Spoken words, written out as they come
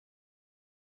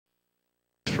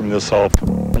from this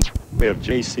offense. We have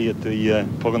JC at the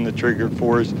pulling the trigger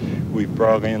for us. We've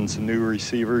brought in some new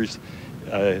receivers,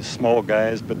 small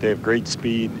guys, but they have great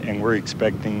speed, and we're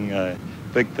expecting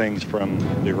big things from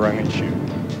the run and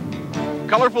shoot.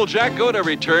 Colorful Jack Goda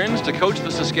returns to coach the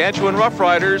Saskatchewan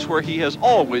Roughriders, where he has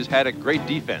always had a great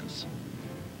defense.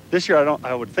 This year,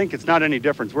 I would think it's not any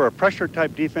difference. We're a pressure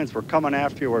type defense. We're coming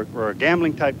after you. We're a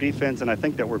gambling type defense, and I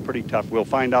think that we're pretty tough. We'll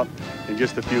find out in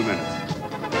just a few minutes.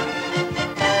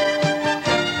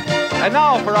 And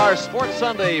now for our Sports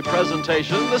Sunday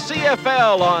presentation, the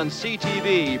CFL on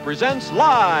CTV presents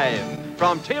live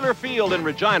from Taylor Field in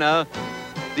Regina,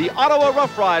 the Ottawa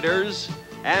Roughriders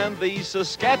and the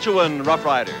Saskatchewan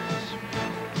Roughriders.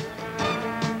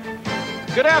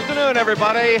 Good afternoon,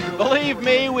 everybody. Believe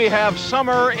me, we have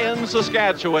summer in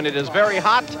Saskatchewan. It is very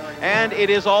hot, and it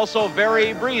is also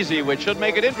very breezy, which should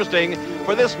make it interesting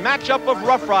for this matchup of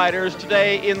Roughriders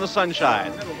today in the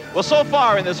sunshine. Well, so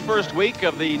far in this first week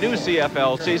of the new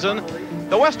CFL season,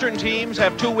 the Western teams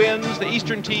have 2 wins, the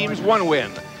Eastern teams 1 win.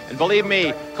 And believe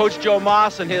me, Coach Joe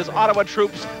Moss and his Ottawa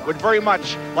troops would very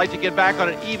much like to get back on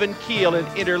an even keel in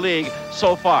interleague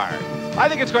so far. I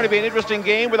think it's going to be an interesting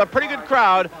game with a pretty good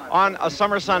crowd on a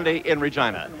summer Sunday in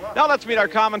Regina. Now let's meet our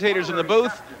commentators in the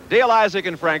booth, Dale Isaac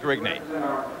and Frank Rigney.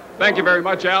 Thank you very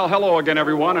much, Al. Hello again,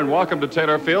 everyone, and welcome to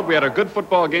Taylor Field. We had a good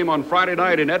football game on Friday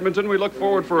night in Edmonton. We look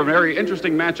forward for a very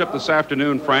interesting matchup this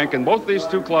afternoon, Frank, and both these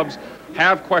two clubs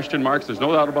have question marks. There's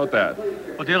no doubt about that.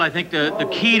 Well, Dale, I think the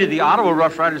key to the Ottawa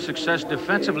Roughriders' success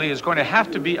defensively is going to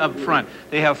have to be up front.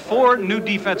 They have 4 new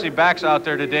defensive backs out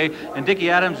there today, and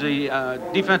Dickie Adams, the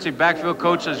defensive backfield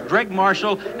coach, says Greg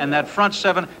Marshall and that front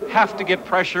 7 have to get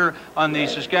pressure on the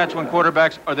Saskatchewan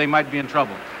quarterbacks or they might be in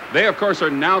trouble. They, of course, are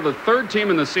now the 3rd team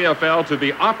in the CFL to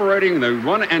be operating the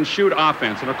run-and-shoot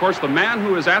offense. And, of course, the man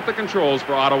who is at the controls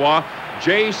for Ottawa,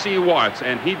 J.C. Watts,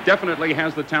 and he definitely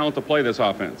has the talent to play this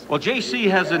offense. Well, J.C.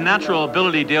 has a natural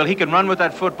ability, Dale. He can run with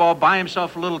that football, buy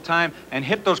himself a little time, and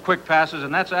hit those quick passes,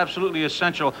 and that's absolutely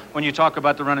essential when you talk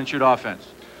about the run-and-shoot offense.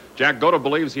 Jack Goda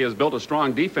believes he has built a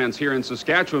strong defense here in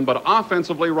Saskatchewan, but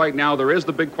offensively right now there is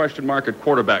the big question mark at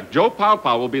quarterback. Joe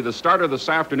Paupaou will be the starter this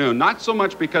afternoon, not so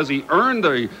much because he earned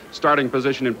the starting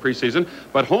position in preseason,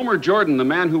 but Homer Jordan, the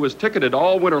man who was ticketed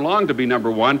all winter long to be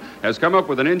 #1, has come up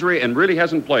with an injury and really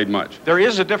hasn't played much. There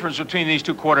is a difference between these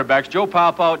two quarterbacks. Joe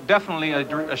Paupaou, definitely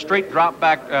a straight drop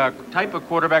back type of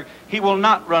quarterback. He will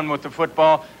not run with the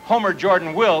football. Homer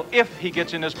Jordan will if he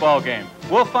gets in this ball game.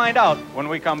 We'll find out when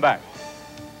we come back.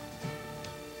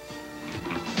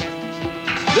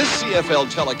 This CFL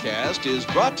telecast is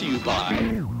brought to you by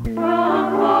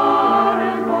From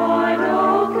Warren Point,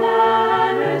 oh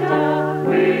Canada,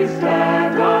 we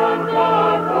stand on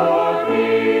guard for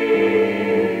thee.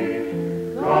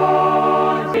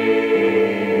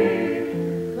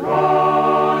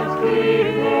 God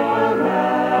keep your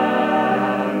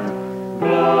land,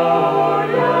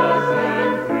 glorious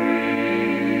and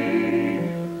free.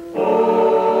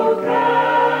 Oh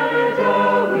Canada,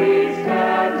 we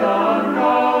stand on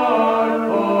guard.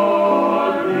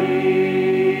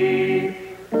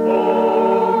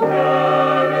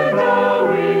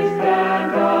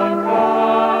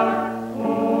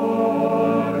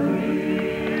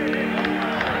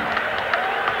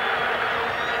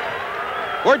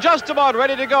 We're just about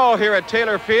ready to go here at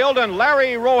Taylor Field, and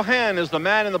Larry Rohan is the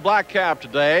man in the black cap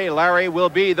today. Larry will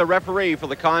be the referee for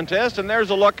the contest, and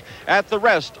there's a look at the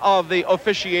rest of the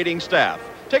officiating staff.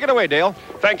 Take it away, Dale.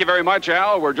 Thank you very much,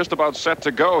 Al. We're just about set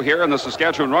to go here, and the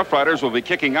Saskatchewan Roughriders will be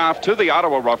kicking off to the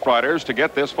Ottawa Roughriders to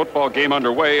get this football game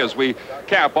underway as we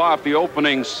cap off the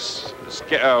opening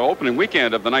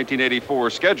weekend of the 1984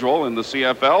 schedule in the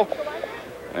CFL.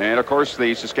 And, of course,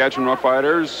 the Saskatchewan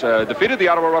Roughriders defeated the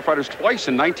Ottawa Roughriders twice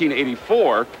in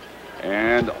 1984,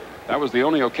 and that was the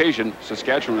only occasion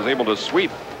Saskatchewan was able to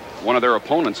sweep one of their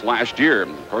opponents last year.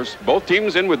 Of course, both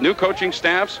teams in with new coaching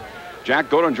staffs. Jack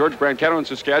Goda and George Brancato in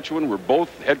Saskatchewan were both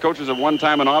head coaches at one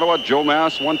time in Ottawa. Joe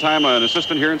Moss, one time an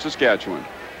assistant here in Saskatchewan.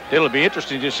 It'll be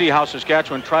interesting to see how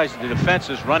Saskatchewan tries the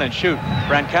defenses run and shoot.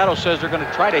 Brancato says they're going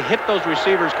to try to hit those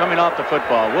receivers coming off the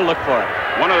football. We'll look for it.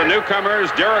 One of the newcomers,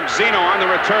 Derek Zeno, on the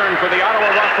return for the Ottawa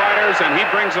Roughriders, and he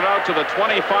brings it out to the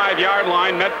 25-yard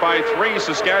line, met by 3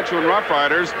 Saskatchewan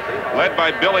Roughriders, led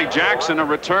by Billy Jackson, a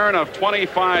return of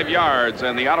 25 yards.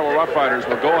 And the Ottawa Roughriders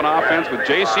will go on offense with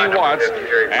J.C. Watts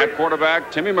at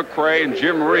quarterback. Timmy McCray and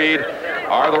Jim Reed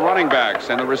are the running backs.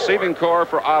 And the receiving corps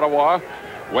for Ottawa,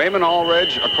 Wayman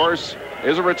Allridge, of course,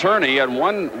 is a return. He had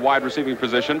one wide receiving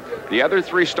position. The other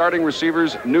three starting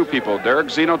receivers, new people. Derek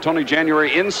Zeno, Tony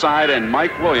January inside, and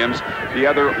Mike Williams, the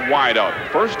other wide out.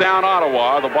 First down,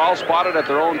 Ottawa. The ball spotted at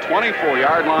their own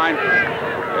 24-yard line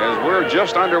as we're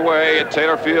just underway at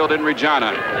Taylor Field in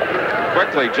Regina.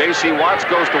 Quickly, J.C. Watts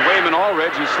goes to Wayman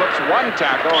Allridge. He slips one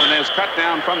tackle and is cut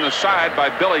down from the side by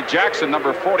Billy Jackson,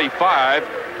 number 45.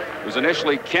 It was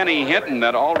initially Kenny Hinton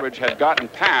that Allridge had gotten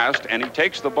past, and he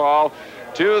takes the ball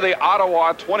to the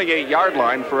Ottawa 28-yard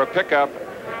line for a pickup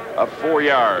of 4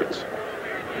 yards.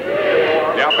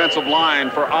 The offensive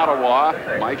line for Ottawa,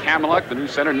 Mike Hamelick, the new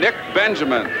center, Nick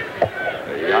Benjamin,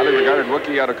 the highly regarded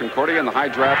rookie out of Concordia and the high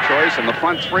draft choice. And the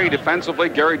front three defensively,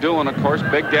 Gary Doolin, of course,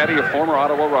 Big Daddy, a former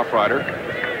Ottawa Rough Rider,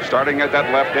 starting at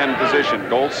that left end position.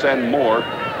 Goldstein Moore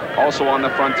also on the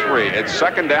front three. It's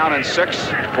second down and 6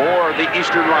 for the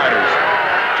Eastern Riders.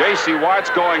 J.C.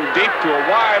 Watts going deep to a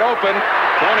wide open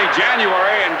Tony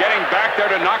January, and getting back there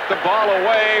to knock the ball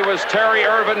away was Terry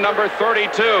Irvin, number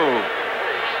 32.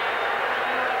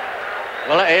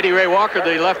 Well, Eddie Ray Walker,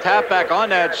 the left halfback on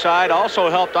that side, also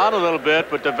helped out a little bit,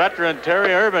 but the veteran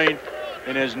Terry Irving,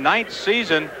 in his 9th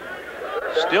season,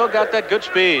 still got that good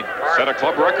speed. Set a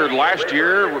club record last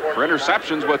year for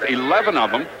interceptions with 11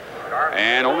 of them,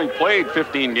 and only played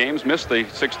 15 games, missed the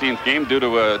 16th game due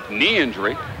to a knee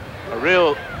injury. A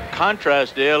real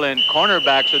contrast, Dale, in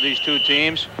cornerbacks of these two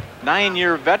teams.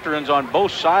 9-year veterans on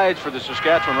both sides for the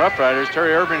Saskatchewan Roughriders,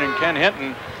 Terry Irving and Ken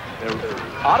Hinton. The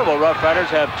Ottawa Roughriders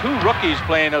have 2 rookies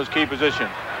playing those key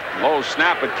positions. Low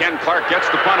snap, but Ken Clark gets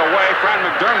the punt away. Fran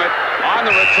McDermott on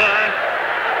the return.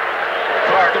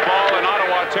 Caught the ball in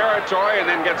Ottawa territory and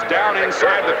then gets down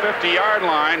inside the 50-yard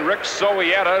line. Rick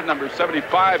Sowieta, number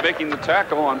 75, making the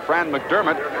tackle on Fran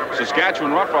McDermott.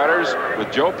 Saskatchewan Roughriders,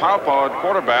 with Joe Paupaw at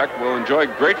quarterback, will enjoy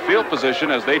great field position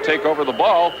as they take over the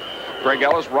ball. Craig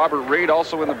Ellis, Robert Reed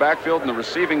also in the backfield in the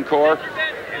receiving corps.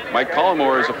 Mike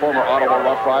Collymore is a former Ottawa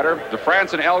Rough Rider.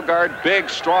 DeFrance and Elgard, big,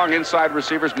 strong inside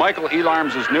receivers. Michael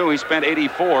Elarms is new. He spent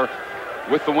 84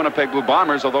 with the Winnipeg Blue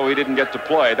Bombers, although he didn't get to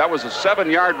play. That was a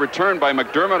 7-yard return by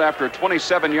McDermott after a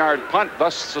 27-yard punt,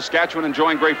 thus Saskatchewan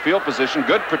enjoying great field position.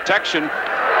 Good protection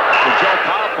for Joe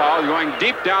Paupaw, going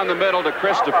deep down the middle to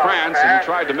Chris DeFrance, and he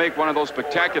tried to make one of those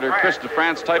spectacular Chris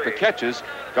DeFrance type of catches.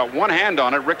 Got one hand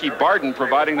on it. Ricky Barden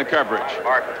providing the coverage.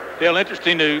 Dale,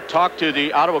 interesting to talk to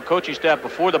the Ottawa coaching staff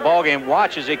before the ball game.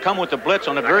 Watch as they come with the blitz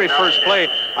on the very first play.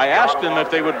 I asked them if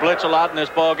they would blitz a lot in this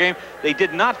ball game. They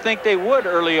did not think they would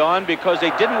early on because they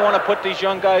didn't want to put these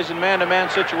young guys in man-to-man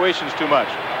situations too much.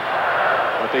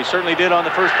 But they certainly did on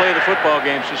the first play of the football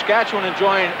game. Saskatchewan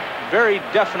enjoying very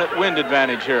definite wind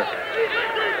advantage here.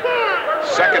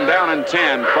 Second down and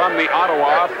 10 from the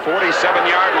Ottawa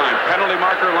 47-yard line. Penalty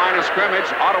marker, line of scrimmage.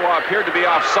 Ottawa appeared to be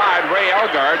offside. Ray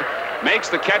Elgard makes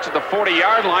the catch at the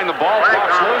 40-yard line. The ball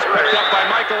pops loose, picked up by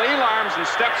Michael Elarms, and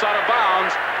steps out of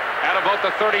bounds at about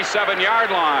the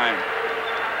 37-yard line.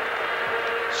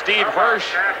 Steve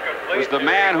Hirsch was the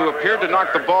man who appeared to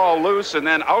knock the ball loose, and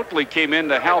then Outley came in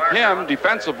to help him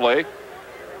defensively.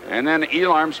 And then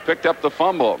Elarms picked up the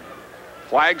fumble.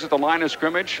 Flags at the line of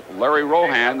scrimmage. Larry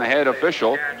Rohan, the head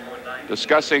official,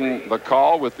 discussing the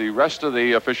call with the rest of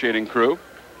the officiating crew.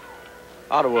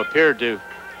 Ottawa appeared to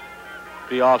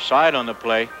be offside on the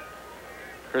play.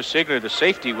 Chris Sigler, the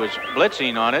safety, was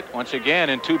blitzing on it. Once again,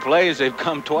 in 2 plays, they've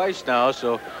come twice now,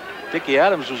 so Dickie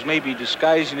Adams was maybe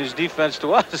disguising his defense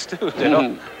to us, too.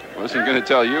 Wasn't going to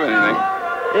tell you anything.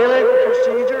 Illegal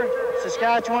procedure,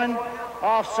 Saskatchewan,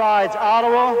 offsides,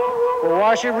 Ottawa. We'll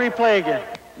watch it replay again.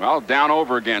 Well, down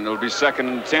over again. It'll be second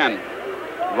and 10.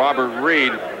 Robert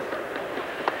Reed.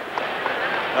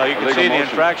 Well, you can see the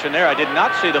infraction there. I did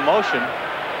not see the motion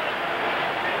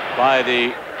by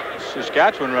the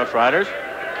Saskatchewan Roughriders.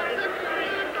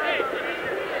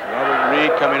 Robert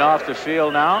Reed coming off the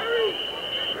field now.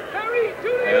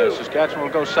 Saskatchewan will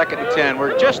go second and 10.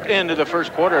 We're just into the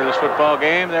first quarter of this football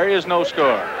game. There is no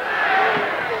score.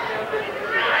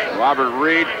 Robert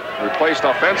Reed replaced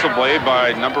offensively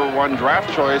by #1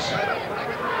 draft choice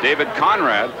David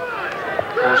Conrad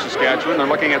for Saskatchewan. They're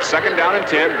looking at second down and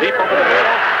 10, deep over the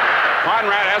middle.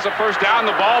 Conrad has a first down.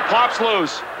 The ball pops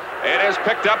loose. It is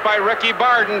picked up by Ricky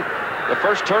Barden. The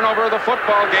first turnover of the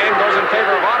football game goes in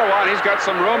favor of Ottawa, and he's got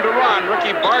some room to run.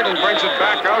 Ricky Barden brings it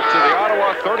back out to the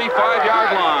Ottawa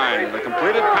 35-yard line. The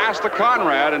completed pass to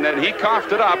Conrad, and then he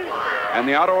coughed it up, and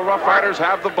the Ottawa Roughriders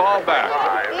have the ball back.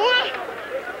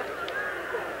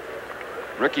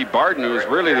 Ricky Barden, who's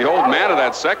really the old man of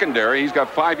that secondary. He's got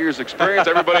 5 years experience.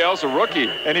 Everybody else a rookie.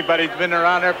 Anybody who's been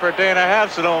around there for a day and a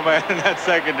half's an old man in that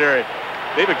secondary.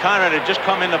 David Conrad had just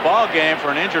come in the ball game for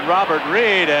an injured Robert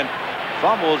Reed and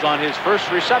fumbles on his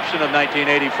first reception of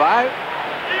 1985.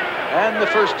 And the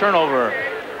first turnover.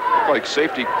 Like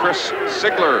safety Chris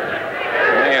Sigler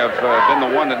may have been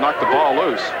the one that knocked the ball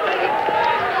loose.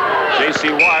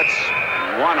 J.C. Watts,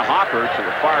 one hopper to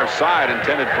the far side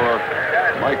intended for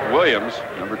Mike Williams,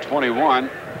 number 21,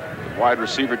 wide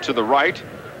receiver to the right,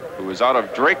 who is out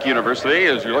of Drake University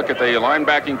as you look at the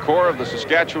linebacking core of the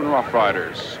Saskatchewan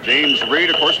Roughriders. James Reed,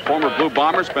 of course, former Blue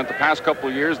Bomber, spent the past couple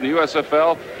of years in the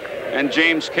USFL, and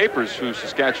James Capers, who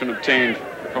Saskatchewan obtained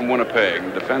from Winnipeg.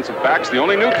 Defensive backs, the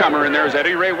only newcomer in there is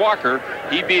Eddie Ray Walker.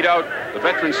 He beat out the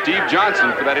veteran Steve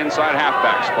Johnson for that inside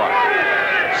halfback spot.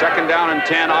 Second down and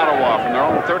 10, Ottawa from their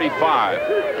own 35.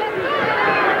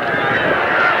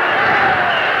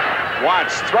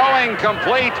 Watts throwing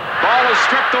complete. Ball is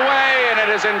stripped away and it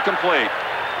is incomplete.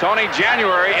 Tony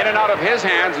January in and out of his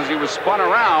hands as he was spun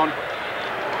around.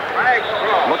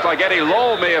 Looked like Eddie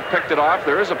Lowell may have picked it off.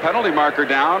 There is a penalty marker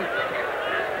down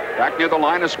back near the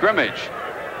line of scrimmage.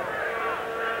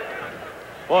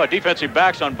 Boy, defensive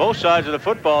backs on both sides of the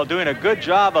football doing a good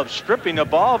job of stripping the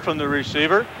ball from the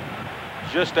receiver.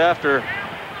 Just after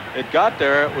it got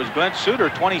there, it was Glenn Suter,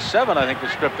 27, I think,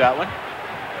 that stripped that one.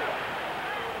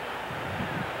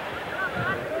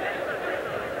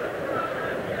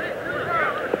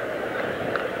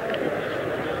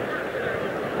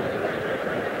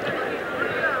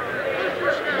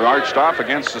 Arched off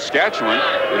against Saskatchewan.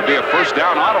 It'll be a first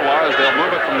down Ottawa as they'll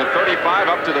move it from the 35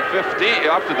 up to the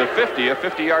 50, a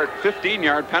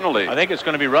 15-yard penalty. I think it's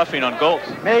going to be roughing on goals.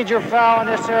 Major foul,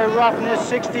 necessary roughness,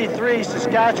 63,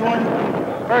 Saskatchewan.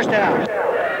 First down.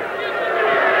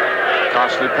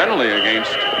 Costly penalty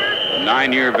against a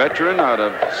 9-year veteran out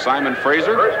of Simon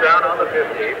Fraser. First down on the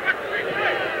 50.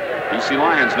 BC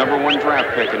Lions #1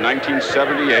 draft pick in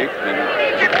 1978.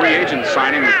 And a free agent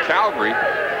signing with Calgary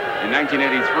in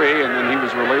 1983, and then he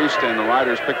was released and the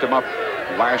Riders picked him up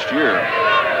last year.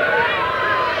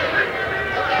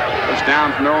 First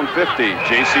down from their own 50.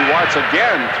 J.C. Watts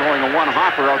again throwing a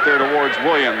one-hopper out there towards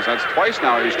Williams. That's twice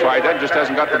now he's tried that, just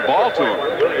hasn't got the ball to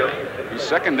him. He's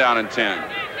second down and 10.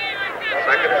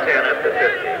 Second and 10 at the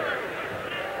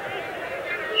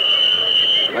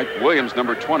 50. Mike Williams,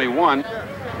 number 21,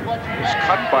 was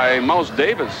cut by Mouse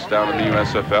Davis down in the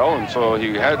USFL, and so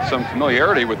he had some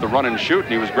familiarity with the run and shoot,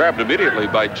 and he was grabbed immediately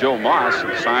by Joe Moss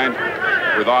and signed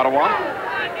with Ottawa.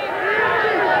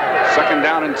 Second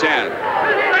down and 10.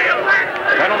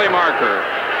 Penalty marker.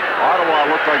 Ottawa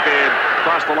looked like they had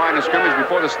crossed the line of scrimmage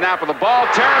before the snap of the ball.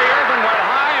 Terry Irvin went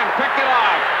high and picked it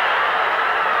off.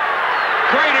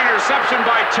 Great interception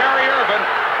by Terry Irvin.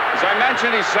 As I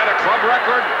mentioned, he set a club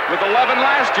record with 11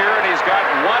 last year, and he's got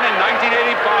one in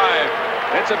 1985.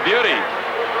 It's a beauty.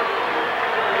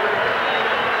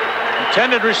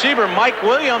 Intended receiver Mike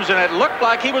Williams, and it looked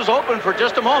like he was open for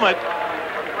just a moment.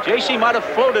 JC might have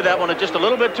floated that one just a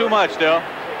little bit too much, Dale.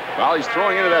 Well, he's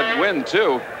throwing into that wind,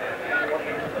 too.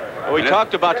 Well, we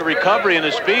talked about the recovery and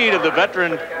the speed of the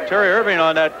veteran Terry Irving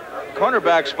on that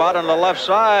cornerback spot on the left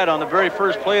side on the very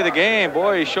first play of the game.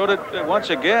 Boy, he showed it once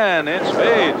again in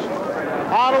spades.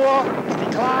 Ottawa,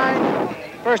 decline.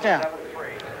 First down.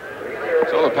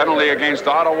 So the penalty against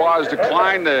Ottawa is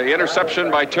declined. The interception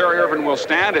by Terry Irvin will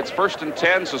stand. It's first and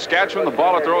 10, Saskatchewan, the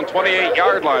ball at their own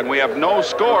 28-yard line. We have no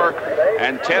score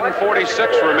and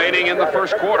 10:46 remaining in the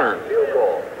first quarter.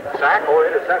 Sack or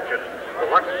interception. The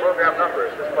Lux program number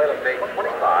is displayed on page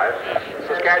 25.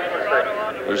 Saskatchewan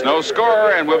second. There's no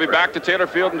score, and we'll be back to Taylor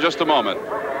Field in just a moment.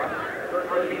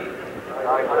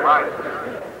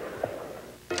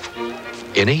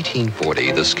 In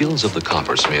 1840, the skills of the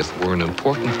coppersmith were an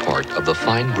important part of the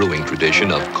fine brewing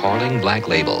tradition of Carling Black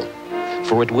Label.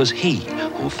 For it was he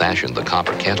who fashioned the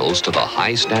copper kettles to the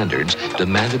high standards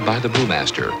demanded by the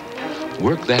brewmaster.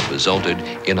 Work that resulted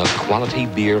in a quality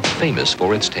beer famous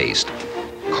for its taste.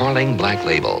 Carling Black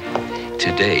Label.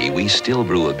 Today, we still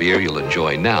brew a beer you'll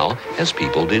enjoy now as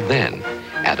people did then,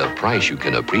 at a price you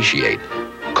can appreciate.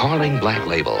 Carling Black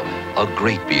Label, a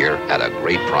great beer at a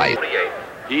great price.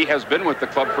 He has been with the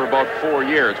club for about 4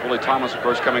 years. Willie Thomas, of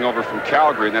course, coming over from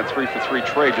Calgary in that 3-for-3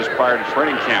 trade just prior to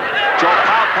training camp. Joe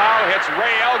Pow hits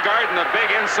Ray Elgard, and the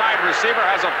big inside receiver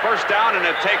has a first down, and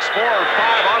it takes 4 or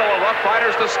 5 Ottawa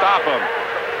Roughriders to stop him.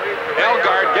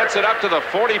 Elgard gets it up to the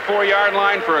 44-yard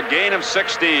line for a gain of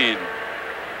 16.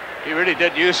 He really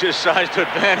did use his size to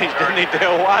advantage, didn't he,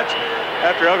 Dale Watts?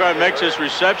 After Elgard makes this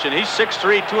reception, he's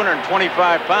 6'3",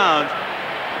 225 pounds.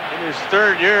 In his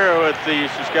third year with the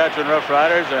Saskatchewan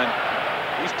Roughriders, and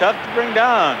he's tough to bring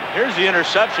down. Here's the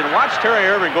interception. Watch Terry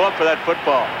Irvin go up for that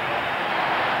football.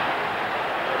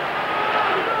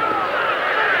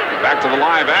 Back to the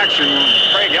live action.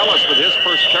 Craig Ellis with his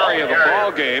first carry of the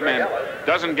ball game and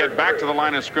doesn't get back to the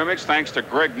line of scrimmage thanks to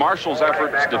Greg Marshall's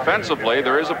efforts defensively.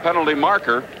 There is a penalty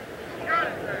marker.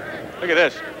 Look at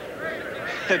this.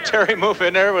 Terry move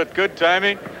in there with good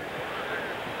timing.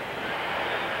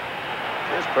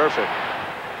 It's perfect.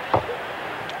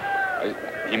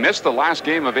 He missed the last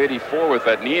game of '84 with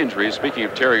that knee injury, speaking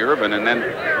of Terry Irvin, and then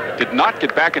did not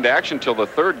get back into action until the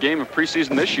third game of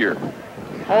preseason this year.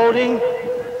 Holding,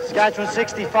 Saskatchewan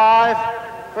 65,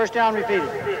 first down repeated.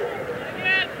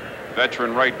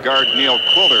 Veteran right guard Neil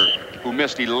Quilter, who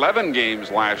missed 11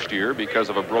 games last year because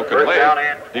of a broken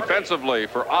leg, defensively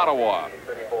for Ottawa.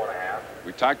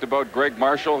 We talked about Greg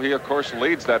Marshall. He, of course,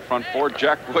 leads that front four.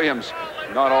 Jack Williams,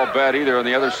 not all bad either on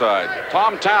the other side.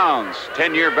 Tom Towns,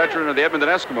 10-year veteran of the Edmonton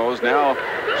Eskimos, now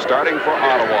starting for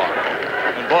Ottawa.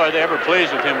 And boy, are they ever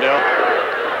pleased with him, Dale.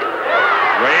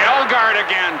 Ray Elgard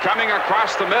again coming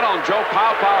across the middle, and Joe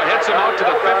Paupow hits him out to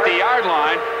the 50-yard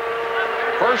line.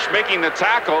 Hirsch making the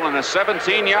tackle, and a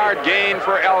 17-yard gain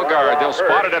for Elgard. They'll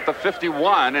spot it at the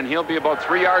 51, and he'll be about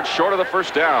 3 yards short of the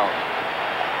first down.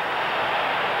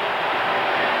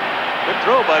 Good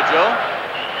throw by Joe.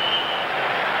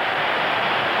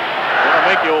 I want to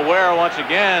make you aware once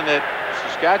again that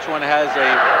Saskatchewan has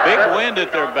a big wind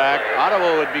at their back.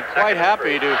 Ottawa would be quite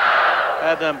happy to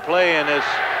have them play in this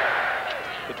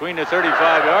between the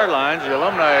 35-yard lines, the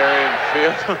alumni area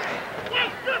field.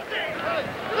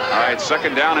 All right,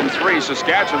 second down and 3.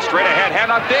 Saskatchewan straight ahead.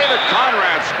 Handoff. David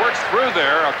Conrad squirts through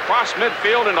there across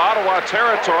midfield into Ottawa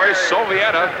territory.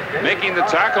 Sovieta making the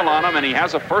tackle on him, and he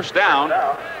has a first down.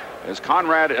 As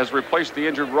Conrad has replaced the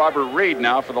injured Robert Reed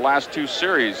now for the last 2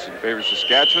 series in favor of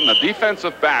Saskatchewan. The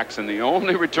defensive backs and the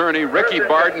only returnee, Ricky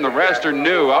Barton. The rest are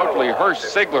new. Outley, Hirsch,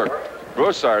 Sigler,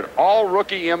 Broussard, all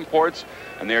rookie imports,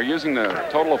 and they're using the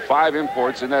total of 5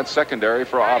 imports in that secondary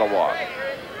for Ottawa.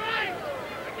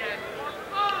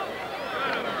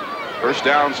 First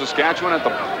down, Saskatchewan at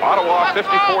the Ottawa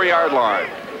 54-yard line.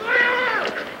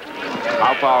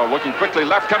 Paupow looking quickly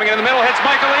left, coming in the middle, hits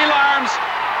Michael Elarms.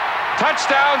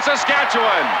 Touchdown,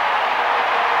 Saskatchewan.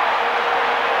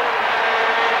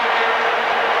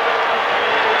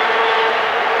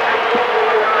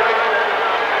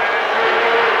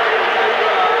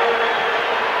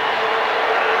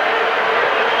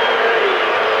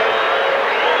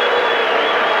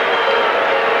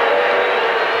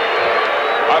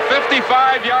 A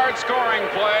 55-yard scoring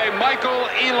play. Michael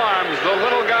Elarms, the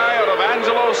little guy out of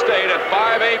Angelo State at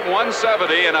 5'8",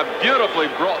 170, and a beautifully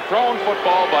thrown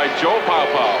football by Joe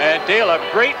Paupow. And Dale, a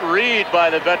great read by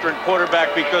the veteran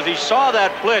quarterback because he saw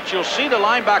that blitz. You'll see the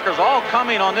linebackers all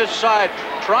coming on this side,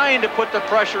 trying to put the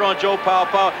pressure on Joe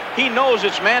Paupow. He knows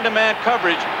it's man-to-man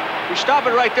coverage. We stop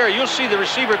it right there. You'll see the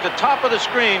receiver at the top of the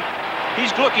screen.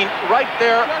 He's looking right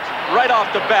there, right off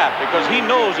the bat, because he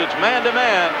knows it's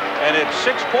man-to-man, and it's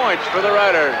 6 points for the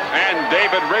Riders. And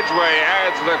David Ridgway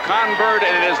adds the convert,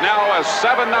 and it is now a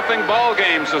 7-0 ball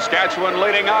game. Saskatchewan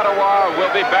leading Ottawa.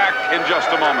 We'll be back in just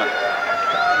a moment.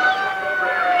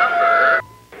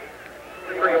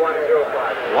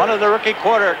 One of the rookie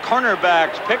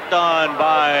cornerbacks picked on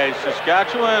by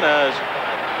Saskatchewan as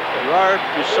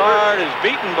Broussard is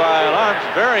beaten by Lance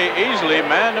very easily.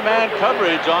 Man-to-man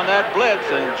coverage on that blitz,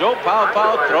 and Joe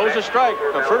Paupow throws a strike.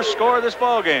 The first score of this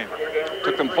ball game.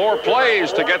 Took them 4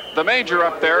 plays to get the major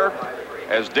up there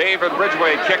as David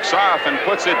Ridgway kicks off and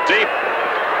puts it deep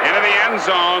into the end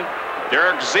zone.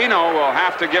 Derek Zeno will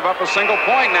have to give up a single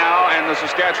point now, and the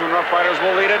Saskatchewan Roughriders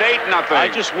will lead at 8-0. I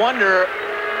just wonder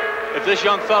if this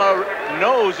young fellow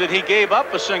knows that he gave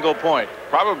up a single point.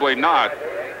 Probably not.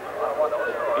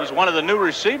 He's one of the new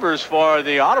receivers for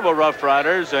the Ottawa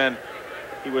Roughriders, and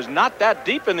he was not that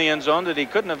deep in the end zone that he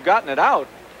couldn't have gotten it out.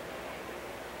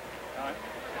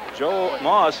 Joe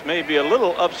Moss may be a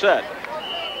little upset.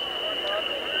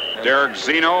 Derek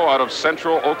Zeno out of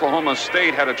Central Oklahoma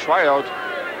State had a tryout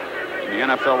in the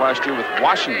NFL last year with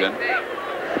Washington. He's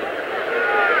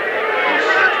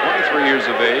 23 years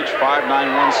of age, 5'9",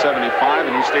 175,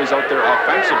 and he stays out there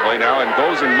offensively now and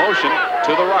goes in motion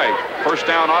to the right. First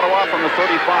down, Ottawa from the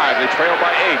 35. They trail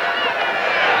by 8.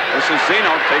 This is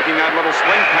Zeno taking that little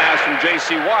swing pass from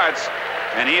J.C. Watts,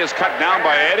 and he is cut down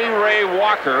by Eddie Ray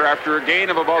Walker after a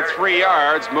gain of about 3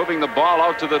 yards, moving the ball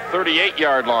out to the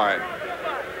 38-yard line.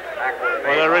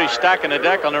 Well, they're really stacking the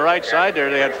deck on the right side there.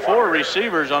 They had 4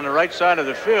 receivers on the right side of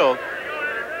the field.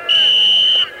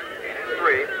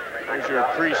 There's your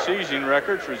preseason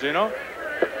record for Zeno.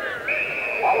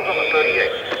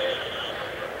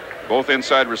 Both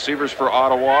inside receivers for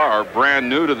Ottawa are brand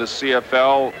new to the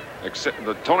CFL. Except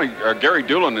Gary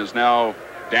Doolin is now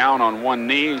down on one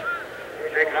knee.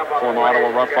 former Ottawa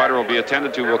Rough Rider, will be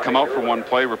attended to. Will come out for one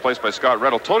play, replaced by Scott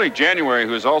Rettle. Tony January,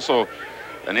 who is also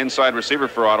an inside receiver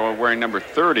for Ottawa, wearing number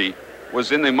 30,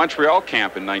 was in the Montreal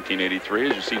camp in 1983.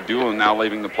 As you see, Doolin now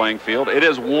leaving the playing field. It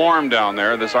is warm down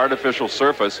there, this artificial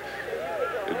surface.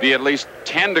 It'd be at least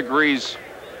 10 degrees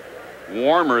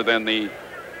warmer than the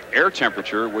air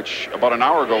temperature, which about an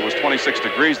hour ago was 26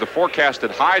 degrees. The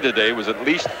forecasted high today was at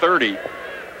least 30.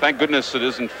 Thank goodness it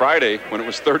isn't Friday when it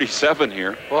was 37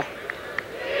 here. Well,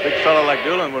 big fella like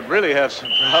Doolin would really have some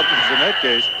problems in that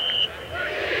case.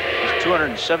 He's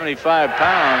 275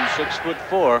 pounds,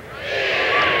 6'4".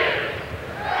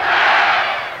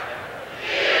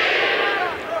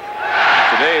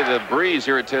 Today, the breeze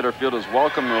here at Taylor Field is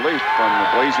welcome relief from the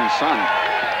blazing sun.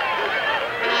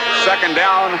 Second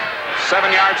down,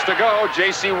 7 yards to go.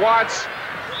 J.C. Watts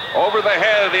over the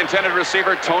head of the intended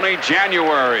receiver, Tony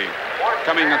January.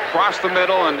 Coming across the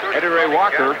middle, and Eddie Ray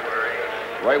Walker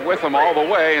right with him all the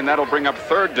way, and that'll bring up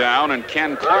third down, and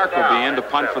Ken Clark will be in to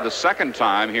punt for the second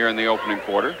time here in the opening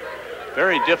quarter.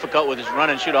 Very difficult with his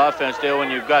run and shoot offense, Dale, when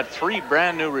you've got 3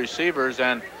 brand new receivers,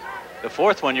 and the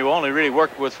fourth one you only really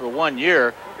worked with for 1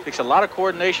 year. It takes a lot of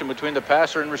coordination between the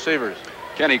passer and receivers.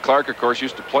 Kenny Clark, of course,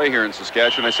 used to play here in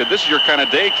Saskatchewan. I said, this is your kind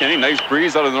of day, Kenny. Nice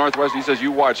breeze out of the northwest. He says,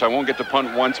 you watch, I won't get to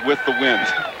punt once with the wind.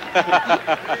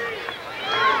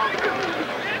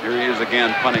 Here he is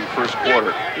again, punting first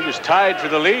quarter. He was tied for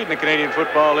the lead in the Canadian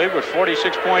Football League with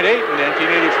 46.8 in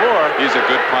 1984. He's a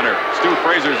good punter. Stu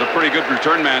Fraser's a pretty good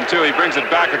return man, too. He brings it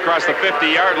back across the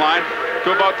 50-yard line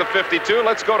to about the 52.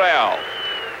 Let's go to Al.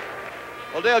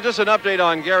 Well, Dale, just an update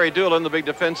on Gary Doolin, the big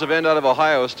defensive end out of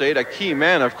Ohio State, a key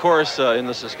man, of course, in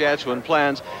the Saskatchewan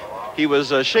plans. He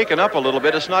was shaken up a little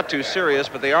bit. It's not too serious,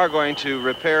 but they are going to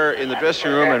repair in the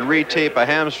dressing room and re-tape a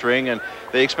hamstring, and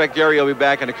they expect Gary will be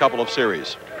back in a couple of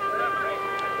series.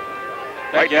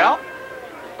 Thank you, Al.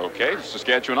 Okay,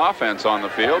 Saskatchewan offense on the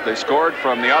field. They scored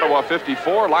from the Ottawa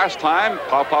 54 last time.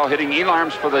 Pow hitting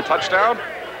Elarms for the touchdown.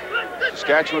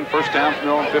 Saskatchewan first down from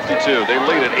their own 52. They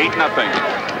lead it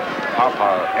 8-0.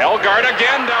 Elgard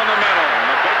again down the middle. And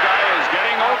the big guy is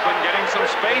getting open, getting some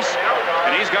space,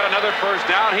 and he's got another first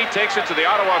down. He takes it to the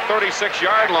Ottawa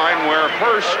 36-yard line, where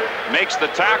Hirsch makes the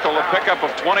tackle, a pickup of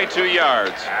 22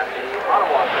 yards.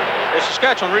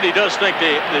 Saskatchewan really does think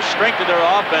the strength of their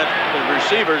offense, the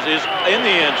receivers, is in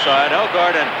the inside.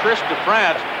 Elgard and Chris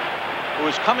DeFrance, who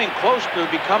is coming close to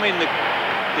becoming the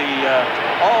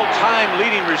all-time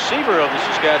leading receiver of the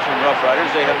Saskatchewan Roughriders.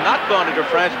 They have not gone to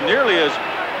DeFrance nearly as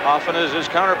often as his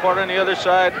counterpart on the other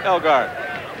side, Elgard.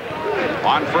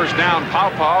 On first down,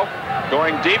 Pow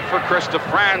going deep for Chris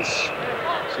DeFrance.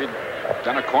 He'd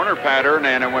done a corner pattern,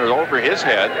 and it went over his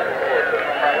head.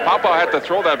 Pow had to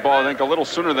throw that ball, I think, a little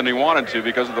sooner than he wanted to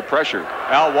because of the pressure.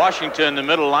 Al Washington, the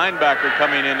middle linebacker,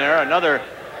 coming in there. Another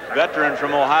veteran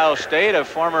from Ohio State, a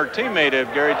former teammate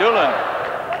of Gary Doolin,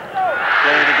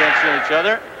 playing against each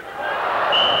other.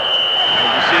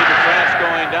 As you see DeFrance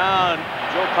going down,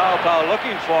 Joe Pow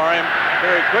looking for him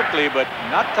very quickly, but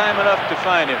not time enough to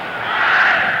find him.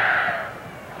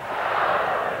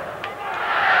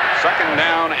 Second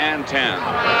down and 10.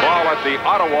 Ball at the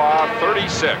Ottawa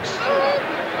 36.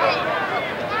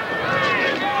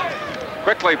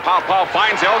 Quickly, Pow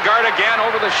finds Elgard again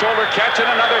over the shoulder catch, and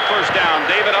another first down.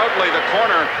 David Outley, the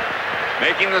corner,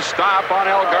 making the stop on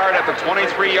Elgard at the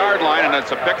 23-yard line, and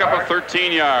it's a pickup of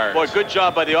 13 yards. Boy, good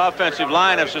job by the offensive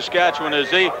line of Saskatchewan as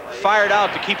they fired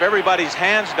out to keep everybody's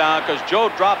hands down, because Joe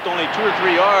dropped only 2 or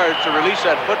 3 yards to release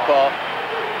that football.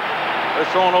 They're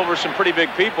throwing over some pretty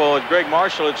big people. Greg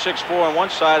Marshall at 6'4" on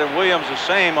one side, and Williams the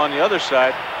same on the other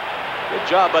side. Good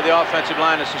job by the offensive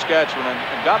line of Saskatchewan,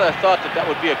 and Gotta thought that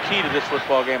would be a key to this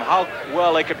football game, how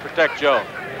well they could protect Joe.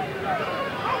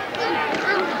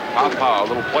 Pow, a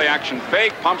little play-action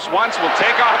fake, pumps once, will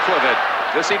take off with it.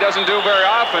 This he doesn't do very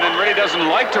often and really doesn't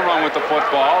like to run with the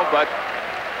football, but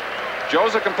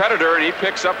Joe's a competitor, and he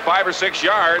picks up 5 or 6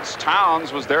 yards.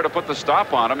 Towns was there to put the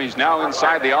stop on him. He's now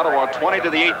inside the Ottawa 20 to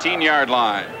the 18-yard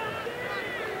line.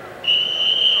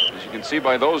 As you can see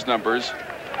by those numbers,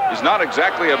 he's not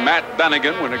exactly a Matt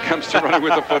Dunnigan when it comes to running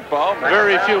with the football.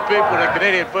 Very few people in the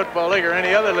Canadian Football League or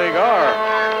any other league are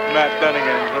Matt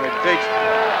Dunnigan when it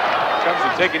comes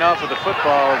to taking off with the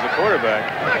football as a quarterback.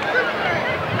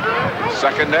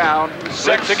 Second down,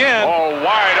 6 again. Oh,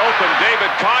 wide open.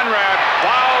 David Conrad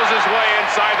plows his way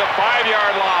inside the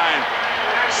 5-yard line.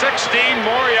 16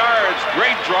 more yards.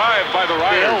 Great drive by the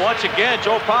Riders. Dale, once again,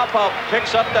 Joe Papa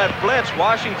picks up that blitz.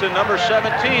 Washington, number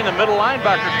 17, the middle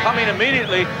linebacker, coming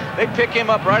immediately. They pick him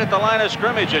up right at the line of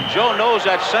scrimmage, and Joe knows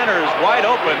that center is wide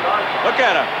open. Look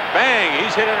at him. Bang,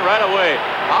 he's hitting it right away.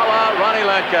 A la Ronnie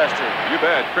Lancaster. You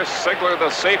bet. Chris Sigler,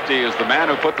 the safety, is the man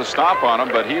who put the stop on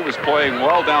him, but he was playing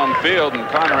well downfield, and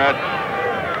Conrad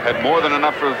had more than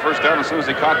enough for the first down as soon as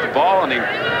he caught the ball, and he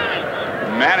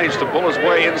managed to pull his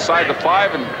way inside the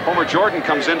 5, and Homer Jordan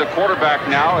comes into quarterback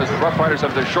now as the Rough Riders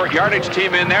have their short yardage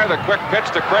team in there. The quick pitch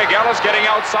to Craig Ellis, getting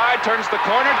outside, turns the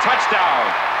corner, touchdown.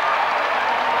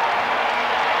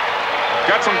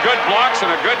 Got some good blocks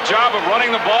and a good job of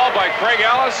running the ball by Craig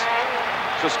Ellis.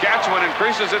 Saskatchewan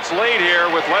increases its lead here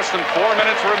with less than 4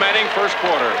 minutes remaining first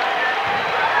quarter.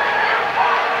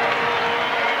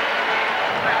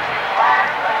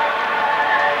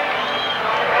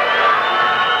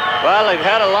 Well, they've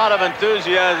had a lot of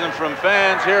enthusiasm from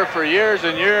fans here for years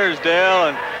and years, Dale,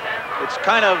 and it's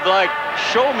kind of like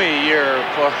show me year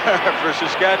for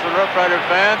Saskatchewan Roughrider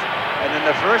fans. And in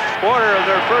the first quarter of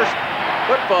their first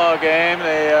football game,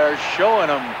 they are showing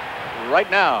them right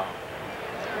now.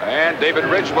 And David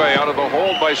Ridgway out of the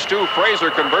hold by Stu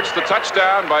Fraser converts the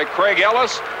touchdown by Craig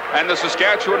Ellis, and the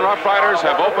Saskatchewan Roughriders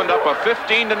have opened up a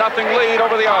 15-0 lead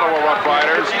over the Ottawa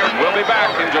Roughriders. We'll be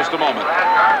back in just a moment.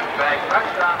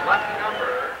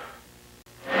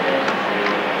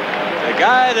 The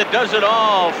guy that does it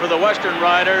all for the Western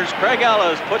Riders, Craig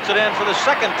Ellis, puts it in for the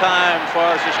second time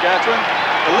for Saskatchewan.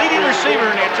 The leading receiver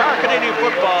in the entire Canadian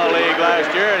Football League last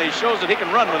year, and he shows that he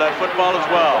can run with that football as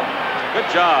well. Good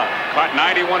job. Caught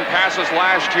 91 passes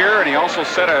last year, and he also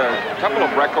set a couple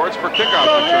of records for kickoff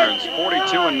returns.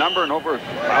 42 in number and over 1,000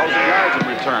 yards in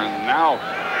return. Now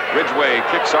Ridgway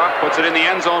kicks off, puts it in the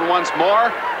end zone once more.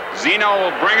 Zeno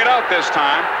will bring it out this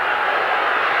time.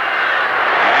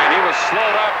 And he was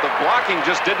slowed up. The blocking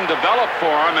just didn't develop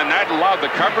for him, and that allowed the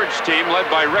coverage team led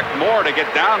by Rick Moore to get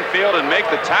downfield and make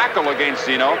the tackle against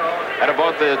Zeno at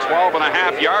about the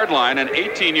 12.5-yard line, an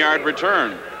 18-yard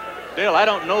return. Dale, I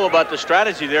don't know about the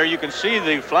strategy there. You can see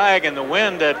the flag and the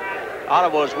wind that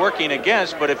Ottawa is working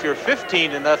against, but if you're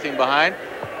 15-0 behind,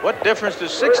 what difference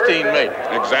does 16 make?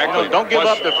 Exactly. You know, don't give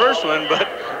up the first one, but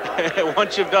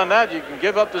once you've done that, you can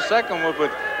give up the second one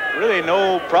with really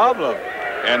no problem.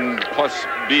 And plus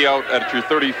be out at your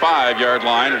 35-yard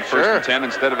line at first and 10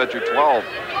 instead of at your 12.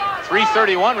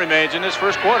 3:31 remains in this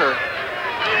first quarter.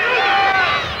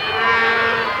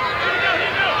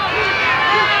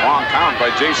 Long count by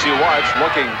J.C. Watts,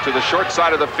 looking to the short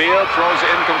side of the field, throws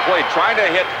incomplete. Trying to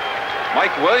hit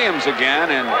Mike Williams again,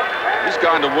 and he's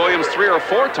gone to Williams 3 or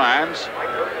 4 times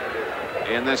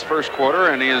in this first quarter,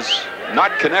 and he is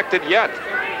not connected yet.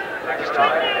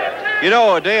 You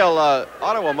know, Dale,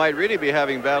 Ottawa might really be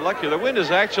having bad luck here. The wind is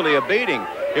actually abating.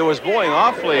 It was blowing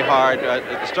awfully hard at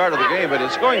the start of the game, but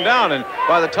it's going down, and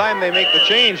by the time they make the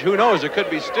change, who knows, it could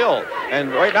be still.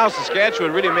 And right now,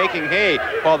 Saskatchewan really making hay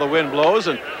while the wind blows,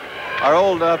 and our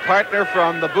old partner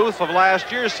from the booth of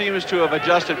last year seems to have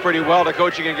adjusted pretty well to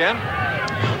coaching again.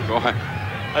 Go on.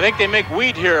 I think they make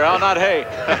wheat here, not hay.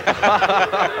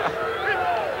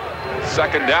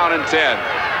 Second down and 10.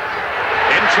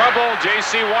 In trouble,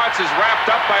 J.C. Watts is wrapped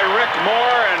up by Rick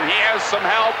Moore, and he has some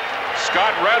help.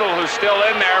 Scott Reddle, who's still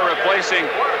in there, replacing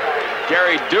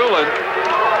Gary Doolin.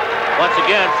 Once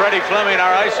again, Freddie Fleming,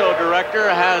 our ISO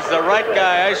director, has the right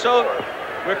guy ISO.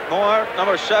 Rick Moore,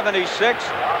 number 76,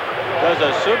 does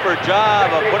a super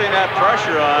job of putting that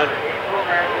pressure on.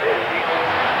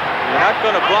 You're not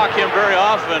going to block him very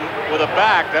often with a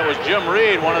back. That was Jim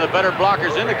Reed, one of the better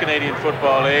blockers in the Canadian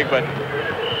Football League, but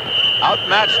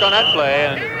outmatched on that play,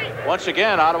 and once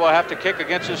again, Ottawa have to kick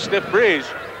against a stiff breeze.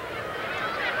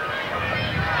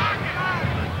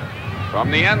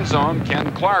 From the end zone,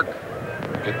 Ken Clark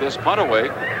get this punt away.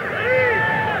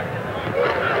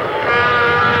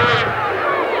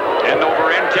 End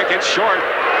over end kick, it's short.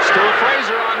 Stu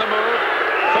Fraser on the move,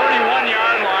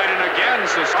 31-yard line, and again,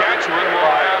 Saskatchewan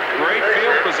will have great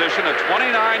field position, a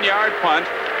 29-yard punt.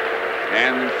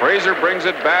 And Fraser brings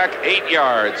it back 8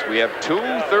 yards. We have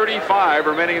 2:35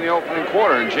 remaining in the opening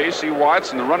quarter. And J.C.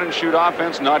 Watts and the run-and-shoot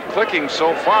offense not clicking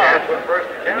so far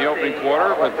in the opening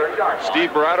quarter. But Steve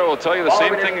Barato will tell you the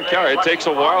same thing in Calgary. It takes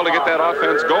a while to get that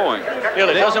offense going. Yeah,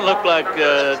 it doesn't look like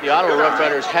the Ottawa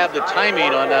Roughriders have the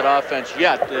timing on that offense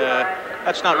yet.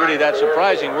 That's not really that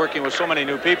surprising, working with so many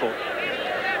new people.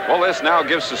 Well, this now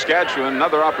gives Saskatchewan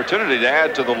another opportunity to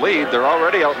add to the lead. They're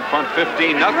already out in front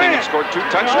 15-0 and scored 2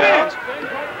 touchdowns.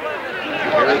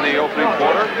 Here in the opening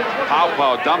quarter,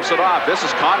 Pow dumps it off. This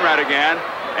is Conrad again.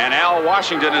 And Al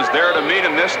Washington is there to meet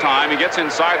him this time. He gets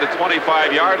inside the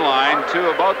 25-yard line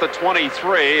to about the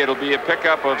 23. It'll be a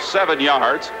pickup of 7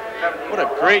 yards. What a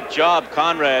great job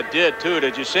Conrad did, too.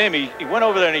 Did you see him? He went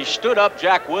over there and he stood up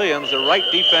Jack Williams, the right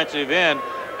defensive end.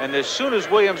 And as soon as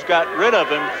Williams got rid of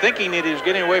him, thinking that he was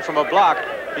getting away from a block,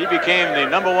 he became the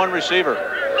 #1 receiver.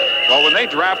 Well, when they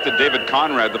drafted David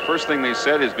Conrad, the first thing they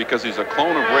said is because he's a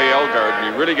clone of Ray Elgard, and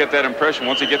you really get that impression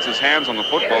once he gets his hands on the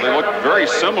football. They look very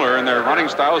similar in their running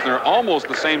styles, and they're almost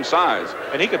the same size.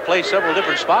 And he could play several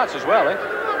different spots as well, eh?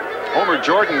 Homer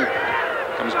Jordan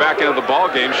comes back into the ball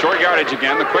game. Short yardage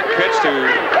again. The quick pitch to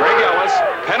Craig Ellis.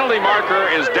 Penalty marker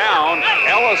is down.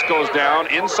 Ellis goes down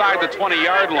inside the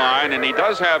 20-yard line, and he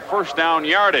does have first down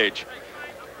yardage.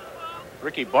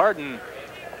 Ricky Barton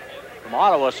from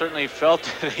Ottawa certainly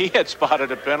felt that he had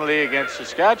spotted a penalty against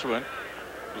Saskatchewan.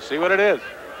 We'll see what it is.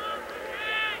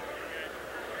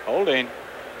 Holding.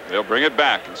 They'll bring it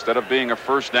back. Instead of being a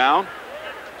first down,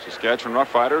 Saskatchewan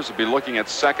Roughriders will be looking at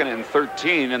 2nd and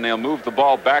 13, and they'll move the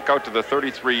ball back out to the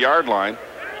 33-yard line.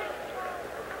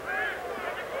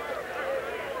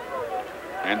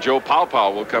 And Joe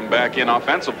Paupau will come back in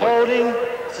offensively. Holding,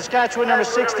 Saskatchewan number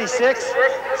 66,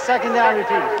 2nd down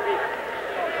repeat.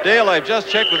 Dale, I've just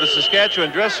checked with the Saskatchewan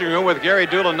dressing room with Gary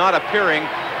Doolin not appearing,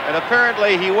 and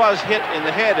apparently he was hit in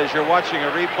the head as you're watching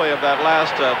a replay of that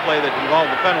last play that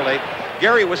involved the penalty.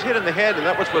 Gary was hit in the head, and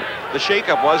that was what the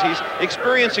shakeup was. He's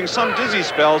experiencing some dizzy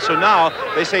spells, so now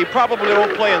they say probably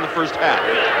won't play in the first half.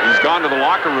 He's gone to the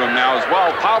locker room now as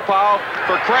well. Paupau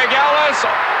for Craig Ellis.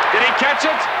 Did he catch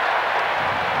it?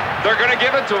 They're going to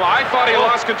give it to him. I thought he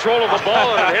lost control of the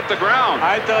ball and it hit the ground.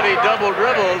 I thought he double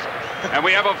dribbles. And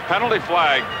we have a penalty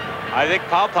flag. I think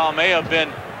Paupau may have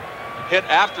been hit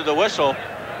after the whistle.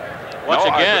 Once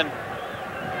again,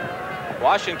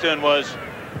 Washington was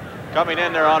coming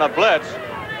in there on a blitz.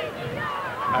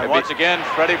 And once again,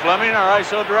 Freddie Fleming, our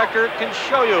ISO director, can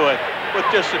show you it with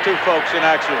just the 2 folks in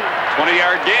action.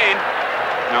 20-yard gain.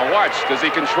 Now watch, does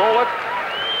he control it?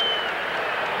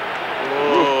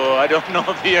 Oh, I don't know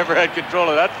if he ever had control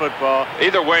of that football.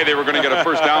 Either way, they were going to get a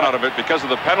first down out of it because of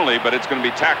the penalty, but it's going to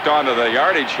be tacked on to the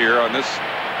yardage here on this,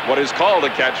 what is called a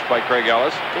catch by Craig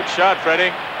Ellis. Good shot,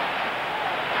 Freddie.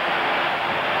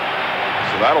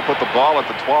 So that'll put the ball at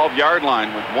the 12-yard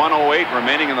line with 1:08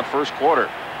 remaining in the first quarter.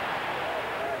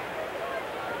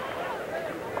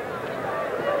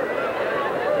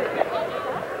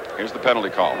 Here's the penalty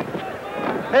call.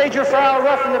 Major foul,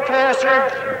 roughing the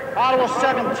passer, Ottawa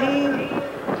 17.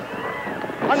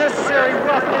 Unnecessary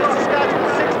roughness,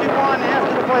 Saskatchewan 61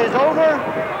 after the play is over.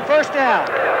 First down.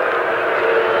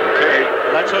 Okay.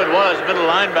 Well, that's who it was, middle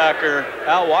linebacker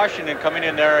Al Washington coming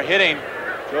in there hitting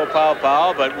Joe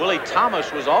Paupau, but Willie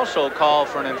Thomas was also called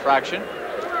for an infraction.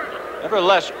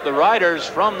 Nevertheless, the Riders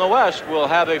from the West will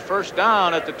have a first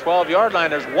down at the 12-yard line.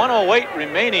 There's 1:08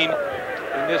 remaining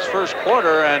in this first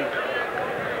quarter, and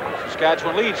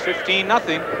Saskatchewan leads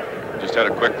 15-0. Just had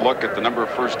a quick look at the number of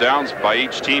first downs by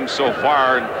each team so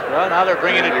far. And well, now they're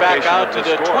bringing it back out to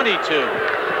the 22.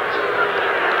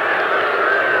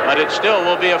 But it still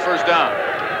will be a first down.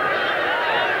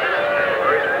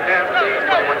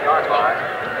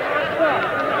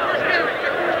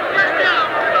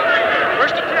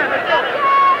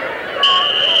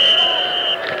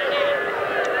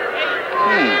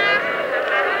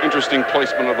 Interesting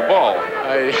placement of the ball.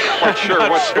 I'm not sure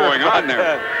what's going on there.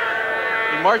 That.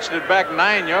 He marched it back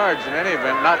 9 yards in any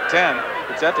event, not 10.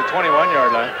 It's at the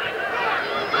 21-yard line.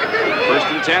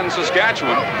 1st and 10,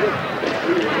 Saskatchewan.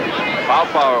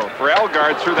 Paupau for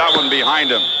Elgard, threw that one behind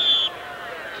him.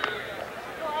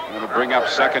 That'll bring up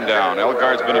 2nd down.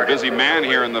 Elgard's been a busy man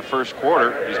here in the first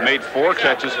quarter. He's made 4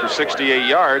 catches for 68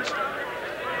 yards.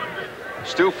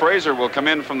 Stu Fraser will come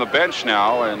in from the bench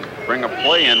now and bring a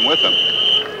play in with him.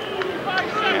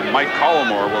 And Mike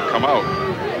Collmore will come out.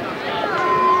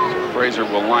 So Fraser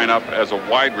will line up as a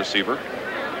wide receiver.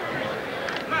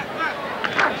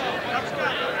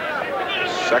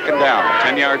 2nd down,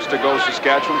 10 yards to go,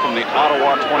 Saskatchewan from the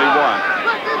Ottawa 21.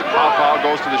 Paupau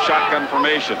goes to the shotgun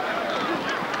formation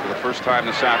for the first time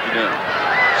this afternoon.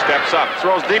 Steps up,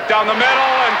 throws deep down the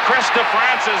middle, and Chris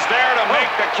DeFrance is there to make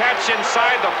the catch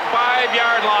inside the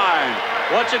 5-yard line.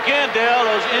 Once again, Dale,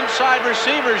 those inside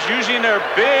receivers using their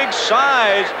big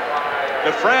size.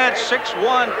 DeFrance,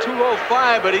 6'1",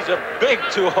 205, but he's a big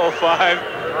 205.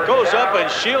 Goes up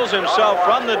and shields himself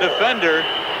from the defender.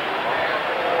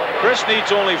 Chris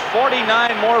needs only 49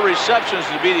 more receptions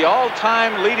to be the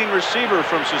all-time leading receiver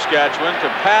from Saskatchewan to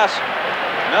pass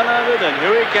none other than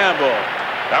Huey Campbell.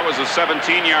 That was a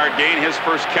 17-yard gain, his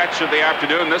first catch of the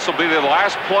afternoon. This will be the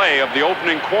last play of the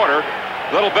opening quarter.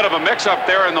 Little bit of a mix-up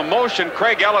there in the motion.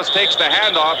 Craig Ellis takes the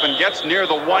handoff and gets near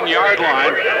the 1-yard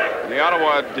line. The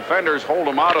Ottawa defenders hold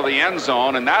him out of the end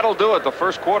zone, and that'll do it. The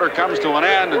first quarter comes to an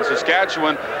end, and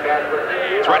Saskatchewan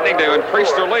threatening to increase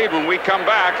their lead when we come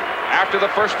back. After the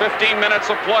first 15 minutes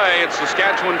of play, it's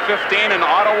Saskatchewan 15 and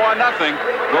Ottawa nothing.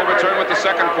 We'll return with the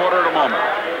second quarter in a moment.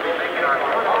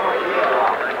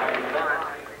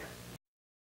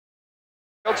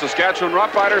 Saskatchewan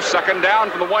Roughriders, second down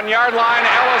from the 1-yard line.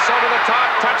 Ellis over the top,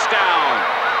 touchdown.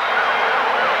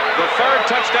 The third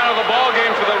touchdown of the ball game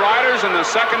for the Riders, and the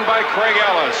second by Craig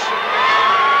Ellis.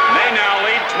 They now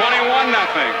lead 21-0.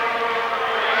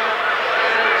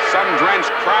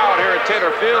 Sun-drenched crowd here at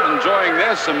Taylor Field enjoying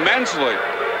this immensely.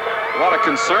 A lot of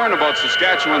concern about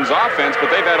Saskatchewan's offense, but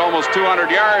they've had almost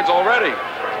 200 yards already.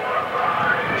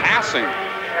 Passing.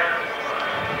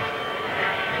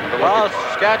 Well,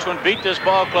 Saskatchewan beat this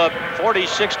ball club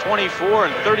 46-24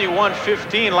 and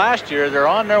 31-15 last year. They're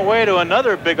on their way to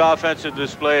another big offensive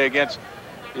display against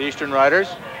the Eastern Riders.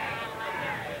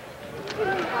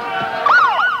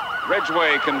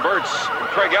 Ridgway converts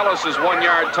Craig Ellis's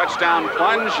 1-yard touchdown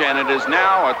plunge, and it is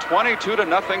now a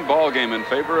 22-0 ball game in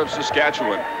favor of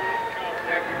Saskatchewan.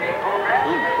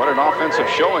 What an offensive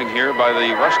showing here by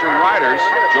the Western Riders.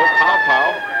 Joe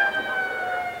Pow-Pow.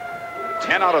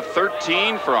 10 out of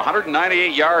 13 for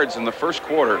 198 yards in the first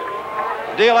quarter.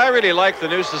 Dale, I really like the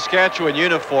new Saskatchewan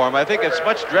uniform. I think it's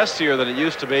much dressier than it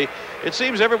used to be. It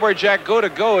seems everywhere Jack go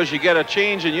as you get a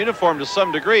change in uniform to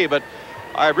some degree, but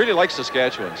I really like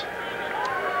Saskatchewan's.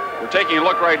 We're taking a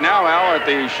look right now, Al, at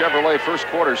the Chevrolet first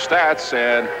quarter stats,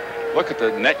 and look at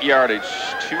the net yardage,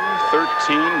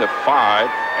 213 to 5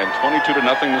 and 22 to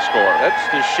nothing the score. That's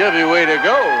the Chevy way to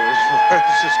go as far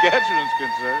as Saskatchewan's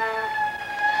concerned.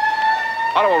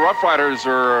 Ottawa Roughriders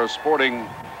are sporting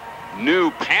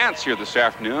new pants here this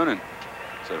afternoon, and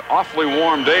it's an awfully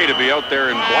warm day to be out there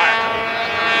in black.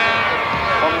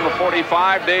 From the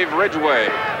 45, Dave Ridgway.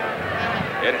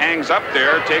 It hangs up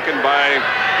there, taken by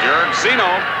Jurg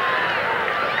Zeno.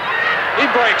 He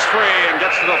breaks free and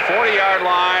gets to the 40-yard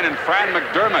line, and Fran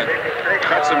McDermott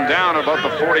cuts him down about the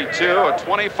 42, a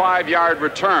 25-yard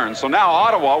return. So now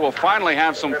Ottawa will finally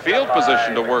have some field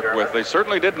position to work with. They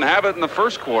certainly didn't have it in the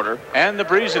first quarter. And the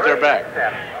breeze at their back.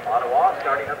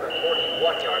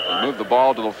 They move the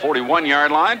ball to the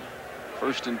 41-yard line.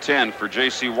 First and 10 for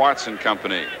J.C. Watts and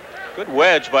company. Good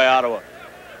wedge by Ottawa.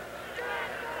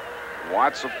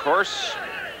 Watts, of course,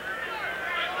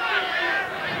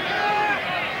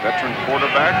 veteran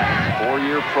quarterback,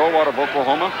 4-year pro out of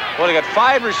Oklahoma. Well, they got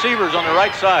 5 receivers on the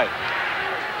right side.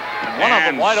 And one of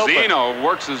them wide open. Zeno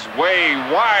works his way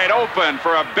wide open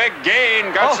for a big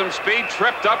gain. Got some speed,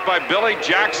 tripped up by Billy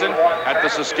Jackson at the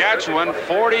Saskatchewan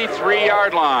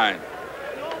 43-yard line.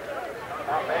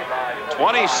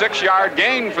 26-yard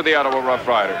gain for the Ottawa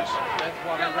Roughriders.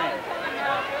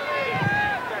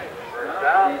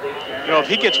 You know, if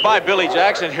he gets by Billy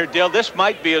Jackson here, Dale, this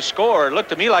might be a score. It looked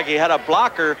to me like he had a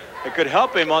blocker that could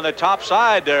help him on the top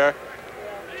side there.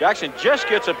 Jackson just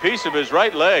gets a piece of his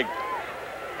right leg.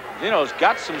 Zeno's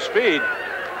got some speed.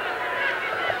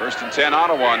 First and 10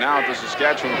 Ottawa now at the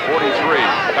Saskatchewan 43.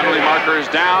 Penalty marker is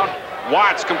down.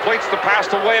 Watts completes the pass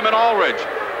to William Ulrich.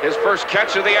 His first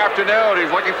catch of the afternoon.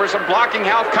 He's looking for some blocking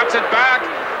help, cuts it back.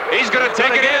 He's going to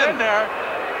take it in there.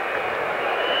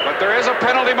 But there is a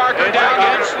penalty marker down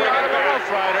against the Ottawa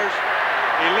Roughriders.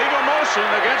 Illegal motion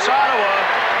against Ottawa.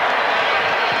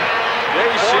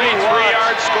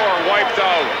 43-yard score wiped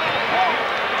out.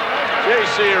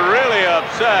 JC really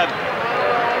upset.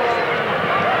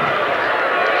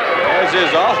 As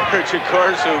is Aldridge, of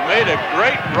course, who made a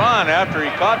great run after he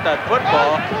caught that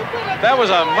football. That was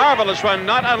a marvelous run,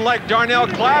 not unlike Darnell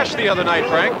Clash the other night,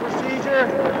 Frank. Procedure,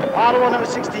 Ottawa number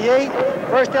 68,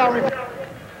 first down.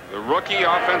 The rookie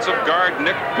offensive guard,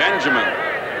 Nick Benjamin.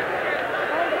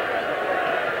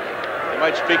 They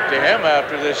might speak to him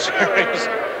after this series.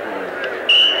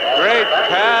 Great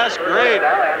pass, great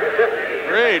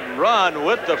run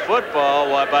with the football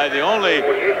by the only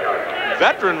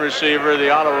veteran receiver the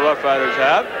Ottawa Roughriders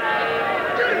have.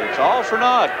 And it's all for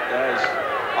naught as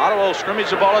Ottawa will scrimmage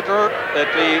the ball at the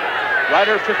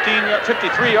Rider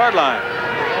 53-yard line.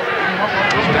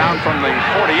 It's down from the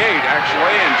 48,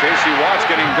 actually, and J.C. Watts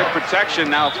getting good protection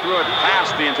now, threw it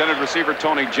past the intended receiver,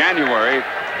 Tony January.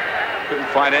 Couldn't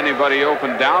find anybody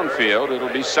open downfield. It'll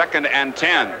be 2nd and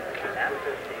 10.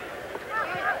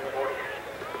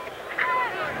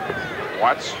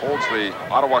 Watts holds the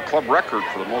Ottawa club record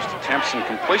for the most attempts and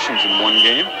completions in one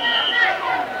game.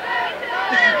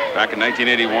 Back in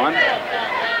 1981, he's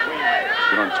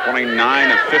been on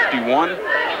 29 of 51.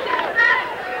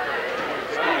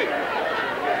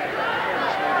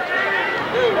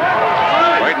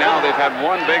 now. They've had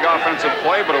one big offensive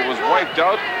play, but it was wiped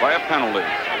out by a penalty.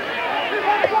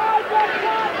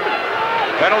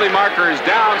 Penalty marker is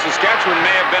down. Saskatchewan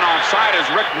may have been offside as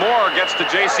Rick Moore gets to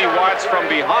J.C. Watts from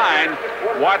behind.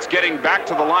 Watts getting back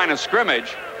to the line of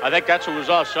scrimmage. I think that's what was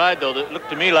offside, though. It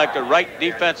looked to me like the right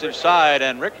defensive side,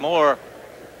 and Rick Moore,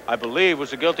 I believe,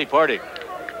 was the guilty party.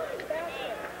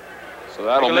 So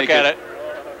that'll Take a look at it.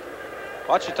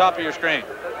 Watch the top of your screen.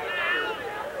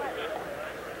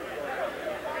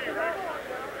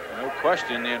 No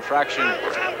question, the infraction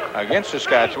against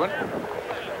Saskatchewan.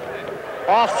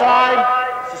 Offside.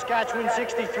 Saskatchewan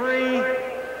 63.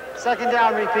 Second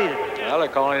down repeated. Well, they're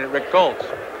calling it Rick Colts.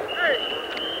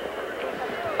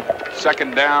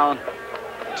 Second down,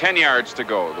 10 yards to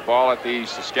go. The ball at the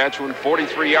Saskatchewan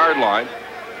 43-yard line.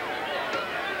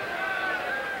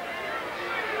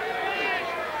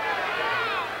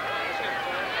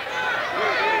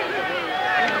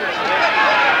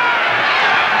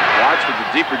 Watts with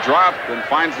the deeper drop, then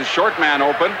finds the short man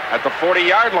open at the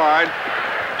 40-yard line.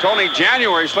 Tony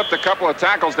January slipped a couple of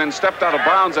tackles, then stepped out of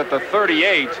bounds at the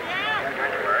 38.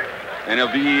 And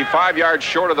he'll be 5 yards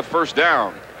short of the first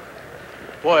down.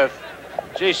 Boy, if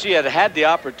JC had had the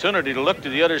opportunity to look to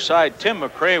the other side, Tim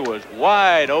McRae was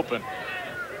wide open.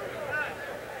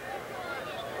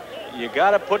 You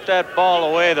got to put that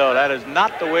ball away, though. That is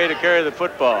not the way to carry the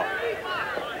football.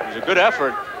 It was a good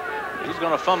effort. He's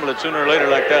going to fumble it sooner or later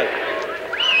like that.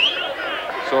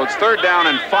 So it's third down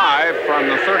and 5 from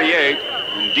the 38.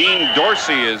 And Dean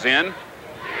Dorsey is in.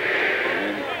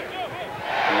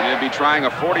 And he'll be trying a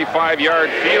 45-yard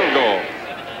field goal.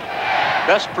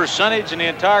 Best percentage in the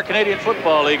entire Canadian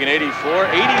Football League in '84.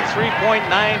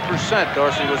 83.9%.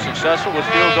 Dorsey was successful with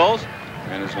field goals.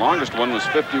 And his longest one was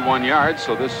 51 yards,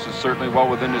 so this is certainly well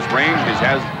within his range. He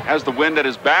has the wind at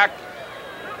his back.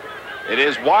 It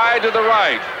is wide to the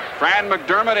right. Fran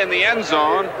McDermott in the end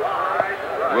zone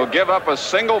will give up a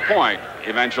single point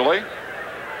eventually,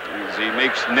 as he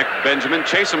makes Nick Benjamin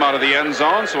chase him out of the end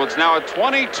zone. So it's now a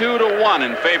 22-1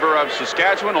 in favor of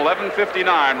Saskatchewan.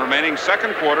 11:59 remaining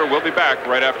second quarter. We'll be back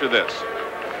right after this.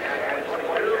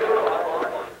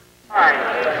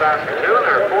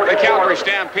 The Calgary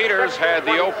Stampeders had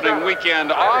the opening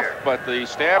weekend off, but the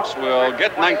Stamps will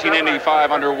get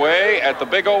 1985 underway at the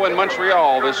Big O in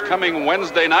Montreal this coming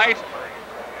Wednesday night.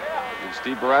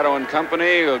 Steve Barato and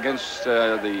company against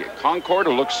the Concord,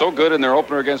 who looked so good in their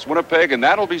opener against Winnipeg, and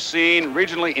that'll be seen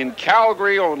regionally in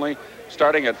Calgary only,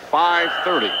 starting at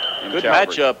 5:30. Good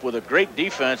matchup with a great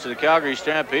defense of the Calgary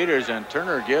Stampeders and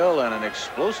Turner Gill, and an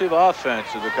explosive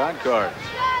offense of the Concord.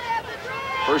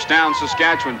 First down,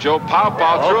 Saskatchewan. Joe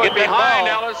Paupaw threw it behind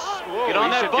Ellis. Whoa, get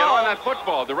on that ball. Get on that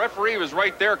football. The referee was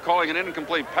right there calling an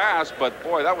incomplete pass, but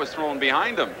boy, that was thrown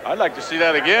behind him. I'd like to see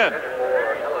that again.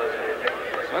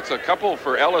 That's a couple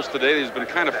for Ellis today that he's been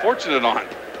kind of fortunate on.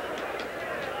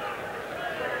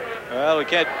 Well, I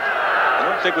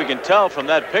don't think we can tell from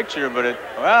that picture, but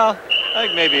well, I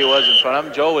think maybe he was in front of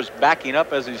him. Joe was backing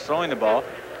up as he's throwing the ball.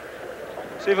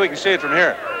 See if we can see it from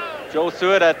here. Joe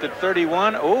threw it at the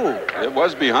 31. Oh, it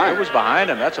was behind. It was behind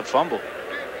him. That's a fumble.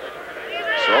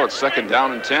 So it's second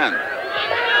down and 10.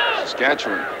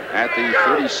 Saskatchewan at the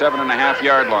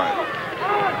 37.5-yard line.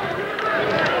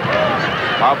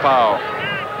 Paupaw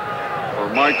for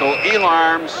Michael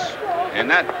Elarms, and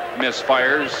that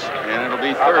misfires, and it'll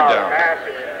be third down.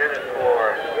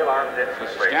 So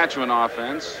Saskatchewan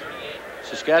offense.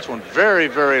 Saskatchewan very,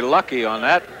 very lucky on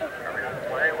that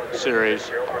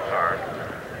series.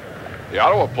 The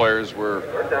Ottawa players were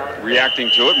reacting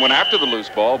to it and went after the loose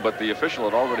ball, but the official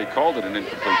had already called it an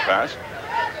incomplete pass.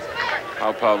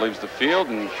 Paupaw leaves the field,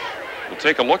 and we'll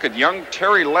take a look at young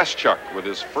Terry Leschuk with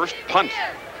his first punt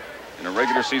in a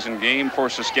regular season game for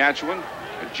Saskatchewan.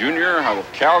 A junior out of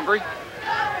Calgary.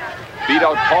 Beat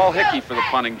out Paul Hickey for the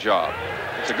punting job.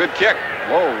 It's a good kick.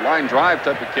 Low line drive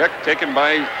type of kick taken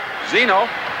by Zeno.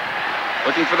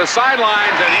 Looking for the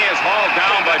sidelines, and he is hauled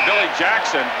down by Billy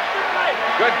Jackson.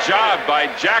 Good job by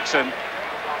Jackson.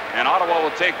 And Ottawa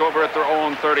will take over at their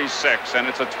own 36. And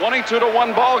it's a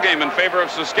 22-1 ball game in favor of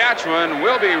Saskatchewan.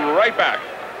 We'll be right back.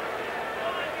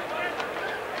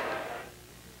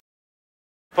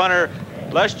 Punter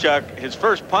Leschuk, his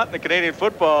first punt in the Canadian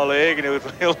Football League, and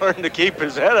he'll learn to keep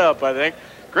his head up, I think.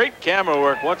 Great camera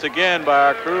work once again by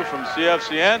our crew from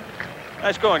CFCN.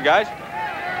 Nice going, guys.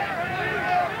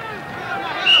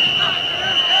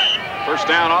 First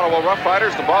down, Ottawa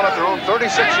Roughriders. The ball at their own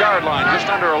 36-yard line. Just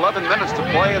under 11 minutes to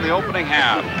play in the opening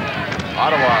half.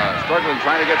 Ottawa struggling,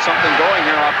 trying to get something going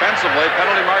here offensively.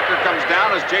 Penalty marker comes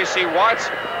down as J.C. Watts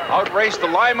outraced the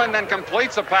lineman, then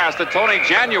completes a pass to Tony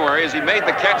January as he made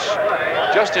the catch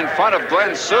just in front of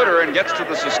Glenn Suter and gets to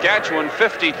the Saskatchewan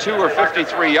 52 or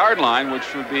 53-yard line,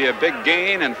 which would be a big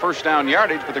gain and first down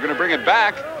yardage, but they're going to bring it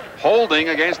back. Holding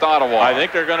against Ottawa. I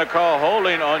think they're going to call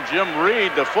holding on Jim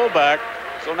Reed, the fullback.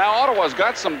 So now Ottawa's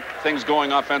got some things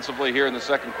going offensively here in the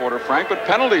second quarter, Frank, but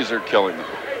penalties are killing them.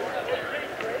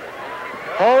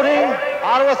 Holding,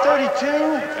 Ottawa 32.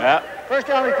 Yeah. First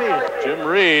down repeated. Jim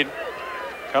Reed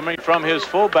coming from his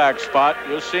fullback spot.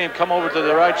 You'll see him come over to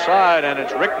the right side, and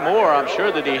it's Rick Moore, I'm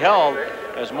sure, that he held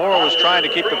as Moore was trying to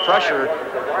keep the pressure,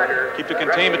 keep the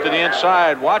containment to the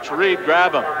inside. Watch Reed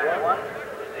grab him.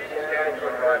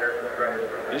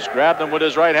 He's grabbed him with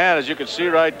his right hand, as you can see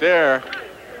right there.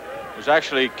 It was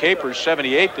actually Capers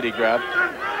 78 that he grabbed.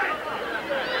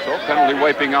 So penalty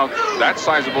wiping out that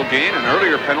sizable gain. An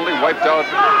earlier penalty wiped out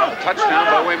a touchdown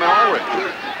by Wayman Allred.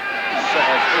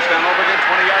 First down over again,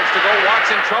 20 yards to go. Watts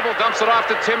in trouble, dumps it off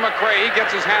to Tim McRae. He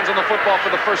gets his hands on the football for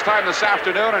the first time this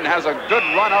afternoon and has a good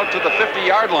run out to the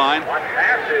 50-yard line.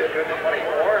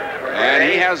 And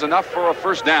he has enough for a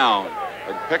first down.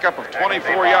 A pickup of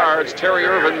 24 yards, Terry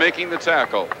Irvin making the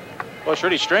tackle. Well, it's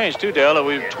really strange, too, Dale, that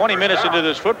we're 20 minutes into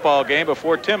this football game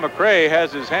before Tim McRae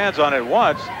has his hands on it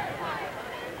once.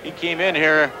 He came in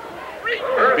here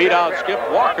and beat out Skip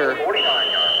Walker,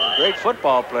 a great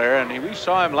football player, and we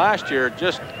saw him last year,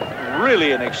 just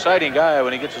really an exciting guy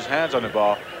when he gets his hands on the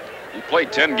ball. He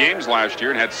played 10 games last year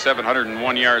and had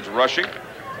 701 yards rushing.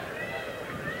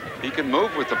 He can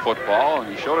move with the football,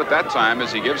 and he showed it that time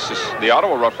as he gives the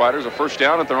Ottawa Roughriders a first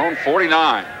down at their own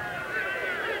 49.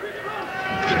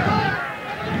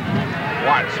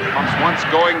 Watts pumps once,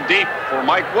 going deep for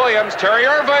Mike Williams. Terry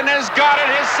Irvin has got it,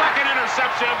 his second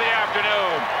interception of the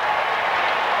afternoon.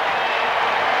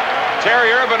 Terry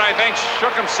Irvin, I think,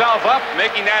 shook himself up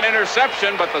making that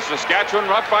interception, but the Saskatchewan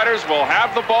Roughriders will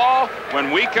have the ball when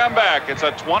we come back. It's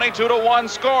a 22-1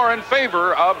 score in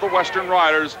favor of the Western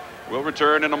Riders. We'll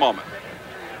return in a moment.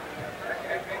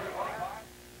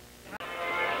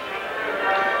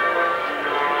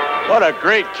 What a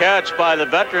great catch by the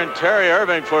veteran Terry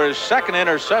Irving for his second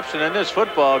interception in this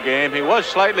football game. He was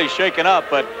slightly shaken up,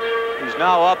 but he's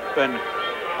now up and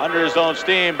under his own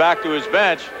steam back to his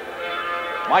bench.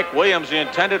 Mike Williams, the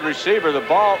intended receiver, the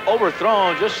ball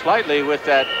overthrown just slightly with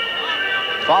that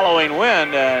following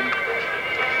wind, and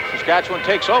Saskatchewan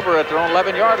takes over at their own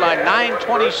 11-yard line.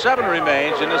 9:27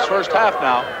 remains in this first half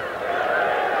now.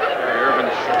 Irvin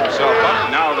shook himself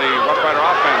up. Now the Rough Rider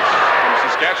offense from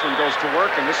Saskatchewan goes to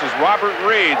work, and this is Robert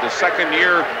Reed, the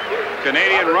second-year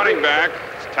Canadian running back,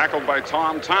 tackled by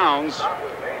Tom Towns.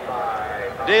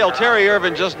 Dale, Terry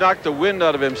Irvin just knocked the wind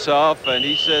out of himself, and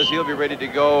he says he'll be ready to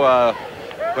go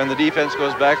when the defense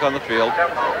goes back on the field.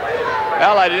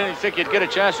 Well, I didn't think you'd get a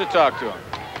chance to talk to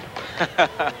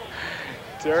him.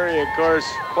 Terry, of course,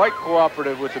 quite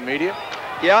cooperative with the media.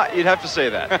 Yeah, you'd have to say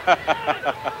that.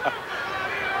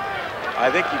 I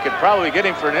think you could probably get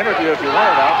him for an interview if you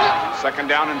wanted out. Second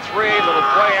down and 3, little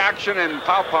play action, and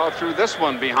Pow threw this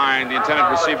one behind the intended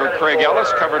receiver Craig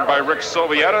Ellis, covered by Rick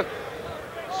Silvietta.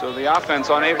 So the offense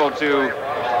unable to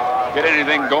get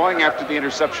anything going after the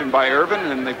interception by Irvin,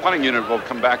 and the punting unit will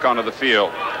come back onto the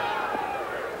field.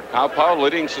 Pow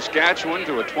leading Saskatchewan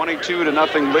to a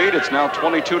 22-0 lead. It's now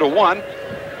 22-1.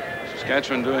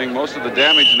 Saskatchewan doing most of the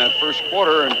damage in that first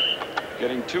quarter and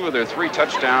getting 2 of their 3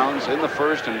 touchdowns in the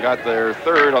first, and got their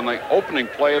 3rd on the opening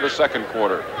play of the second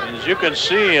quarter. As you can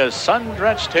see, a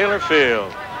sun-drenched Taylor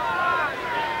Field.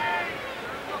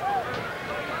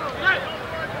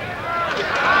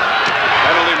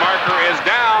 Penalty marker is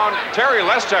down. Terry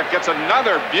Leschuk gets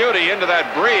another beauty into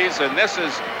that breeze, and this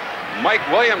is Mike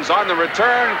Williams on the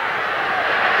return.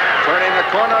 Turning the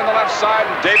corner on the left side,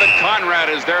 and David Conrad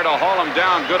is there to haul him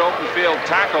down. Good open field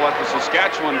tackle at the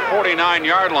Saskatchewan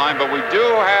 49-yard line, but we do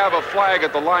have a flag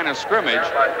at the line of scrimmage.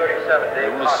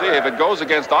 And we'll see if it goes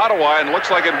against Ottawa, and looks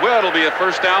like it will. It'll be a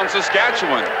first down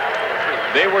Saskatchewan.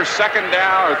 They were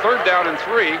 3rd down and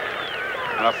 3,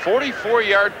 and a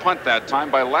 44-yard punt that time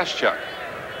by Leschuk.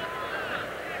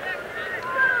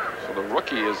 So the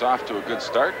rookie is off to a good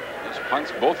start. His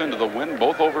punts both into the wind,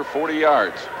 both over 40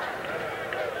 yards.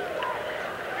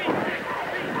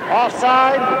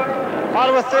 Offside,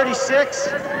 Ottawa 36,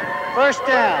 first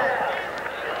down.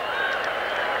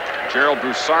 Gerald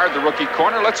Broussard, the rookie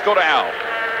corner. Let's go to Al.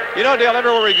 You know, Dale,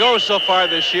 everywhere we go so far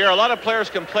this year, a lot of players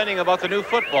complaining about the new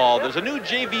football. There's a new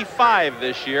JV5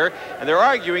 this year, and they're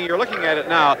arguing, you're looking at it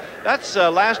now, that's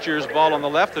last year's ball on the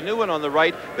left, the new one on the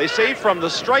right. They say from the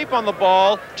stripe on the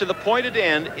ball to the pointed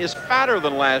end is fatter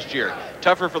than last year.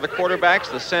 Tougher for the quarterbacks,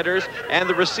 the centers, and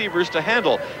the receivers to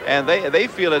handle, and they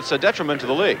feel it's a detriment to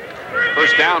the league.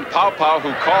 First down, Pow Pow,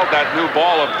 who called that new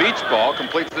ball a beach ball,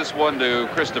 completes this one to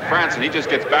Chris DeFrance, and he just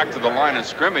gets back to the line of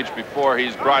scrimmage before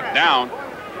he's brought down.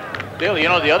 Bill, you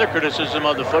know, the other criticism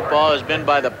of the football has been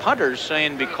by the punters,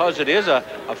 saying because it is a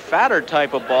fatter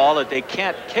type of ball that they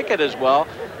can't kick it as well,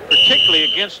 particularly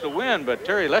against the wind. But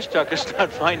Terry Leschuk is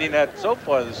not finding that so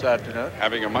far this afternoon.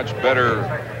 Having a much better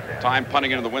time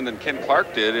punting into the wind than Ken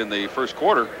Clark did in the first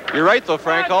quarter. You're right, though,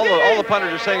 Frank. All the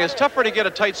punters are saying it's tougher to get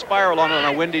a tight spiral on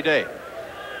a windy day.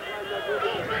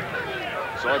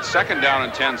 So it's second down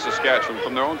and 10, Saskatchewan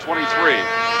from their own 23.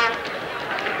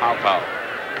 Pow Pow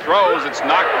throws, it's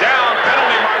knocked down,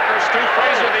 penalty marker. Stu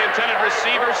Fraser, the intended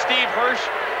receiver, Steve Hirsch,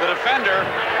 the defender,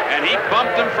 and he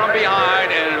bumped him from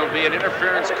behind, and it'll be an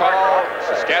interference call.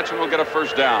 Saskatchewan will get a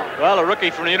first down. Well, a rookie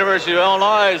from the University of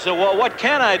Illinois, so what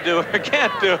can I do or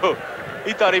can't do?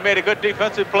 He thought he made a good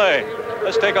defensive play.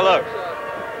 Let's take a look.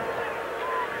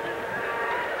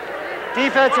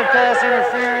 Defensive pass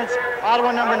interference,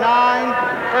 Ottawa number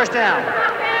 9, first down.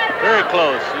 Very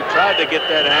close. He tried to get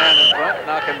that hand in front,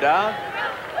 knock him down.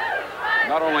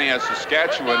 Not only has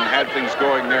Saskatchewan had things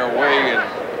going their way in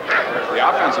the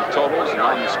offensive totals and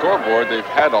on the scoreboard, they've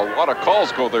had a lot of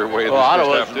calls go their way. Well,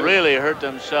 Ottawa's really hurt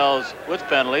themselves with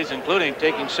penalties, including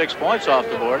taking 6 points off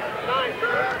the board.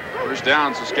 First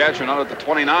down, Saskatchewan out at the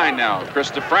 29 now.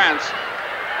 Chris DeFrance,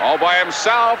 all by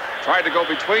himself, tried to go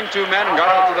between two men and got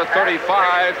out to the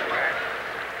 35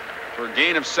 for a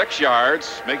gain of 6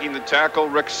 yards, making the tackle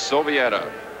Rick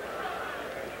Sovieta.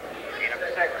 Gain of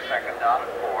 6, second down and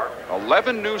 4.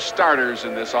 11 new starters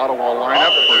in this Ottawa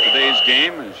lineup for today's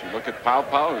game. As you look at Pow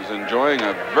Pow, who's enjoying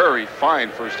a very fine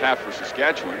first half for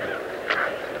Saskatchewan.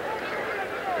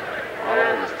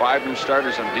 Ottawa with 5 new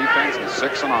starters on defense and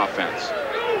 6 on offense.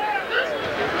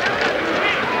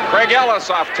 Craig Ellis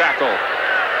off tackle.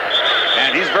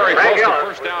 And he's very close to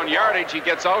first down yardage. He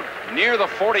gets out near the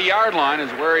 40-yard line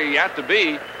is where he had to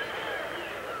be.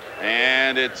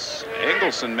 And it's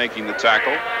Engelson making the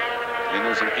tackle. And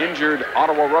there's an injured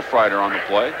Ottawa Roughrider on the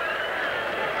play.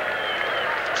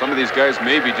 Some of these guys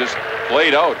maybe just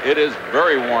played out. It is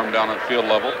very warm down at field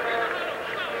level.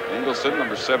 Engelson,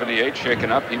 number 78,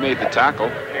 shaken up. He made the tackle.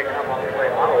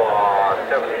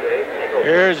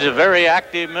 Here's a very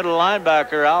active middle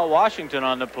linebacker, Al Washington,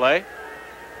 on the play.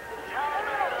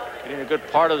 Getting a good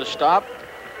part of the stop.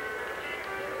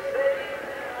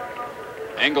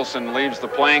 Engelson leaves the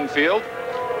playing field.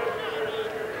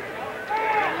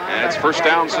 And it's first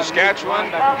down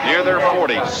Saskatchewan near their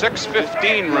 40.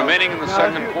 6:15 remaining in the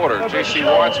second quarter. J.C.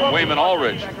 Watts and Wayman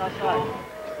Aldridge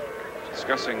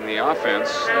discussing the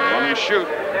offense, the run and shoot.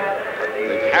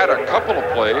 They've had a couple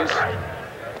of plays,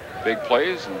 big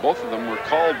plays, and both of them were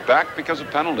called back because of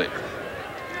penalty.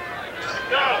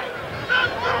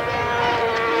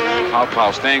 Pow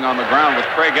Pow staying on the ground with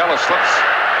Craig Ellis. Slips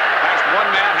past one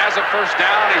man, has a first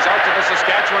down. He's out to the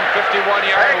Saskatchewan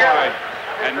 51-yard line.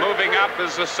 And moving up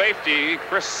is the safety,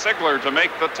 Chris Sigler, to make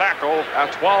the tackle, a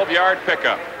 12-yard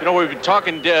pickup. You know, we've been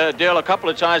talking, Dale, a couple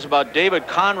of times about David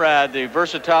Conrad, the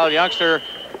versatile youngster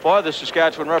for the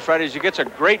Saskatchewan Roughriders. He gets a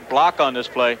great block on this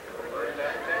play.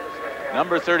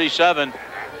 Number 37.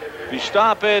 If you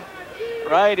stop it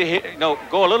right here, no,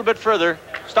 go a little bit further.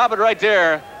 Stop it right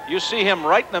there. You see him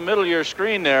right in the middle of your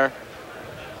screen there.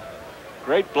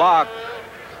 Great block.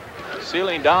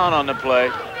 Sealing down on the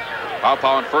play. Pow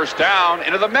Pow on first down,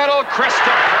 into the middle. Chris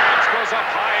DeFrance goes up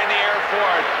high in the air for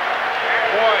it.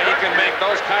 Boy, he can make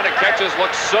those kind of catches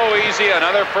look so easy.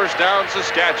 Another first down,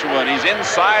 Saskatchewan. He's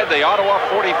inside the Ottawa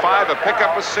 45, a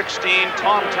pickup of 16.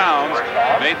 Tom Towns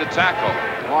made the tackle.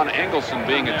 Ron Engelson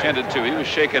being attended to. He was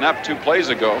shaken up 2 plays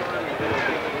ago.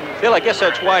 Bill, I guess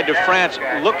that's why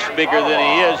DeFrance looks bigger than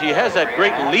he is. He has that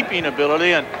great leaping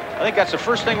ability, and I think that's the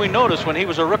first thing we noticed when he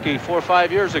was a rookie 4 or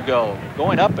 5 years ago,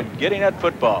 going up and getting that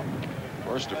football. Of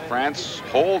course, DeFrance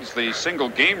holds the single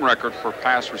game record for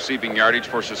pass receiving yardage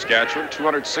for Saskatchewan,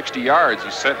 260 yards.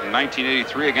 He set in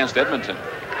 1983 against Edmonton.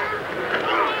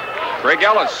 Craig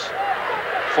Ellis,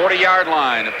 40-yard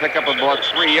line, a pickup of about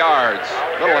 3 yards.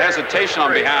 Little hesitation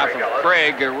on behalf of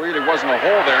Craig. There really wasn't a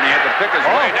hole there, and he had to pick his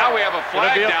way. Now we have a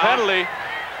flag down. Penalty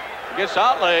against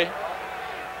Outlay.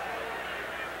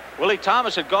 Willie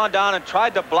Thomas had gone down and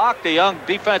tried to block the young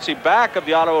defensive back of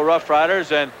the Ottawa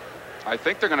Roughriders, and I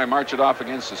think they're going to march it off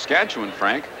against Saskatchewan,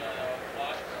 Frank.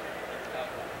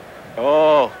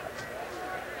 Oh.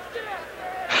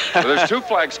 So there's 2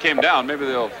 flags came down. Maybe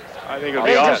they'll... I think it'll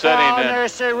be Major offsetting foul, then.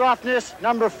 unnecessary roughness,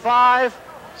 number 5.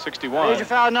 61. Major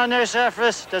foul, unnecessary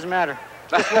roughness, doesn't matter.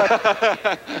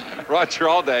 Roger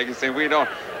Aldag is saying we don't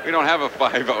have a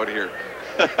 5 out here.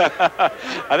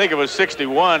 I think it was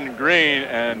 61 green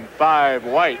and 5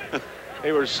 white.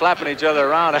 They were slapping each other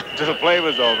around after the play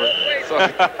was over. So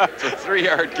it's a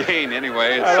 3-yard gain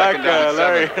anyway. It's I like second down and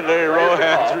Larry 7.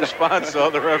 Rohan's response, though,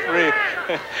 the referee.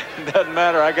 Doesn't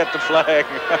matter, I got the flag.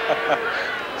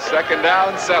 Second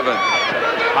down, 7.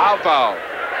 Pow.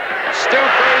 Stu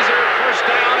Fraser, first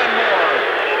down and more.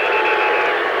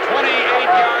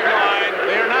 28-yard line.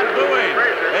 They're not booing.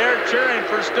 They're cheering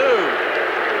for Stu.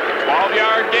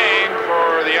 12-yard gain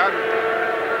for the young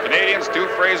Canadian, Stu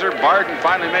Fraser. Barden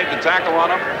finally made the tackle on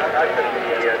him.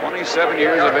 27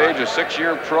 years of age, a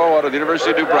 6-year pro out of the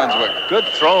University of New Brunswick. Good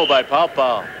throw by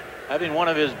Pow. Having one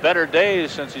of his better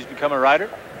days since he's become a Rider.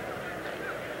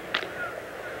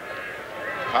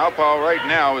 Pow right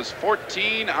now is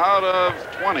 14 out of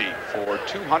 20 for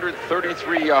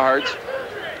 233 yards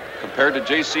compared to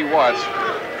J.C. Watts.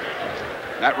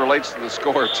 And that relates to the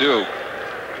score, too.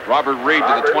 Robert Reed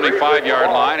to the 25-yard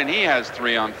line, and he has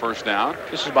 3 on first down.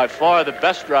 This is by far the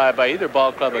best drive by either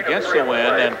ball club against the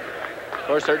wind. And, of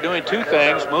course, they're doing 2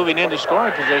 things, moving into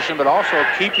scoring position, but also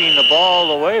keeping the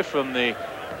ball away from the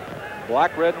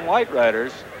black, red, and white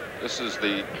Riders. This was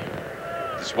the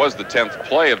 10th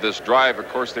play of this drive. Of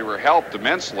course, they were helped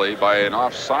immensely by an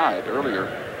offside earlier,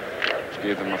 which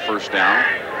gave them a first down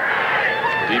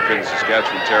deep in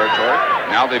Saskatchewan territory.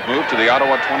 Now they've moved to the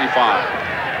Ottawa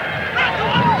 25.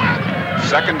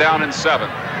 Second down and 7.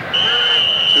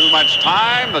 Too much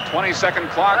time. The 20-second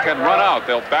clock had run out.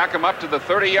 They'll back them up to the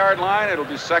 30-yard line. It'll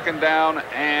be second down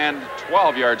and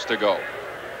 12 yards to go.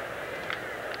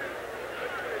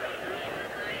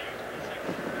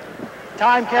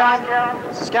 Time count,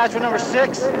 Saskatchewan number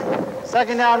 6.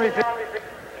 Second down, repeat.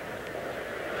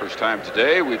 First time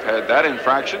today we've had that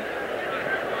infraction.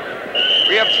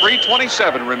 We have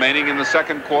 3:27 remaining in the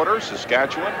second quarter.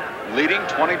 Saskatchewan leading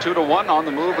 22-1 on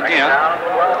the move again. Down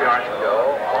 12 yards to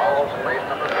go. All space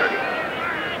number 30.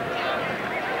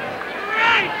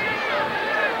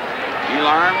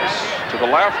 Elarms to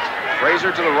the left,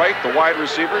 Fraser to the right, the wide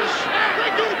receivers.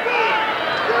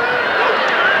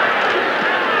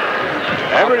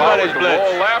 Everybody's blitz. blitz.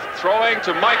 Roll left, throwing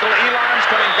to Michael Elarms,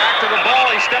 coming back to the ball.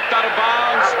 He stepped out of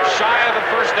bounds, shy of the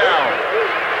first down.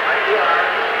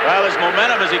 Well, his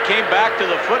momentum as he came back to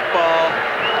the football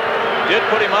did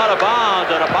put him out of bounds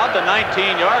at about the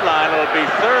 19-yard line. It'll be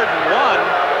 3rd and 1.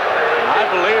 I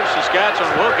believe Saskatchewan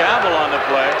will gamble on the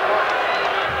play.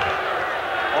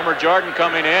 Homer Jordan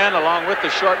coming in along with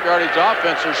the short yardage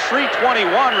offense. There's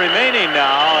 3:21 remaining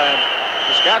now, and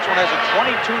Saskatchewan has a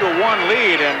 22-1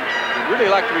 lead, and would really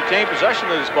like to retain possession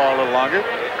of this ball a little longer.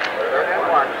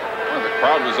 Well, the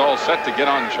crowd was all set to get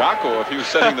on Chaco if he was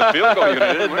setting the field goal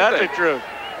unit. Isn't that the truth?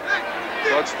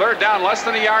 So it's 3rd down, less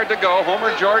than a yard to go.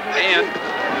 Homer Jordan in.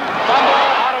 Fumble.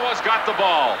 Ottawa's got the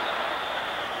ball.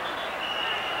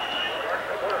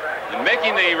 And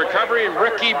making the recovery,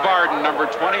 Ricky Barden, number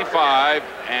 25.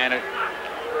 And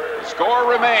the score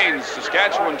remains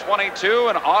Saskatchewan 22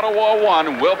 and Ottawa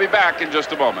 1. We'll be back in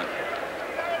just a moment.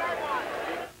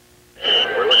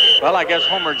 Well, I guess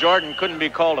Homer Jordan couldn't be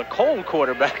called a cold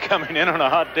quarterback coming in on a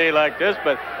hot day like this,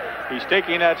 but he's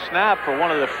taking that snap for one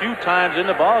of the few times in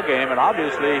the ball game, and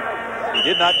obviously he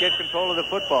did not get control of the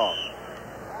football.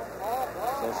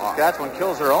 So Saskatchewan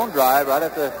kills their own drive right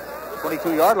at the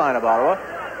 22-yard line of Ottawa.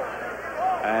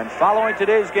 And following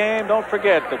today's game, don't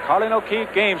forget the Colin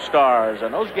O'Keefe Game Stars,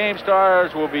 and those Game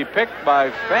Stars will be picked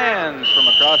by fans from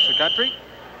across the country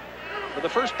for the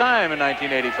first time in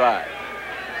 1985.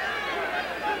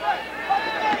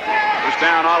 First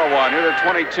down, Ottawa, near their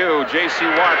 22. J.C.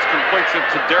 Watts completes it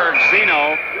to Derek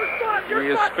Zeno. He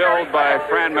is spilled by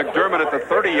Fran McDermott at the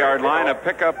 30-yard line. A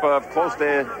pickup of close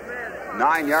to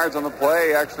 9 yards on the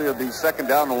play. Actually, it'll be second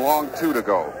down, a long 2 to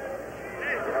go.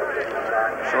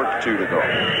 Short 2 to go.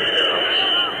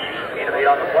 Need to be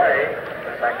on the play.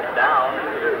 Second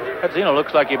down. That Zeno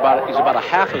looks like he's about a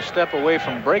half a step away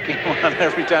from breaking one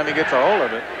every time he gets a hold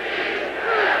of it.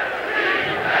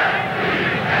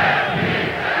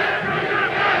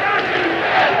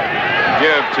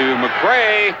 Give to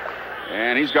McRae,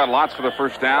 and he's got lots for the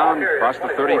first down. Across the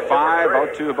 35,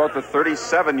 out to about the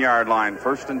 37-yard line.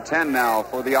 1st and 10 now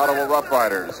for the Ottawa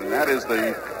Roughriders, and that is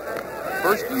the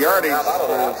first yardage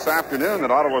this afternoon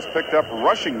that Ottawa's picked up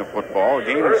rushing the football. A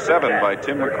gain of 7 by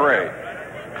Tim McRae.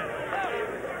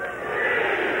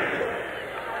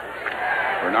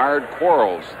 Bernard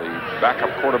Quarles, the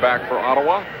backup quarterback for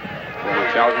Ottawa,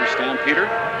 former Calgary Stampeder.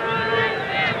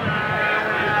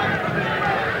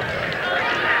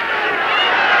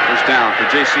 touchdown for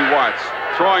J.C. Watts.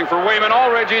 Throwing for Wayman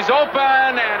Ulrich. He's open,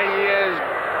 and he is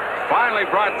finally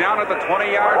brought down at the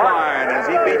 20-yard line as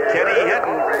he beat Kenny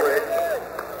Hinton.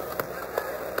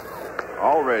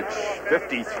 Ulrich,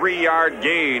 53-yard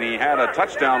gain. He had a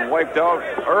touchdown wiped out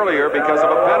earlier because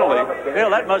of a penalty. Bill,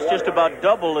 that must just about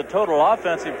double the total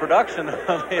offensive production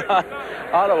of the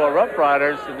Ottawa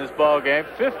Roughriders in this ball game.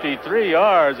 53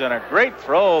 yards and a great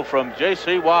throw from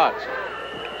J.C. Watts.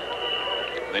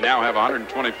 They now have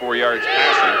 124 yards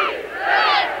passing.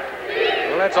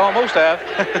 Well, that's almost half.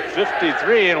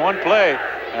 53 in one play.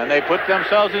 And they put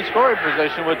themselves in scoring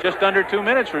position with just under 2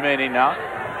 minutes remaining now.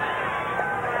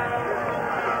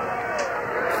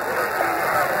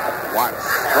 Watts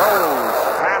throws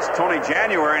past Tony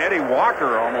January, and Eddie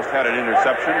Walker almost had an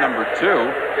interception, number 2.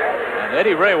 And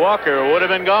Eddie Ray Walker would have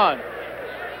been gone.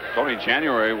 Tony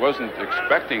January wasn't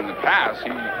expecting the pass. As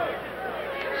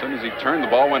soon as he turned, the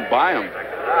ball went by him.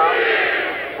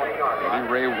 Eddie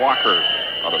Ray Walker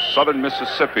out of southern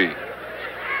Mississippi.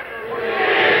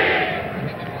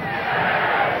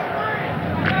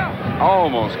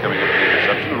 Almost coming up with the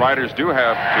interception. The Riders do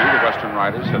have 2. The Western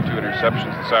Riders have 2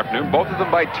 interceptions this afternoon, both of them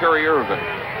by Terry Irvin.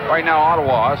 Right now,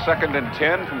 Ottawa, 2nd and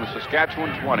 10 from the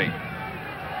Saskatchewan 20.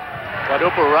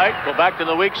 Quadruple right, go back to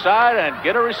the weak side and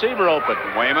get a receiver open.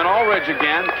 Wayman Ulrich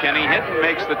again. Kenny Hinton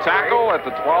makes the tackle at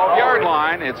the 12-yard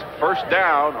line. It's first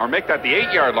down, or make that the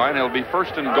 8-yard line. It'll be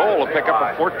first and goal to pick up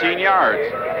at 14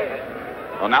 yards.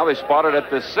 Well, now they spot it at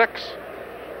the 6.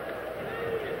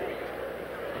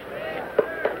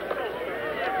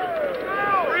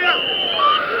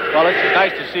 Well, it's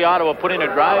nice to see Ottawa putting a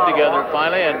drive together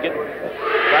finally and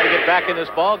try to get back in this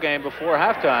ball game before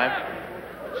halftime.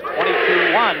 It's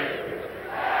 22-1.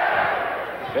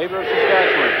 Favor of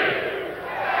Saskatchewan.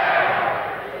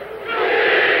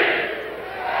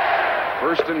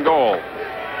 First and goal.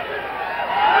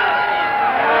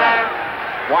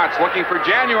 Watts looking for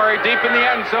January deep in the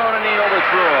end zone, and he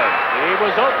overthrew it. He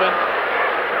was open.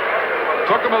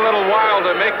 Took him a little while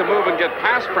to make the move and get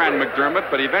past Fran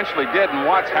McDermott, but he eventually did, and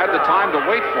Watts had the time to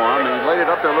wait for him, and he laid it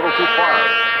up there a little too far.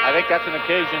 I think that's an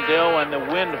occasion, Dale, when the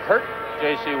wind hurt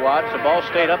J.C. Watts. The ball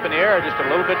stayed up in the air just a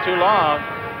little bit too long.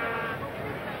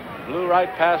 Blew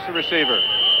right past the receiver.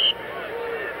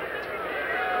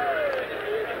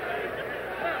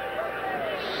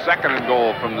 Second and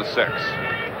goal from the 6.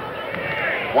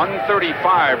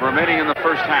 1:35 remaining in the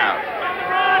first half.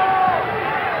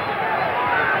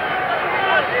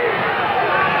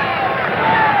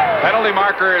 Penalty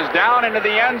marker is down into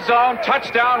the end zone.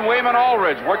 Touchdown, Wayman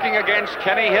Ulrich, working against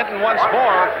Kenny Hinton once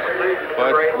more.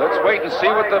 But let's wait and see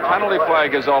what the penalty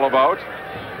flag is all about.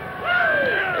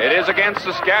 It is against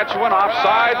Saskatchewan,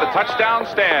 offside. The touchdown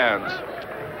stands.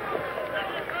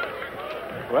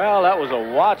 Well, that was a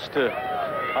Watts to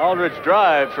Aldridge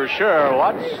drive for sure.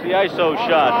 Watts the ISO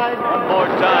shot one more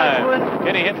time.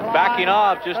 Kenny Hinton backing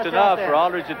off just enough for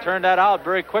Aldridge to turn that out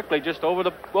very quickly, just over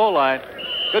the goal line.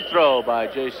 Good throw by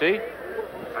J.C.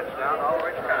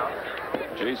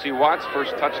 J.C. Watts'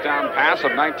 first touchdown pass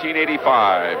of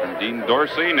 1985. And Dean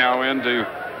Dorsey now in to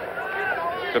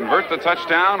convert the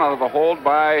touchdown out of the hold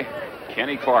by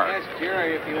Kenny Clark.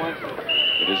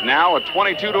 It is now a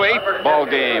 22-8 ball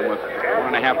game with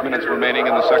 1.5 minutes remaining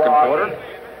in the second quarter.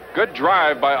 Good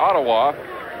drive by Ottawa.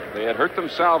 They had hurt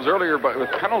themselves earlier with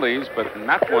penalties, but in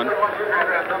that one,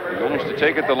 they managed to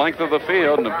take it the length of the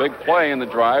field, and a big play in the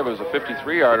drive was a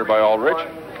 53-yarder by Ulrich.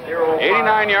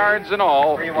 89 yards in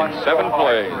all in 7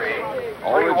 plays.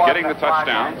 Ulrich getting the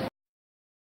touchdown.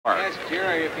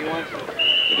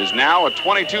 It is now a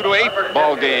 22-8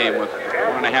 ball game with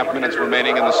 1.5 minutes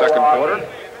remaining in the second quarter.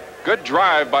 Good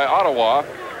drive by Ottawa.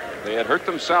 They had hurt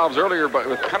themselves earlier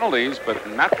with penalties, but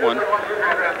in that one,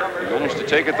 they managed to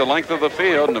take it the length of the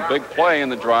field, and a big play in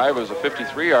the drive was a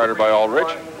 53-yarder by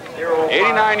Ulrich.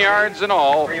 89 yards in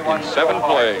all in 7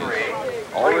 plays.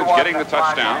 Ulrich getting the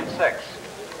touchdown.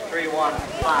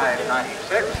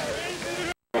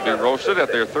 31596. Will be roasted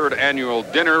at their 3rd annual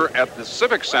dinner at the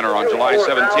Civic Center on July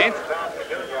 17th.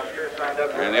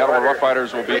 And the Ottawa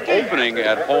Roughriders will be opening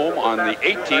at home on the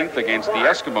 18th against the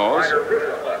Eskimos.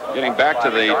 Getting back to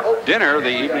the dinner, the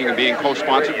evening being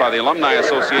co-sponsored by the Alumni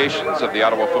Associations of the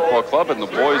Ottawa Football Club and the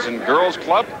Boys and Girls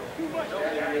Club.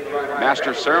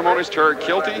 Master of Ceremonies, Terry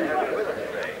Kilty.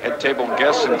 Head table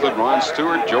guests include Ron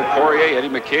Stewart, Joe Poirier, Eddie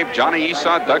McCabe, Johnny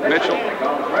Esau, Doug Mitchell,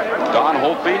 Don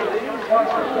Holtby.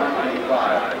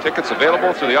 Tickets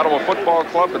available through the Ottawa Football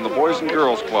Club and the Boys and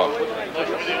Girls Club.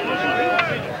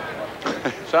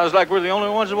 Sounds like we're the only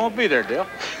ones that won't be there, Dale.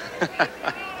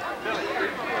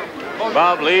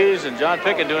 Bob Lees and John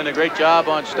Pickett doing a great job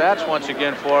on stats once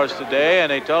again for us today,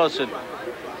 and they tell us that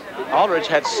Aldridge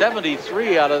had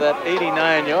 73 out of that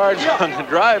 89 yards on the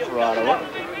drive for Ottawa.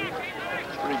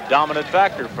 Pretty dominant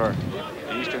factor for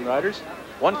the Eastern Riders.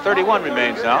 1:31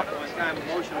 remains now.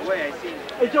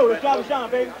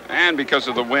 And because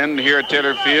of the wind here at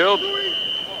Taylor Field,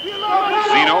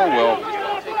 Zeno will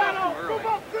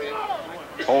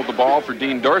hold the ball for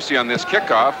Dean Dorsey on this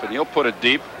kickoff, and he'll put it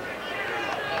deep.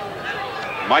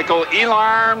 Michael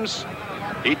Elarms,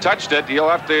 he touched it. He'll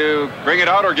have to bring it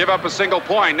out or give up a single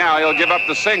point. Now he'll give up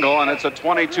the single, and it's a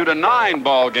 22-9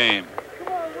 ball game.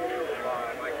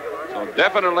 So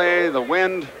definitely the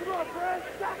wind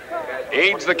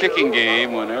aids the kicking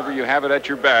game whenever you have it at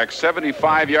your back.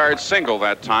 75-yard single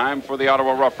that time for the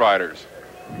Ottawa Roughriders.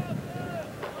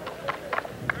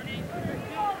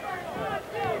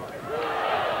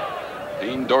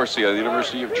 Dean Dorsey of the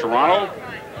University of Toronto.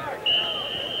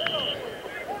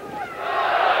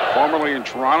 Formerly in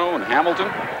Toronto and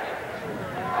Hamilton.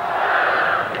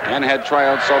 And had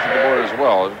tryouts south of the border as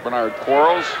well. Bernard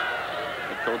Quarles,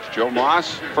 head coach Joe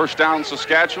Moss. First down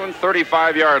Saskatchewan,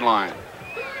 35-yard line.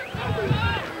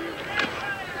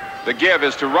 The give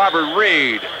is to Robert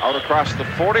Reed, out across the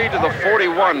 40 to the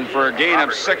 41 for a gain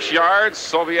of 6 yards.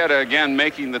 Sovieta again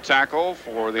making the tackle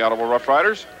for the Ottawa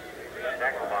Roughriders.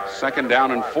 Second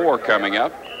down and 4 coming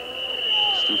up.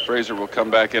 Stu Fraser will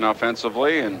come back in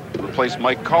offensively and replace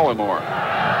Mike Collymore.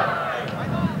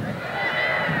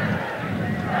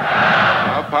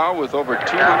 Powell with over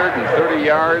 230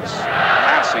 yards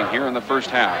passing here in the first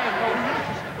half.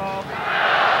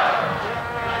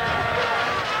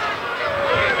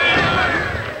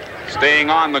 Staying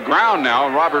on the ground now,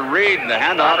 Robert Reed, the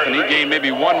handoff, and he gained maybe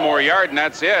 1 more yard, and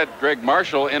that's it. Greg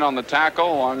Marshall in on the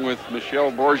tackle, along with Michel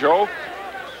Bourgeot,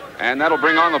 and that'll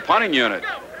bring on the punting unit.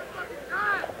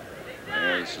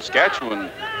 And Saskatchewan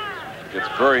gets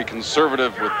very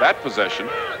conservative with that possession.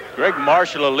 Greg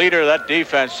Marshall, a leader of that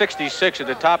defense, 66 at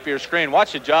the top of your screen.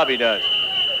 Watch the job he does.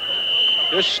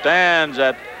 Just stands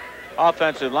at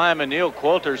offensive lineman Neil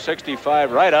Coulter,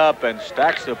 65, right up and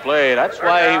stacks the play. That's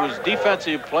why he was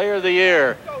Defensive Player of the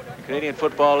Year in the Canadian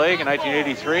Football League in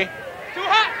 1983.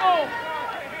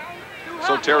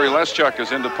 So Terry Leschuk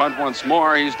is in to punt once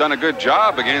more. He's done a good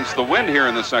job against the wind here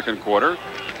in the second quarter.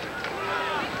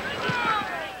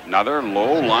 Another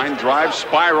low line drive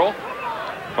spiral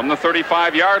from the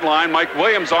 35-yard line. Mike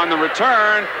Williams on the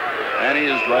return, and he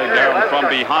is dragged down from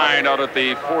behind out at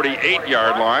the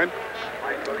 48-yard line.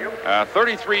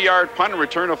 33-yard punt,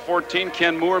 return of 14.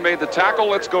 Ken Moore made the tackle.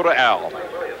 Let's go to Al.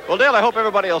 Well, Dale, I hope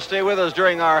everybody will stay with us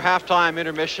during our halftime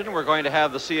intermission. We're going to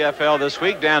have the CFL this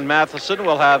week. Dan Matheson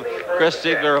will have Chris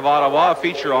Ziegler of Ottawa, a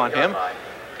feature on him.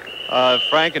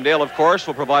 Frank and Dale, of course,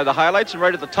 will provide the highlights. And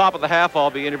right at the top of the half, I'll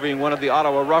be interviewing one of the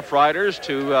Ottawa Roughriders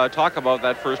to talk about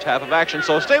that first half of action.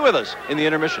 So stay with us in the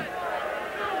intermission.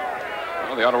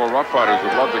 Well, the Ottawa Roughriders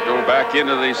would love to go back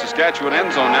into the Saskatchewan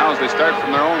end zone now as they start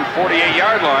from their own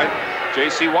 48-yard line.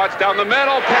 J.C. Watts down the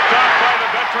middle, picked off by the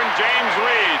veteran James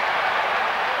Reed.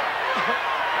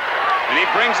 And he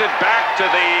brings it back to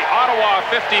the Ottawa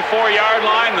 54-yard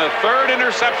line. The third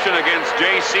interception against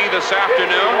J.C. this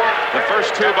afternoon. The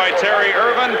first 2 by Terry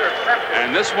Irvin,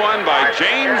 and this one by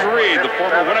James Reed, the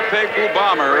former Winnipeg Blue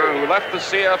Bomber who left the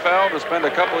CFL to spend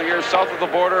a couple of years south of the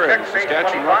border, and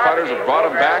Saskatchewan Roughriders have brought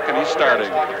him back, and he's starting.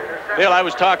 Dale, I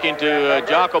was talking to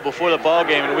Jocko before the ball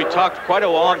game, and we talked quite a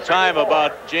long time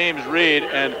about James Reed,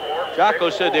 and Jocko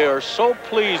said they are so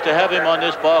pleased to have him on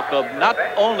this ball club, not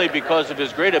only because of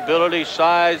his great ability,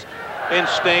 size,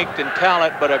 instinct, and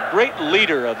talent, but a great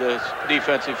leader of this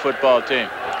defensive football team.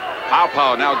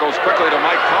 Pow now goes quickly to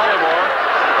Mike Collymore,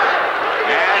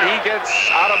 and he gets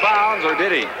out of bounds, or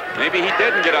did he? Maybe he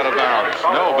didn't get out of bounds.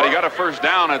 No, but he got a first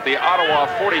down at the Ottawa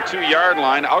 42-yard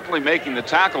line, Outley making the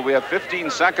tackle. We have 15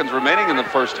 seconds remaining in the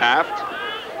first half.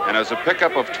 And as a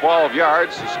pickup of 12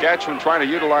 yards, Saskatchewan trying to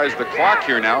utilize the clock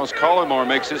here now as Collymore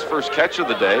makes his first catch of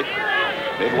the day.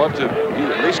 They'd love to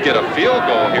at least get a field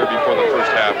goal here before the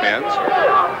first half ends.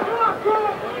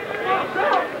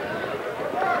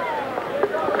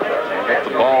 Get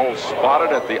the ball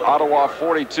spotted at the Ottawa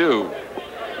 42.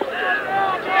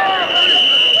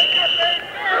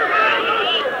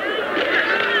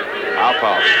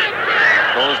 Alpau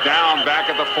goes down back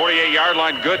at the 48-yard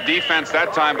line. Good defense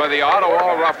that time by the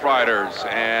Ottawa Roughriders.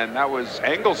 And that was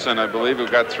Engelson, I believe, who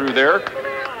got through there.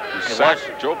 It was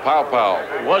Joe Powell.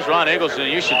 It was Ron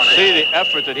Engelson. You should see the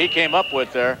effort that he came up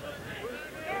with there.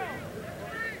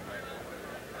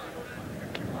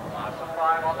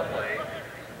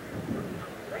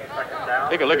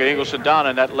 Take a look at Engelson down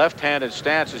in that left-handed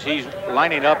stance as he's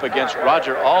lining up against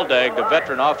Roger Aldag, the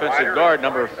veteran offensive guard,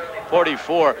 number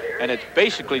 44, and it's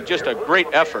basically just a great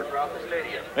effort.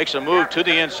 Makes a move to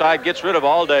the inside, gets rid of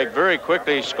Aldag very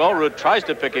quickly. Skullroot tries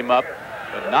to pick him up,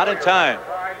 but not in time.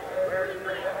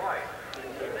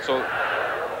 So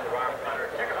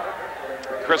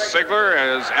Chris Sigler,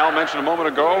 as Al mentioned a moment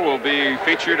ago, will be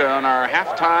featured on our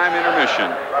halftime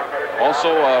intermission.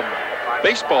 Also a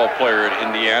baseball player at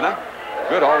Indiana.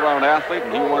 Good all-around athlete,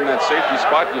 and he won that safety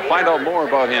spot. You'll find out more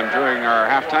about him during our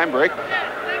halftime break.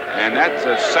 And that's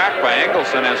a sack by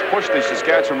Engelson has pushed the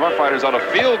Saskatchewan Roughriders out of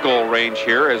field goal range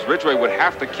here, as Ridgway would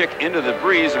have to kick into the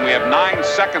breeze, and we have 9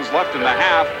 seconds left in the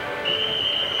half.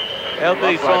 They'll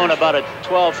be throwing about a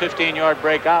 12, 15-yard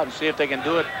break out and see if they can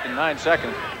do it in 9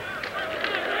 seconds.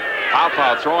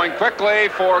 Pow throwing quickly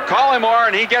for Collymore,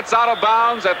 and he gets out of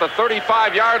bounds at the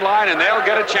 35-yard line, and they'll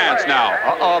get a chance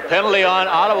now. Penalty on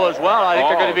Ottawa as well. I think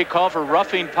they're going to be called for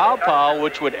roughing Pow,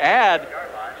 which would add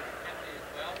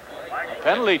a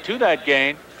penalty to that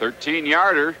gain.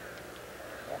 13-yarder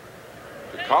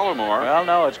to Collymore. Well,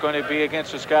 no, it's going to be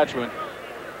against Saskatchewan.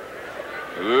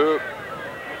 Ooh.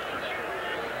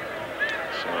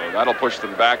 So that'll push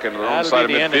them back into the wrong side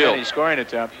of midfield. That'll be the end of any scoring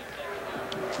attempt.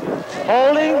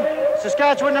 Holding,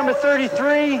 Saskatchewan number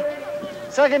 33.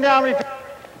 Second down repeat.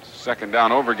 Second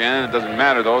down over again. It doesn't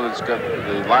matter, though. It's got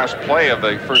the last play of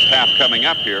the first half coming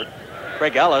up here.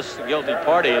 Craig Ellis, the guilty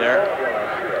party there.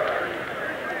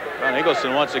 Ron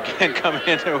Eagleson once again coming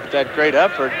in there with that great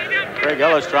effort. Craig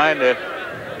Ellis trying to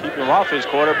keep him off his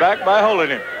quarterback by holding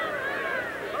him.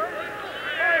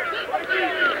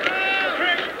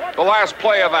 The last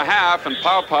play of the half, and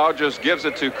Pow just gives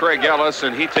it to Craig Ellis,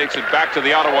 and he takes it back to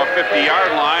the Ottawa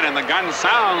 50-yard line, and the gun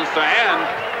sounds to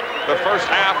end the first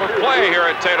half of play here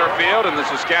at Taylor Field, and the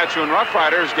Saskatchewan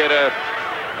Roughriders get a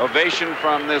ovation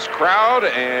from this crowd,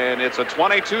 and it's a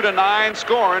 22-9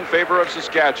 score in favor of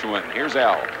Saskatchewan. Here's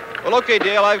Al. Well, okay,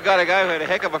 Dale, I've got a guy who had a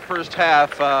heck of a first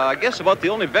half. I guess about the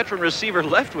only veteran receiver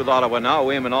left with Ottawa now,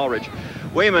 Wayman Ulrich.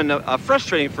 Wayman, a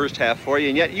frustrating first half for you,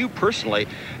 and yet you personally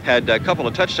had a couple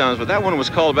of touchdowns, but that one was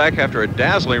called back after a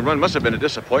dazzling run. Must have been a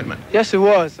disappointment. Yes, it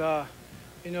was.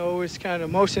 You know, it was kind of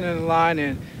motion in the line,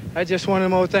 and I just wanted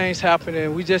more things happen,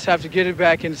 and we just have to get it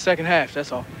back in the second half,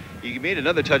 that's all. You made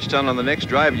another touchdown on the next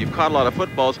drive. You've caught a lot of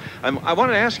footballs. I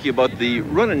wanted to ask you about the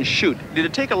run and shoot. Did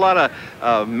it take a lot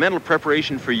of mental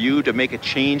preparation for you to make a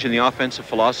change in the offensive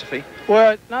philosophy?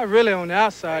 Well, not really on the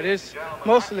outside. It's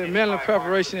mostly mental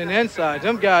preparation in the inside.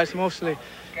 Them guys mostly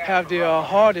have the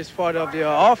hardest part of the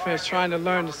offense, trying to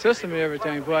learn the system and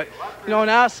everything. But, you know, on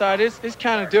the outside, it's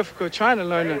kind of difficult trying to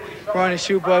learn to run and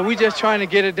shoot, but we just trying to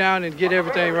get it down and get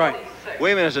everything right.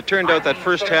 Wayman, as it turned out, that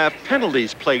first half,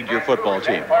 penalties plagued your football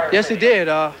team. Yes, it did.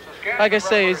 Like I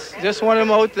say, it's just one of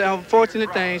the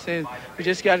unfortunate things, and we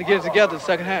just got to get it together the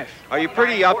second half. Are you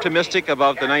pretty optimistic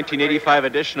about the 1985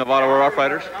 edition of Ottawa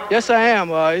Roughriders? Yes, I am.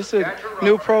 It's a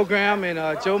new program,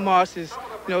 and Joe Moss is,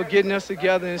 you know, getting us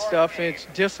together and stuff, and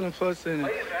disciplined us, and,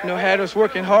 you know, had us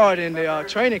working hard in the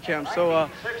training camp. So,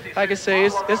 like I say,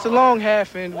 it's a long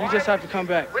half, and we just have to come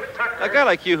back. A guy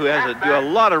like you who has to do a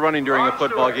lot of running during a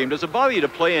football game, does it bother you to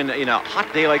play in a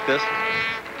hot day like this?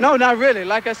 No, not really.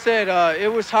 Like I said,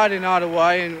 it was hot in Ottawa,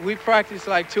 and we practiced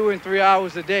like 2 and 3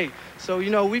 hours a day. So, you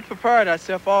know, we prepared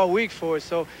ourselves all week for it.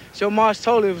 So, Joe Marsh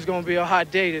told it was going to be a hot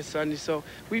day this Sunday, so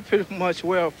we pretty much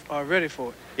well ready for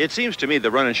it. It seems to me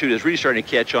the run and shoot is really starting to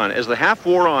catch on. As the half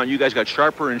wore on, you guys got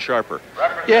sharper and sharper.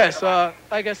 Yes,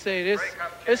 like I said,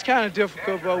 it's kind of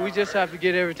difficult, but we just have to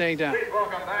get everything down.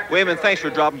 Wayman, thanks for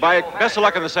dropping by. Best of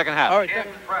luck in the second half. All right, thanks.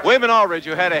 Wayman Ulrich,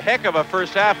 you had a heck of a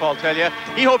first half, I'll tell you.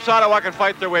 He hopes Ottawa can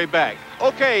fight their way back.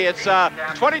 Okay, it's a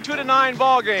 22-9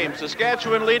 ball game.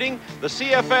 Saskatchewan leading. The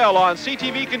CFL on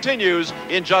CTV continues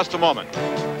in just a moment.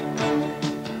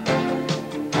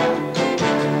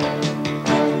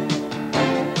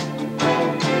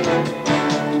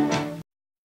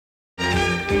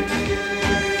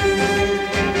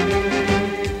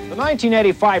 The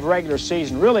 1985 regular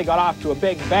season really got off to a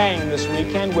big bang this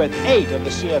weekend, with 8 of the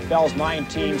CFL's 9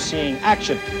 teams seeing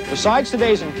action. Besides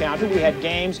today's encounter, we had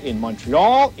games in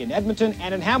Montreal, in Edmonton,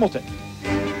 and in Hamilton.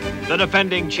 The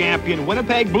defending champion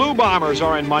Winnipeg Blue Bombers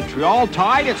are in Montreal,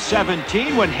 tied at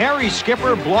 17 when Harry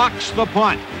Skipper blocks the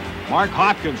punt. Mark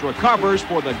Hopkins recovers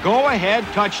for the go-ahead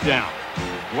touchdown.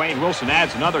 Dwayne Wilson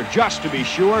adds another just to be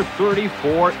sure,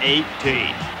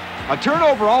 34-18. A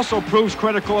turnover also proves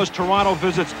critical as Toronto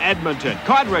visits Edmonton.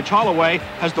 Codridge Holloway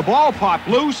has the ball popped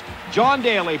loose. John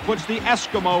Daly puts the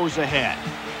Eskimos ahead.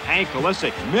 Hank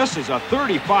Olisic misses a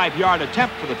 35-yard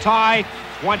attempt for the tie.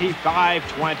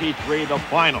 25-23 the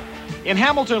final. In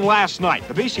Hamilton last night,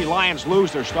 the BC Lions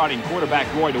lose their starting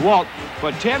quarterback Roy DeWalt,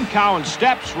 but Tim Cowan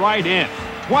steps right in.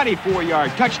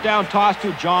 24-yard touchdown toss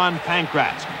to John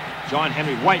Pankratz. John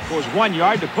Henry White goes 1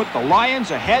 yard to put the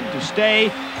Lions ahead to stay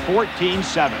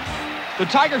 14-7. The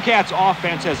Tiger Cats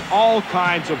offense has all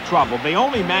kinds of trouble. They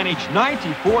only manage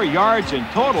 94 yards in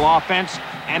total offense,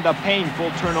 and a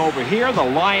painful turnover here. The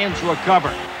Lions recover,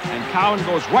 and Cowan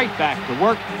goes right back to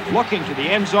work, looking to the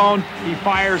end zone. He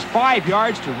fires 5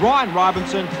 yards to Ron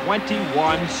Robinson,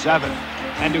 21-7.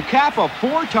 And to cap a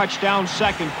 4-touchdown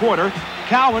second quarter,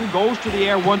 Cowan goes to the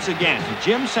air once again to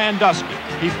Jim Sandusky.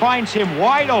 He finds him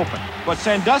wide open, but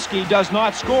Sandusky does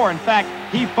not score. In fact,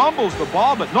 he fumbles the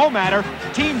ball, but no matter.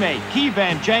 Teammate Key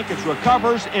Van Jenkins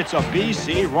recovers. It's a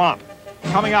BC romp.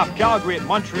 Coming up, Calgary at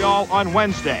Montreal on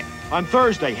Wednesday. On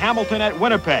Thursday, Hamilton at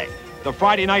Winnipeg. The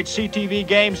Friday night CTV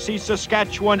game sees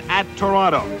Saskatchewan at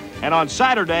Toronto. And on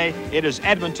Saturday, it is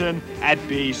Edmonton at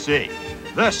BC.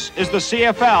 This is the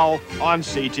CFL on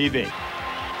CTV.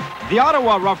 The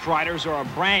Ottawa Roughriders are a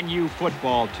brand new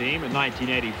football team. In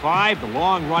 1985, the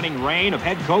long-running reign of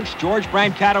head coach George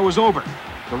Brancato was over.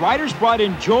 The Riders brought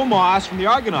in Joe Moss from the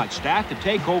Argonaut staff to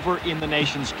take over in the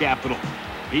nation's capital.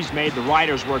 He's made the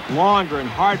Riders work longer and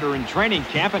harder in training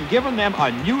camp and given them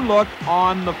a new look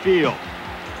on the field.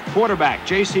 Quarterback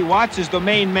J.C. Watts is the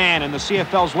main man in the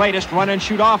CFL's latest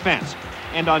run-and-shoot offense.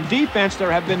 And on defense,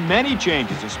 there have been many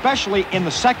changes, especially in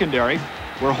the secondary,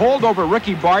 where holdover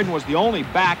Ricky Barden was the only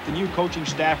back the new coaching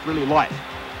staff really liked.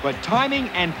 But timing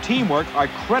and teamwork are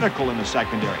critical in the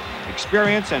secondary.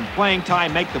 Experience and playing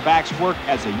time make the backs work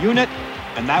as a unit,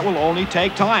 and that will only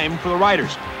take time for the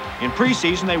Riders. In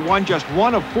preseason, they won just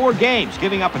 1 of 4 games,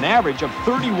 giving up an average of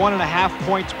 31.5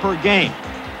 points per game.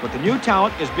 But the new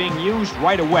talent is being used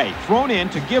right away, thrown in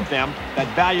to give them that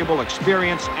valuable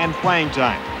experience and playing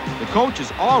time. The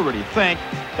coaches already think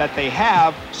that they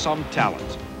have some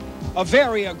talent. A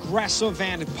very aggressive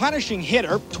and punishing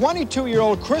hitter,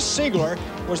 22-year-old Chris Siegler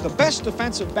was the best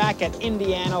defensive back at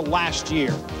Indiana last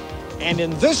year. And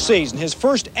in this season, his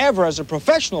first ever as a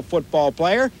professional football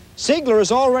player, Siegler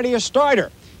is already a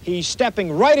starter. He's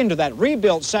stepping right into that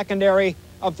rebuilt secondary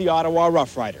of the Ottawa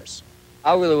Roughriders.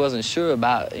 I really wasn't sure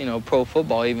about, pro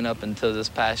football even up until this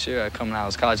past year coming out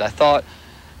of college. I thought,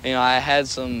 I had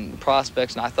some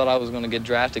prospects, and I thought I was going to get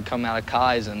drafted coming out of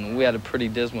college, and we had a pretty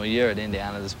dismal year at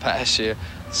Indiana this past year.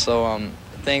 So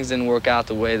things didn't work out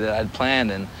the way that I'd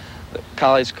planned, and the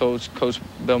college coach, Coach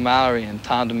Bill Mallory, and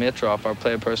Tom Dimitroff, our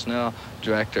player personnel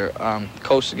director,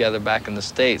 coached together back in the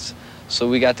States. So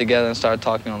we got together and started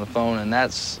talking on the phone, and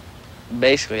that's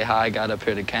basically how I got up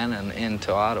here to Canada and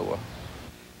into Ottawa.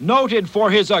 Noted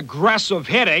for his aggressive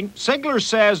hitting, Siegler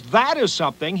says that is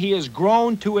something he has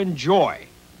grown to enjoy.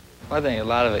 I think a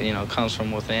lot of it, comes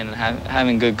from within, and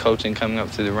having good coaching coming up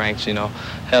through the ranks,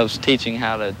 helps teaching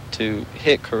how to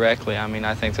hit correctly. I mean,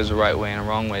 I think there's a right way and a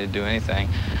wrong way to do anything,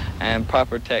 and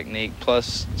proper technique,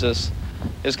 plus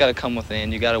it's got to come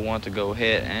within. You got to want to go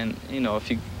hit, and, if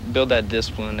you build that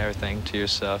discipline and everything to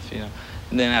yourself, and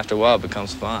then after a while it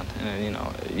becomes fun, and,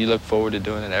 you look forward to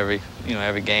doing it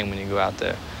every game when you go out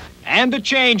there. And a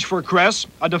change for Chris.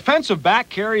 A defensive back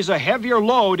carries a heavier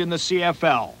load in the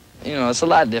CFL. It's a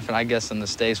lot different, I guess, in the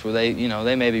States where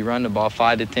they maybe run the ball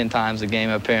 5 to 10 times a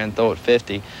game up here and throw it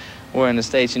 50. Where in the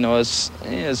States,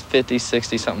 it's 50,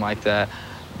 60, something like that.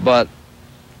 But,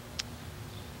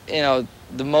 the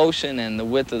motion and the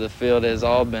width of the field has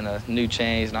all been a new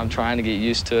change, and I'm trying to get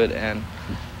used to it. And,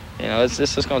 it's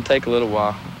just going to take a little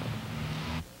while.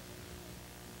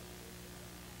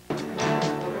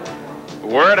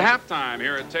 We're at halftime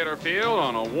here at Taylor Field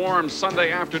on a warm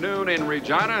Sunday afternoon in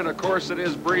Regina, and of course it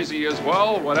is breezy as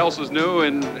well. What else is new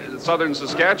in southern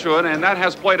Saskatchewan? And that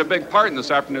has played a big part in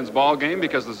this afternoon's ball game,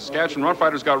 because the Saskatchewan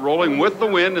Roughriders got rolling with the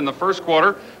wind in the first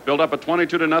quarter, built up a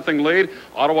 22-0 lead.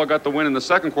 Ottawa got the win in the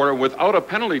second quarter without a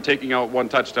penalty taking out 1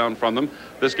 touchdown from them.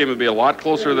 This game would be a lot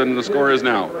closer than the score is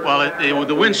now. Well,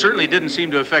 the win certainly didn't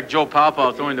seem to affect Joe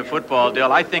Pawpaw throwing the football,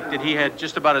 Dale. I think that he had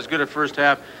just about as good a first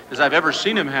half as I've ever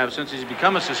seen him have since he's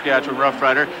become a Saskatchewan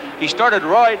Roughrider. He started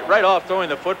right off throwing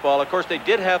the football. Of course, they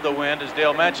did have the wind, as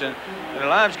Dale mentioned. And the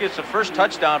Lions gets the first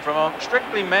touchdown from him,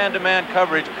 strictly man-to-man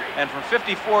coverage, and from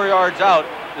 54 yards out,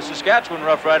 the Saskatchewan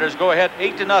Roughriders go ahead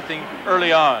 8-0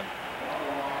 early on.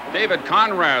 David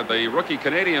Conrad, the rookie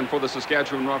Canadian for the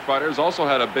Saskatchewan Roughriders, also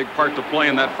had a big part to play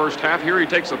in that first half. Here he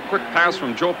takes a quick pass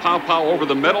from Joe Pawpaw over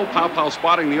the middle. Pawpaw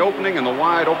spotting the opening and the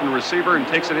wide open receiver and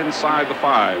takes it inside the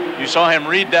 5. You saw him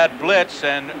read that blitz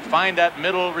and find that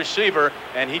middle receiver,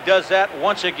 and he does that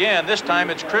once again. This time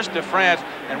it's Chris DeFrance,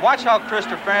 and watch how Chris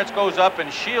DeFrance goes up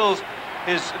and shields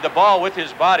the ball with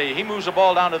his body. He moves the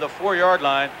ball down to the 4-yard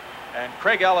line, and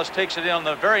Craig Ellis takes it in on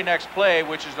the very next play,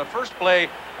 which is the first play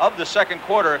of the second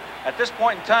quarter. At this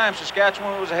point in time,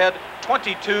 Saskatchewan was ahead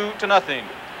 22-0.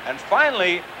 And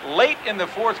finally, late in the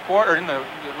fourth quarter, in the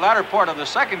latter part of the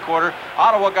second quarter,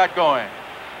 Ottawa got going.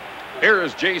 Here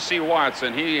is J.C. Watts,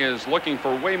 and he is looking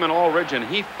for Wayman Aldridge, and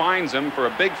he finds him for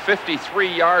a big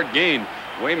 53-yard gain.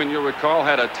 Wayman, you'll recall,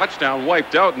 had a touchdown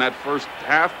wiped out in that first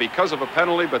half because of a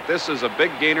penalty, but this is a big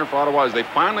gainer for Ottawa as they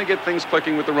finally get things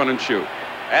clicking with the run and shoot.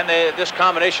 And this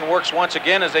combination works once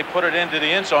again as they put it into the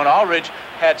end zone. Aldridge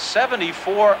had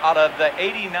 74 out of the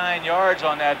 89 yards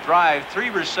on that drive,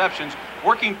 3 receptions,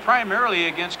 working primarily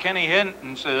against Kenny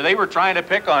Hinton. So they were trying to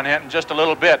pick on Hinton just a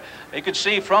little bit. You could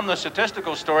see from the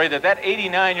statistical story that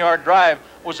 89-yard drive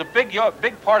was a big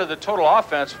part of the total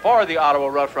offense for the Ottawa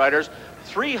Roughriders.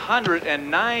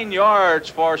 309 yards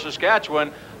for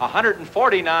Saskatchewan,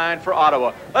 149 for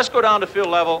Ottawa. Let's go down to field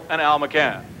level and Al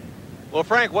McCann. Well,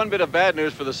 Frank, one bit of bad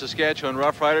news for the Saskatchewan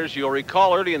Roughriders. You'll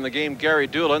recall early in the game, Gary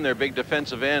Doolin, their big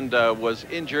defensive end, was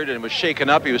injured and was shaken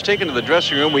up. He was taken to the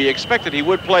dressing room. We expected he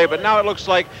would play, but now it looks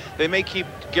like they may keep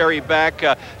Gary back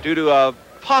due to a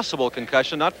possible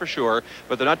concussion, not for sure,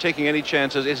 but they're not taking any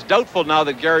chances. It's doubtful now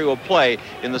that Gary will play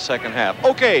in the second half.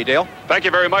 Okay, Dale. Thank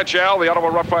you very much, Al. The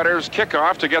Ottawa Roughriders kick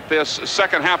off to get this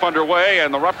second half underway,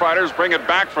 and the Roughriders bring it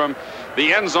back from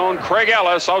the end zone. Craig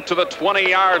Ellis out to the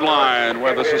 20-yard line,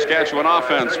 where the Saskatchewan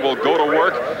offense will go to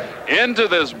work into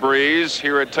this breeze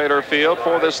here at Taylor Field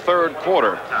for this third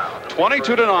quarter.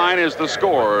 22-9 is the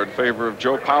score in favor of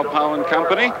Joe Powell and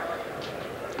company.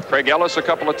 Craig Ellis, a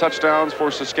couple of touchdowns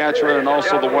for Saskatchewan, and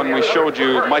also the one we showed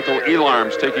you, Michael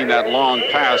Elarms taking that long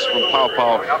pass from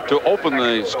Powell to open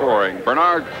the scoring.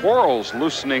 Bernard Quarles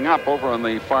loosening up over on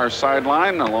the far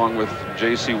sideline along with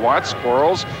J.C. Watts.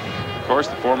 Quarles, of course,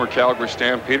 the former Calgary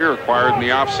Stampeder, acquired in the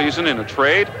offseason in a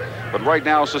trade. But right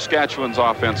now, Saskatchewan's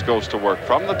offense goes to work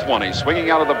from the 20, swinging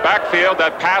out of the backfield.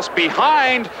 That pass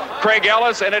behind Craig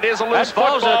Ellis, and it is a loose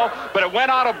football, but it went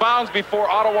out of bounds before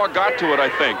Ottawa got to it, I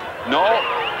think.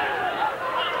 No.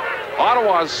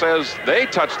 Ottawa says they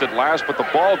touched it last, but the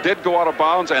ball did go out of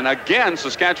bounds, and again,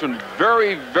 Saskatchewan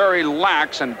very, very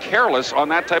lax and careless on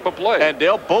that type of play. And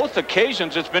Dale, both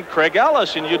occasions it's been Craig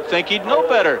Ellis, and you'd think he'd know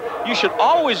better. You should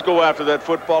always go after that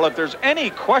football if there's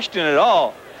any question at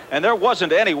all. And there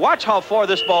wasn't any. Watch how far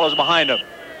this ball is behind him.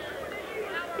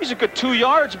 He's a good 2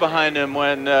 yards behind him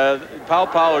when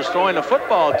Powell is throwing the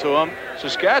football to him.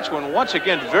 Saskatchewan, once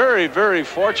again, very, very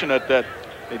fortunate that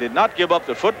they did not give up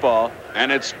the football.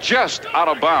 And it's just out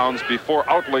of bounds before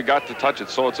Outley got to touch it.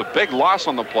 So it's a big loss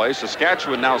on the play.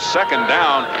 Saskatchewan now second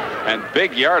down and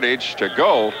big yardage to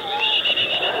go.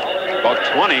 About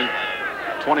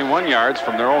 21 yards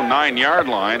from their own 9-yard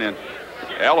line. And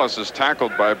Ellis is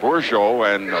tackled by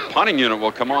Bourgeau, and the punting unit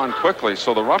will come on quickly.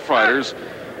 So the Roughriders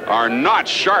are not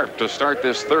sharp to start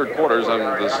this third quarter.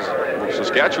 And the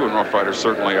Saskatchewan Roughriders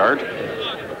certainly aren't.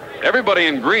 Everybody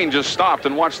in green just stopped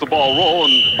and watched the ball roll,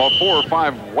 and about 4 or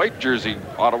 5 white jersey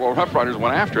Ottawa Roughriders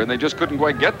went after it, and they just couldn't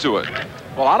quite get to it.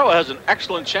 Well, Ottawa has an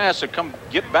excellent chance to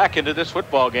get back into this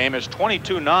football game. It's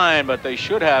 22-9, but they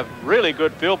should have really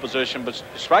good field position. But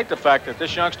despite the fact that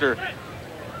this youngster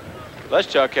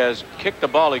Leschuk has kicked the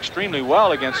ball extremely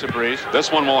well against the breeze.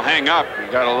 This one will hang up. He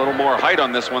got a little more height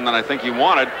on this one than I think he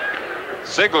wanted.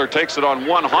 Sigler takes it on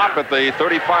one hop at the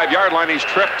 35-yard line. He's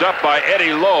tripped up by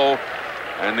Eddie Lowe.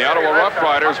 And the Ottawa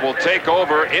Roughriders will take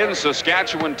over in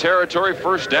Saskatchewan territory.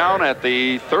 First down at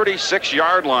the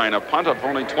 36-yard line. A punt of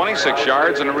only 26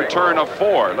 yards and a return of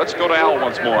 4. Let's go to Al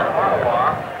once more.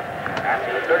 At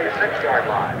the 36-yard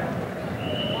line.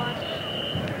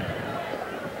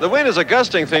 The wind is a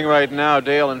gusting thing right now,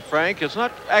 Dale and Frank. It's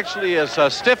not actually as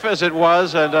stiff as it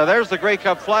was. And there's the Grey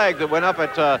Cup flag that went up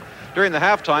at during the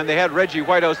halftime. They had Reggie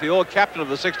Whitehouse, the old captain of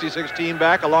the '66 team,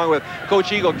 back along with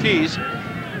Coach Eagle Keys.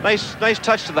 Nice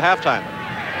touch to the halftime.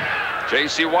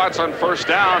 J.C. Watts on first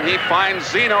down. He finds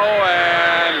Zeno,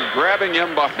 and grabbing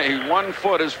him by 1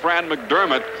 foot is Fran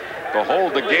McDermott to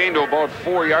hold the gain to about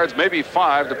 4 yards, maybe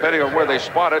 5, depending on where they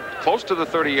spot it, close to the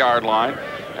 30-yard line.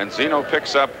 And Zeno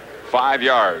picks up 5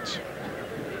 yards.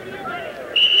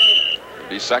 It'll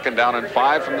be second down and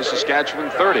 5 from the Saskatchewan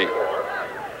 30.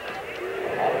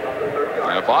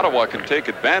 And if Ottawa can take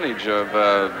advantage of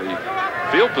the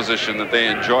field position that they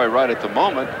enjoy right at the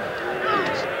moment,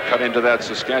 cut into that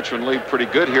Saskatchewan lead pretty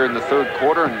good here in the third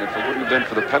quarter, and if it wouldn't have been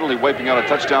for the penalty wiping out a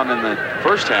touchdown in the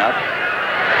first half,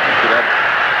 you could have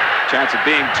a chance of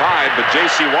being tied, but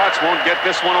J.C. Watts won't get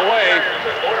this one away.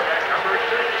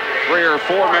 3 or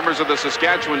 4 members of the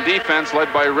Saskatchewan defense,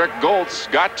 led by Rick Goltz,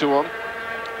 got to him.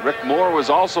 Rick Moore was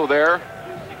also there.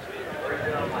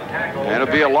 And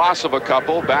it'll be a loss of a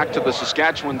couple back to the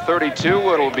Saskatchewan 32.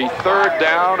 It'll be third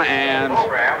down and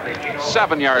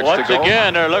 7 yards to go. Once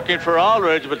again, they're looking for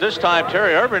Aldridge, but this time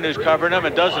Terry Urban is covering him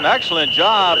and does an excellent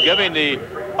job giving the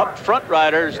up front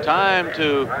riders time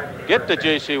to get to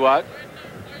J.C. Watt.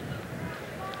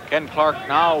 Ken Clark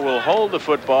now will hold the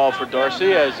football for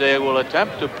Dorsey as they will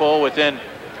attempt to pull within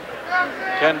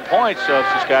 10 points of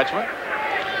Saskatchewan.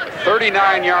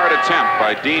 39-yard attempt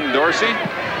by Dean Dorsey.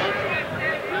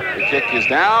 The kick is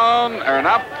down and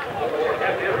up,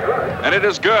 and it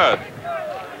is good.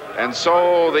 And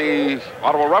so the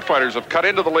Ottawa Roughriders have cut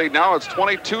into the lead now. It's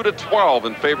 22-12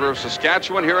 in favor of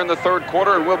Saskatchewan here in the third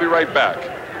quarter, and we'll be right back.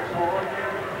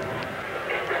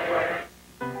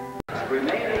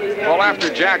 Well,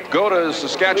 after Jack Goda's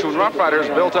Saskatchewan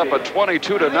Roughriders built up a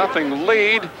 22-0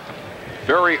 lead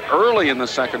very early in the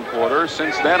second quarter.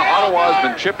 Since then, Ottawa has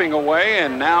been chipping away,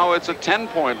 and now it's a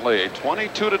 10-point lead.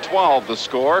 22-12 the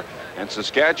score, and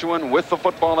Saskatchewan with the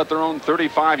football at their own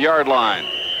 35-yard line.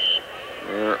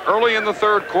 We're early in the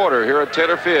third quarter here at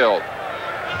Taylor Field.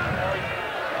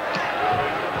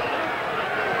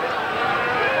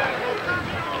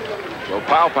 Joe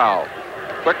Pow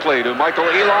quickly to Michael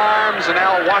Elarms, and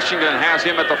Al Washington has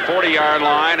him at the 40-yard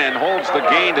line and holds the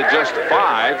gain to just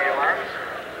 5.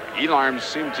 Elarms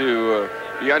seemed to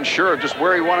be unsure of just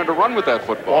where he wanted to run with that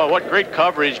football. Boy, what great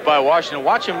coverage by Washington.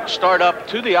 Watch him start up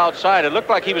to the outside. It looked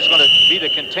like he was going to be the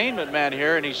containment man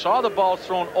here, and he saw the ball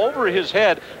thrown over his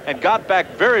head and got back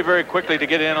very, very quickly to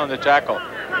get in on the tackle.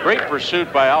 Great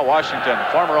pursuit by Al Washington,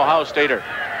 former Ohio Stater.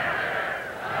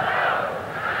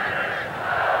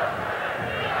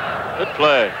 Good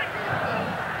play.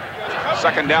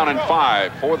 Second down and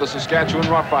 5 for the Saskatchewan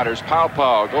Roughriders. Pow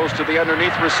goes to the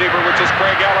underneath receiver, which is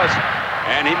Craig Ellis.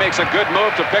 And he makes a good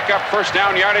move to pick up first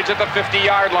down yardage at the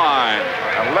 50-yard line.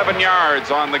 11 yards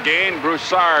on the gain.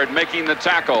 Broussard making the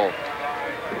tackle.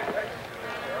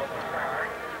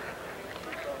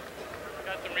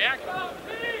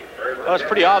 Well, it's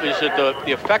pretty obvious that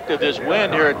the effect of this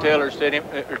wind here at Taylor Stadium,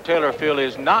 or Taylor Field,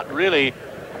 is not really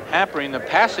hampering the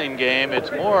passing game.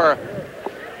 It's more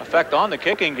effect on the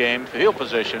kicking game, field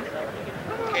position.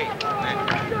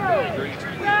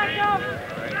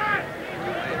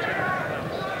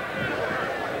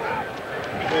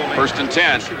 First and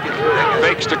 10.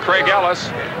 Fakes to Craig Ellis.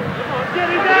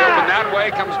 Open that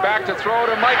way, comes back to throw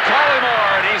to Mike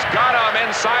Collymore, and he's got him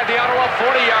inside the Ottawa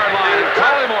 40-yard line. And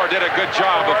Collymore did a good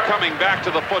job of coming back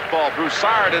to the football.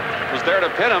 Broussard was there to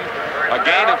pin him. A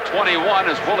gain of 21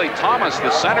 as Willie Thomas,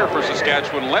 the center for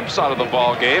Saskatchewan, limps out of the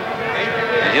ball game,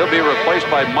 and he'll be replaced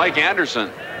by Mike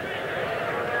Anderson.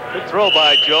 Good throw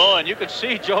by Joe, and you can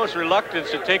see Joe's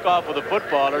reluctance to take off with the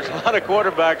football. There's a lot of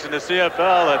quarterbacks in the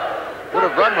CFL that would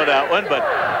have run with that one, but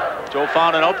Joe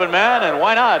found an open man, and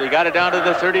why not? He got it down to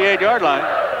the 38-yard line.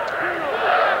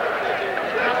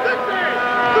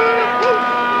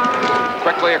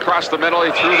 Quickly across the middle,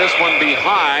 he threw this one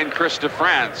behind Chris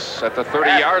DeFrance at the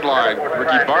 30-yard line.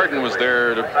 Ricky Barton was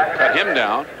there to cut him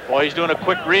down. Boy, he's doing a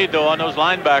quick read, though, on those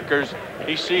linebackers.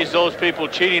 He sees those people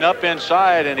cheating up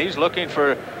inside, and he's looking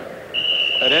for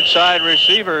an inside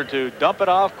receiver to dump it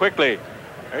off quickly.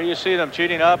 There you see them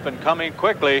cheating up and coming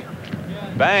quickly.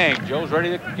 Bang, Joe's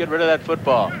ready to get rid of that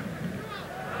football.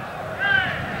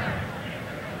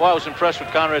 Boy, I was impressed with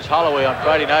Conrad's Holloway on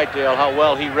Friday night, Dale, how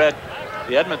well he read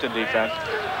the Edmonton defense.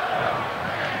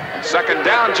 Second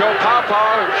down, Joe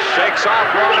Pow shakes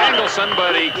off Ron Engelson,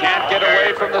 but he can't get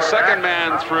away from the second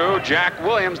man through. Jack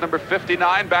Williams, number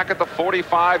 59, back at the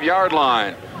 45-yard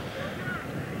line.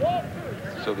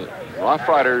 So the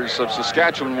Roughriders of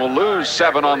Saskatchewan will lose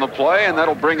 7 on the play, and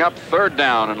that'll bring up third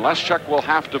down, and Leschuk will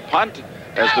have to punt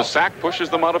as the sack pushes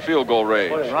them out of field goal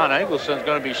range. Boy, Ron Engelson's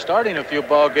going to be starting a few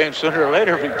ball games sooner or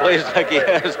later if he plays like he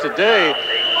has today.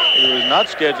 He was not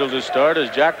scheduled to start as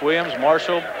Jack Williams,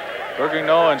 Marshall,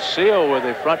 Bergignaud, and Seal with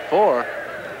a front 4.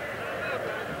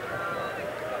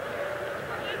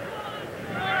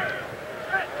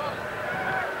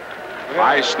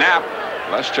 High snap.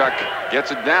 Leschuk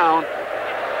gets it down.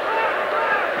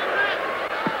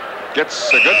 Gets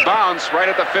a good bounce right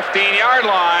at the 15-yard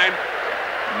line.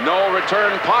 No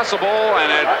return possible, and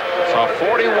it's a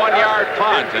 41-yard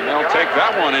punt, and they'll take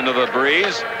that one into the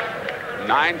breeze.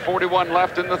 9:41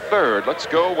 left in the third. Let's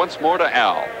go once more to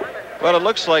Al. Well, it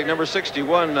looks like number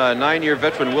 61, 9-year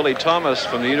veteran Willie Thomas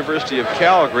from the University of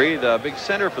Calgary, the big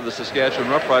center for the Saskatchewan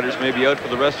Roughriders, may be out for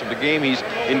the rest of the game. He's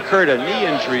incurred a knee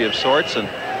injury of sorts, and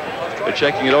they're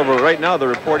checking it over right now. The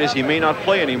report is he may not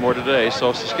play anymore today.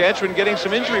 So Saskatchewan getting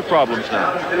some injury problems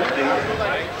now.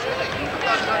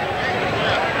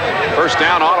 First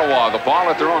down, Ottawa. The ball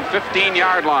at their own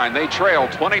 15-yard line. They trail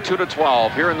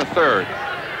 22-12 here in the third.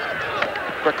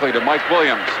 Quickly to Mike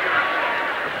Williams.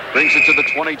 Brings it to the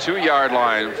 22-yard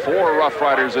line. 4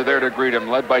 Roughriders are there to greet him,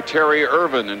 led by Terry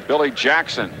Irvin and Billy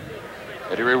Jackson.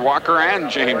 Eddie Ray Walker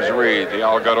and James Reed. They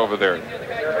all got over there.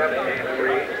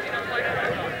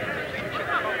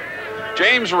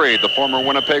 James Reed, the former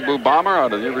Winnipeg Blue Bomber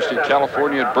out of the University of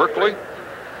California at Berkeley.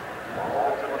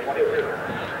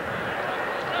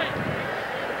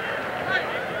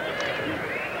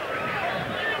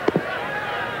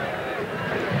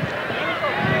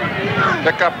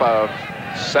 Pickup of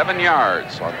 7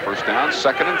 yards on first down,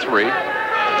 2nd and 3. Big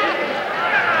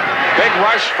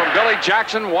rush from Billy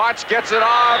Jackson. Watts gets it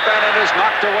off, and it is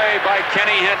knocked away by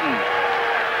Kenny Hinton.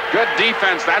 Good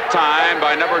defense that time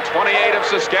by number 28 of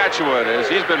Saskatchewan, as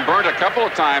he's been burnt a couple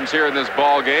of times here in this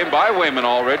ball game by Wayman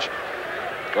Aldridge.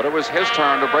 But it was his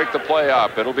turn to break the play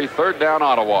up. It'll be 3rd down,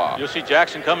 Ottawa. You'll see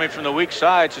Jackson coming from the weak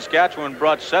side. Saskatchewan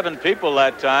brought 7 people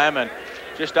that time and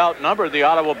just outnumbered the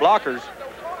Ottawa blockers.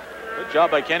 Good job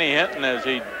by Kenny Hinton as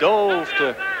he dove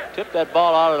to tip that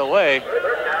ball out of the way.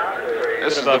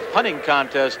 This is a punting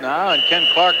contest now, and Ken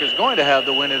Clark is going to have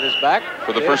the win at his back.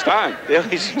 For the first time.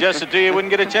 He suggested to you he wouldn't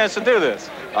get a chance to do this.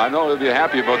 I know he'll be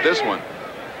happy about this one.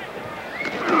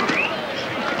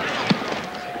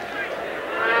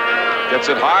 Gets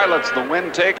it high, lets the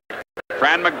wind take.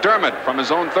 Fran McDermott from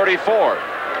his own 34.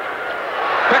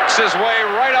 Picks his way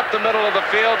right up the middle of the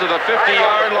field to the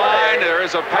 50-yard line. There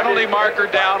is a penalty marker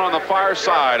down on the far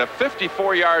side. A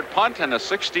 54-yard punt and a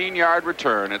 16-yard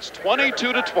return. It's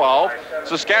 22-12.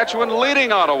 Saskatchewan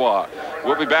leading Ottawa.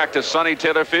 We'll be back to Sonny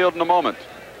Taylor Field in a moment.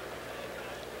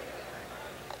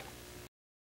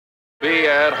 Be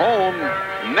at home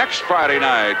next Friday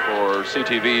night for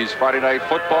CTV's Friday Night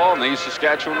Football, and these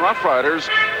Saskatchewan Roughriders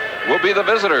will be the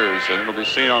visitors, and it'll be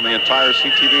seen on the entire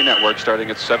CTV network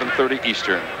starting at 7:30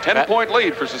 Eastern. 10-point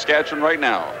lead for Saskatchewan right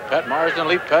now. Pat Marsden,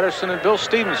 Lee Pedersen, and Bill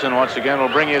Stevenson once again will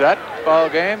bring you that ball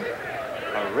game,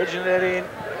 originating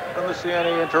from the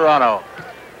CNE in Toronto.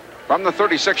 From the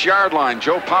 36-yard line,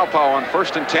 Joe Paupau on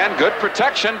 1st and 10. Good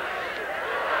protection.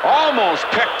 Almost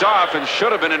picked off and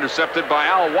should have been intercepted by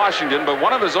Al Washington, but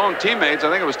one of his own teammates,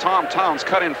 I think it was Tom Towns,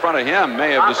 cut in front of him,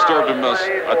 may have disturbed him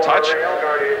a touch.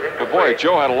 But boy,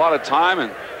 Joe had a lot of time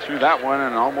and threw that one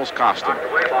and almost cost him.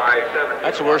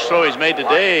 That's the worst throw he's made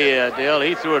today, Dale.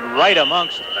 He threw it right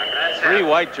amongst 3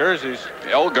 white jerseys.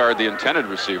 Elgard, the intended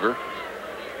receiver.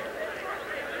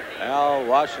 Al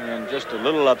Washington just a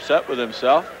little upset with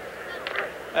himself,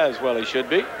 as well he should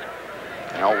be.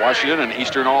 Al Washington, an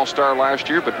Eastern All-Star last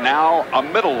year, but now a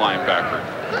middle linebacker.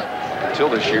 Until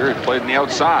this year, he played in the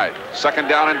outside. 2nd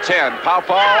down and 10.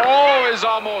 Paupau is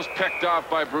almost picked off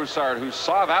by Broussard, who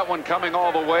saw that one coming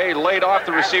all the way, laid off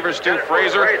the receiver, Stu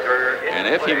Fraser, and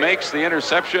if he makes the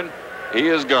interception, he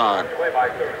is gone.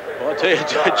 Well, I'll tell you,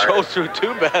 Joe threw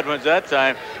 2 bad ones that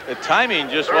time. The timing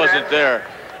just wasn't there.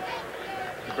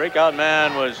 The breakout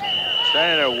man was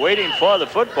standing there waiting for the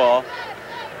football.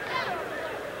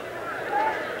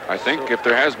 I think if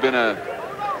there has been a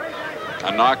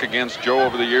knock against Joe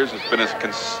over the years, it's been a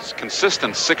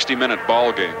consistent 60-minute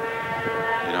ball game.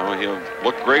 You know, he'll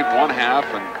look great one half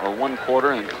or one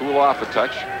quarter and cool off a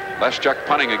touch. Leszczuk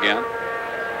punting again.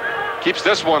 Keeps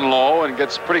this one low and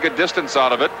gets pretty good distance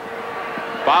out of it.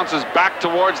 Bounces back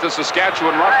towards the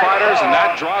Saskatchewan Roughriders, and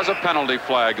that draws a penalty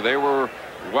flag. They were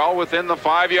well within the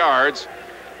 5 yards.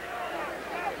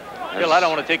 Bill, I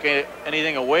don't want to take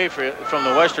anything away from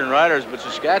the Western Riders, but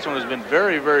Saskatchewan has been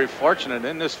very, very fortunate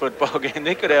in this football game.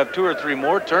 They could have 2 or 3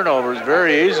 more turnovers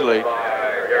very easily.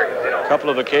 A couple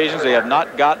of occasions they have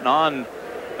not gotten on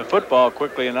the football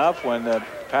quickly enough when the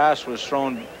pass was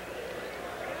thrown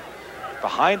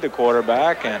behind the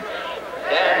quarterback. And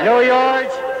no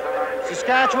yards,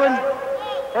 Saskatchewan,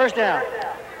 1st down.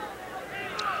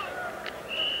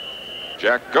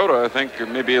 Jack Goda, I think,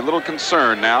 may be a little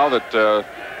concerned now that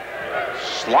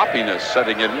sloppiness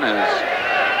setting in.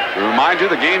 As we remind you,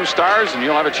 the game stars, and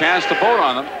you'll have a chance to vote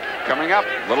on them coming up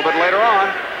a little bit later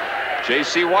on.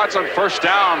 J.C. Watts on 1st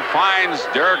down finds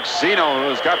Derek Zeno,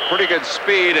 who's got pretty good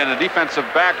speed, and a defensive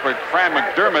back, but Fran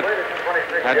McDermott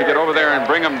had to get over there and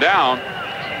bring him down.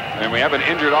 And we have an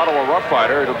injured Ottawa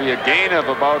Roughrider. It'll be a gain of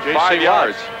about 5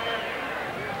 yards.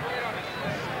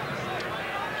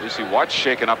 J.C. Watts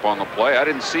shaken up on the play. I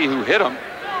didn't see who hit him.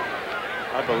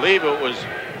 I believe it was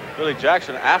Billy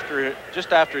Jackson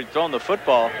just after he'd thrown the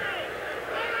football.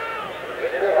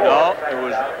 No, it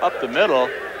was up the middle.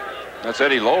 That's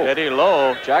Eddie Lowe. Eddie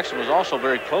Lowe. Jackson was also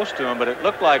very close to him, but it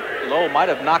looked like Lowe might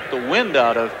have knocked the wind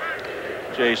out of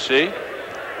J.C.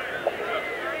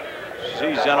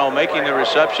 See Zeno making the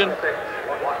reception.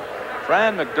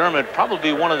 Fran McDermott,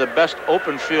 probably one of the best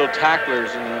open field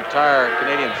tacklers in the entire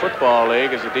Canadian Football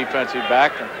League as a defensive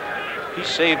back. And he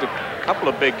saved a couple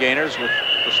of big gainers with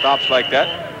the stops like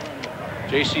that.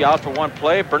 J.C. out for one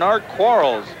play. Bernard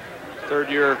Quarles,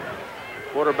 3rd-year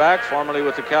quarterback, formerly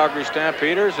with the Calgary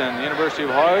Stampeders and the University of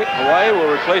Hawaii,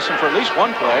 will replace him for at least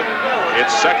one play.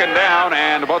 It's second down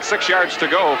and about 6 yards to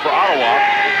go for Ottawa.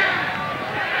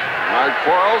 Bernard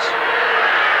Quarles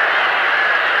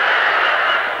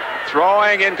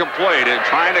throwing incomplete and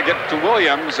trying to get to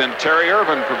Williams, and Terry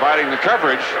Irvin providing the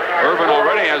coverage. Irvin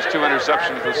already has 2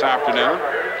 interceptions this afternoon.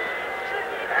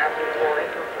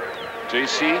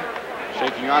 JC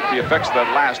shaking off the effects of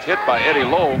that last hit by Eddie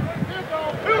Lowe.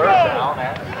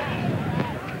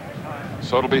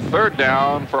 So it'll be third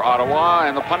down for Ottawa,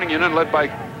 and the punting unit led by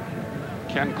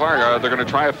Ken Clark. They're going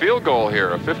to try a field goal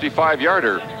here, a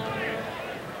 55-yarder.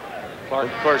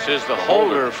 Clark, of course, is the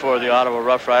holder for the Ottawa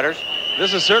Roughriders.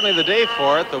 This is certainly the day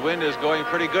for it. The wind is going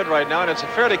pretty good right now, and it's a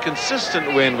fairly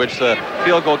consistent wind, which the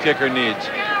field goal kicker needs.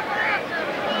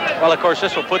 Well, of course,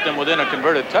 this will put them within a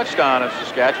converted touchdown of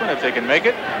Saskatchewan if they can make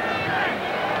it.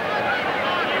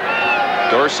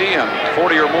 Dorsey on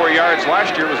 40 or more yards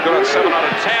last year was good on 7 out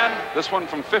of 10. This one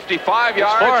from 55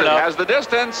 yards. It has the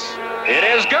distance. It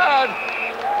is good.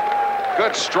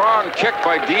 Good strong kick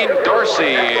by Dean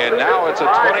Dorsey, and now it's a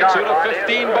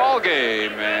 22-15 ball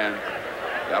game. And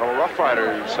the Ottawa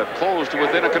Roughriders have closed to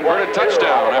within a converted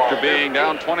touchdown after being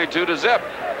down 22-0.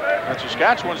 And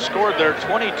Saskatchewan scored their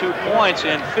 22 points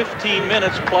in 15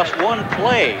 minutes plus 1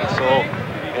 play. So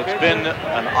it's been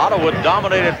an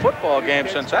Ottawa-dominated football game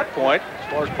since that point, as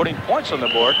far as putting points on the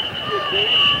board.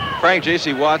 Frank,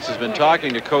 J.C. Watts has been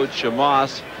talking to Coach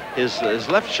Moss. His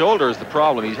left shoulder is the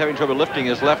problem. He's having trouble lifting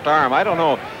his left arm. I don't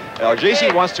know.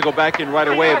 J.C. wants to go back in right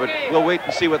away, but we'll wait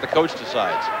and see what the coach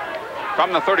decides.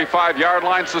 From the 35-yard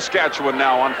line, Saskatchewan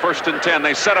now on 1st and 10.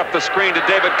 They set up the screen to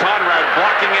David Conrad,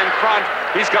 blocking in front.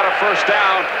 He's got a first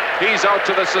down. He's out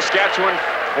to the Saskatchewan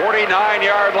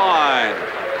 49-yard line.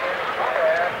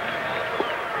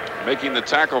 Making the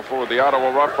tackle for the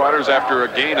Ottawa Roughriders after a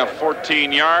gain of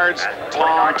 14 yards,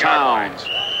 Tom Towns.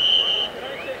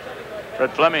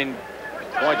 Fred Fleming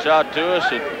points out to us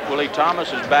that Willie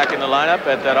Thomas is back in the lineup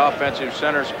at that offensive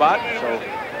center spot. So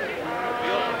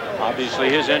obviously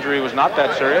his injury was not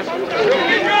that serious.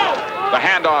 The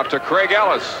handoff to Craig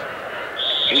Ellis.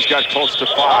 He's got close to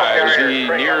 5 as he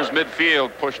nears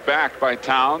midfield, pushed back by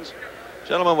Towns.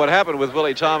 Gentlemen, what happened with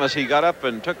Willie Thomas, he got up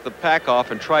and took the pack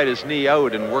off and tried his knee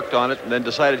out and worked on it and then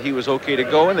decided he was okay to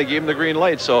go, and they gave him the green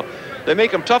light. So they make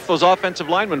him tough, those offensive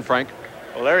linemen, Frank.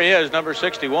 Well, there he is, number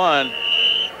 61,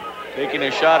 taking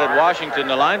a shot at Washington,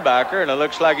 the linebacker, and it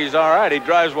looks like he's all right. He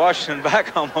drives Washington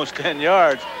back almost 10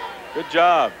 yards. Good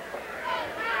job.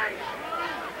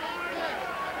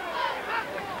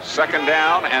 Second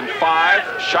down and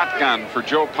 5, shotgun for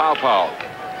Joe Paupau.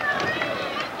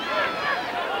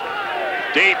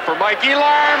 Deep for Mikey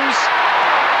Larms.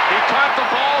 He caught the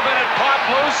ball, then it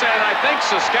popped loose, and I think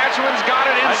Saskatchewan's got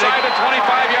it inside the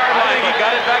 25-yard line. I think he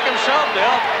got it back himself,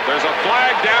 Dale. There's a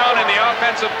flag down in the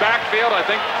offensive backfield. I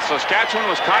think Saskatchewan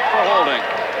was caught for holding.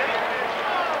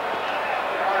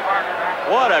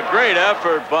 What a great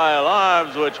effort by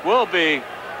Larms, which will be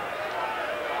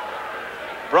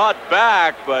brought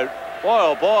back, but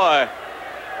boy, oh boy,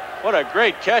 what a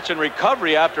great catch and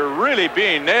recovery after really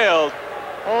being nailed.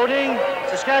 Holding,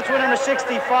 Saskatchewan number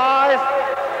 65.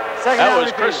 That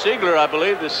was Chris Siegler, I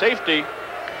believe, the safety,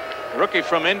 rookie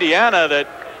from Indiana that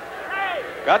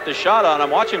got the shot on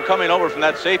him. Watch him coming over from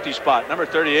that safety spot, number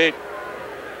 38.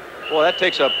 Boy, that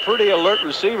takes a pretty alert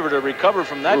receiver to recover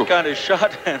from that kind of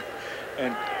shot and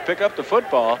pick up the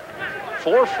football.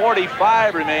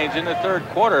 4:45 remains in the third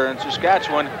quarter, and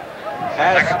Saskatchewan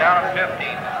has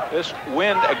this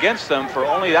wind against them for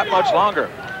only that much longer.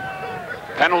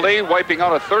 Penalty, wiping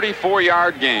out a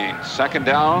 34-yard gain. Second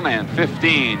down and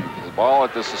 15. The ball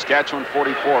at the Saskatchewan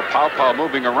 44. Paupau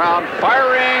moving around,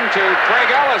 firing to Craig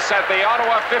Ellis at the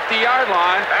Ottawa 50-yard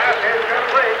line.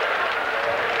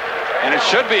 And it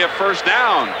should be a first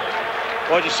down.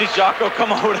 Boy, did you see Jocko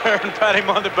come over there and pat him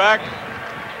on the back?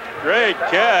 Great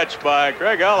catch by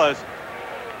Craig Ellis.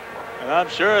 And I'm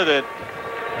sure that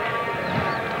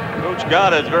Coach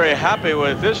Gott is very happy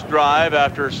with this drive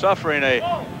after suffering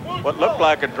what looked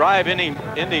like a drive-ending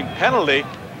penalty.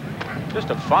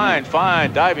 Just a fine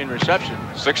diving reception.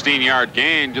 16-yard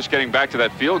gain, just getting back to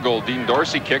that field goal. Dean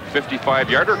Dorsey kicked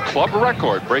 55-yarder, club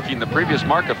record, breaking the previous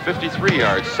mark of 53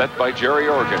 yards set by Jerry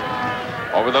Organ.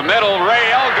 Over the middle,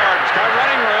 Ray Elgard's got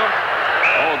running room.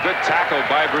 Oh, good tackle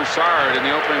by Broussard in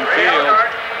the opening field.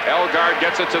 Elgard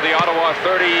gets it to the Ottawa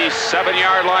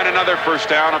 37-yard line, another first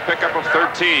down, a pickup of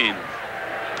 13.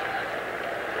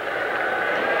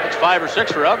 5 or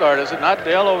 6 for Elgard, is it not,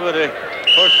 Dale, over the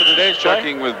course of today's play?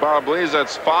 Checking with Bob Blees,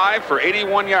 that's 5 for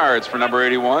 81 yards for number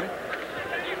 81.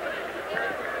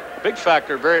 Big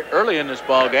factor very early in this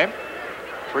ball game.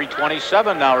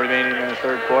 3:27 now remaining in the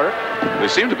third quarter. They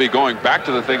seem to be going back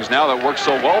to the things now that worked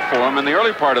so well for them in the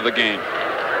early part of the game.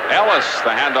 Ellis, the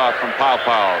handoff from Pau.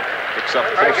 Picks up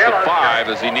close to 5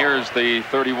 as he nears the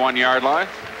 31-yard line.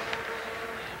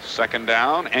 Second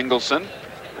down, Engelson.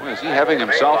 Boy, is he having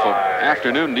himself an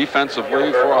afternoon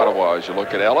defensively for Ottawa as you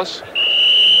look at Ellis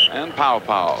and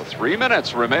Pau. 3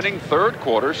 minutes remaining, third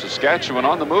quarter. Saskatchewan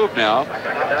on the move now.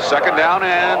 Second down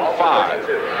and 5.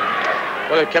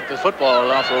 Well, they kept the football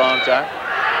around for a long time.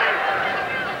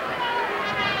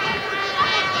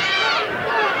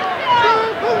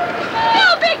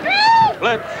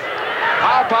 Blitz.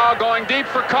 Pau going deep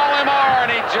for Collymore,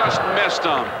 and he just missed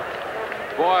him.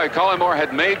 Boy, Collymore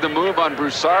had made the move on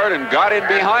Broussard and got in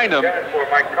behind him.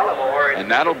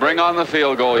 And that'll bring on the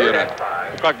field goal unit.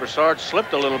 Looked like Broussard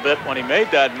slipped a little bit when he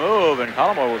made that move, and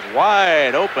Collymore was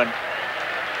wide open.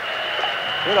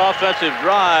 Good offensive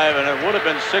drive, and it would have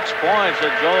been 6 points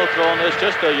had Joe thrown this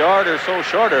just a yard or so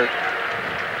shorter.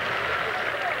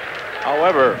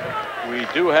 However, we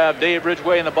do have Dave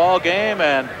Ridgway in the ball game,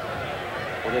 and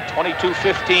with a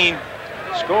 22-15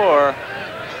 score,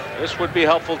 this would be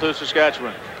helpful to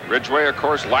Saskatchewan. Ridgway, of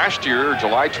course, last year,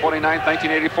 July 29,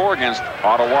 1984, against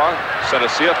Ottawa, set a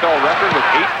CFL record with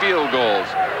 8 field goals.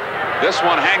 This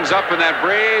one hangs up in that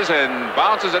breeze and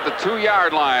bounces at the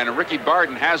 2-yard line. Ricky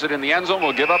Barton has it in the end zone,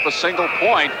 will give up a single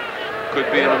point. Could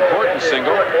be an important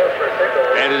single.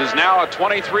 And it is now a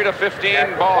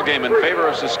 23-15 ball game in favor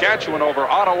of Saskatchewan over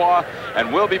Ottawa,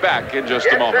 and we'll be back in just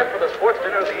a moment. For the sports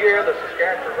dinner of the year, the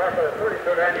Saskatchewan Roughriders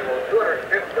 33rd annual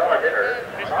 $250 dinner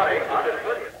on August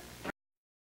 20th.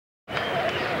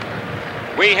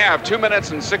 We have 2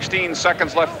 minutes and 16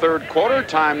 seconds left, third quarter.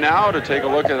 Time now to take a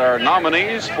look at our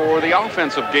nominees for the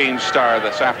offensive game star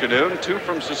this afternoon. 2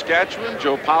 from Saskatchewan,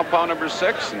 Joe Pau, number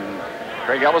 6, and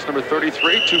Craig Ellis, number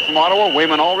 33. 2 from Ottawa,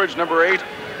 Wayman Aldridge, number 8,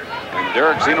 and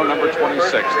Derek Zeno, number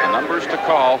 26. The numbers to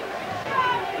call,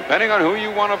 depending on who you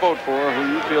want to vote for,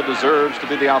 who you feel deserves to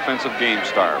be the offensive game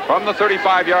star. From the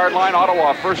 35-yard line,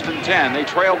 Ottawa, 1st and 10. They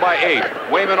trail by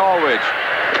 8. Wayman Aldridge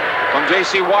from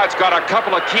J.C. Watts got a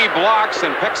couple of key blocks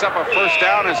and picks up a first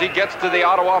down as he gets to the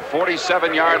Ottawa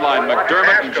 47-yard line.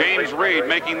 McDermott and James Reed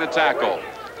making the tackle.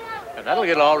 And that'll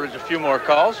get Aldridge a few more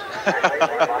calls.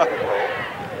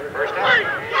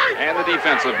 And the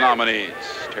defensive nominees,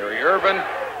 Terry Irvin,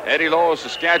 Eddie Lowe of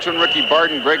Saskatchewan, Ricky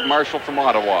Barton, Greg Marshall from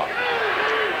Ottawa.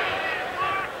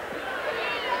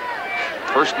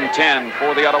 1st and 10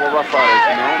 for the Ottawa Roughriders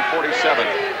from their own 47.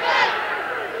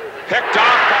 Picked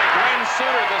off by Glenn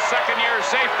Suter, the second-year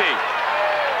safety.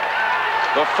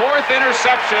 The 4th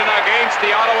interception against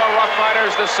the Ottawa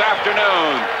Roughriders this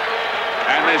afternoon.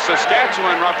 And the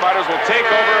Saskatchewan Roughriders will take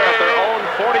over at their own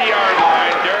 40-yard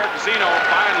line. Derek Zeno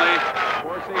finally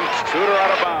forcing Suter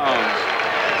out of bounds.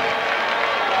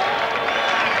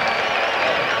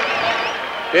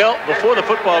 Bill, before the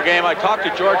football game, I talked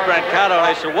to George Brancato, and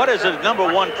I said, what is the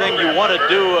number one thing you want to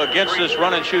do against this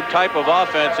run-and-shoot type of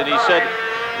offense? And he said,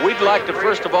 we'd like to,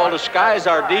 first of all, disguise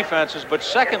our defenses, but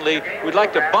secondly, we'd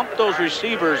like to bump those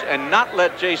receivers and not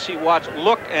let J.C. Watts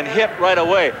look and hit right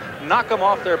away. Knock them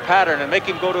off their pattern and make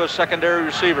him go to a secondary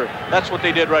receiver. That's what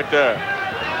they did right there.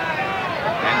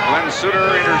 And Glenn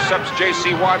Suter intercepts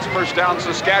J.C. Watts, first down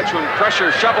Saskatchewan.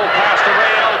 Pressure, shovel pass to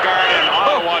Ray Elgard, and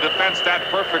Ottawa defends that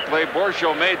perfectly.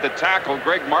 Bourgeot made the tackle.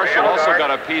 Greg Marshall also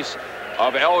got a piece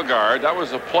of Elgard. That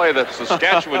was a play that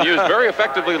Saskatchewan used very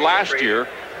effectively last year.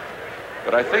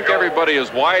 But I think everybody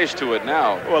is wise to it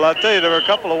now. Well, I'll tell you, there were a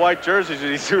couple of white jerseys,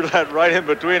 and he threw that right in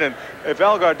between. And if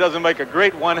Elgard doesn't make a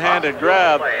great one-handed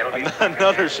grab,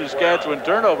 another Saskatchewan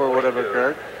turnover would have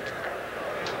occurred.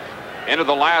 Into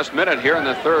the last minute here in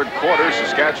the third quarter.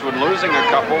 Saskatchewan losing a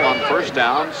couple on first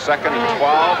down. 2nd and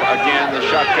 12. Again, the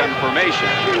shotgun formation.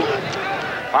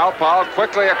 Pau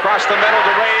quickly across the middle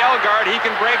to Ray Elgard. He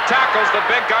can break tackles. The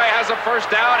big guy has a first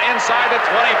down inside the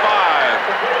 25.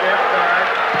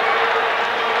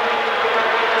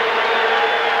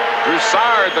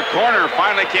 Broussard, the corner,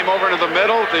 finally came over into the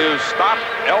middle to stop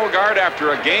Elgard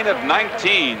after a gain of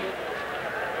 19.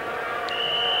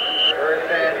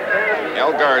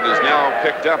 Elgard has now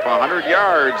picked up 100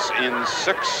 yards in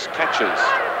 6 catches.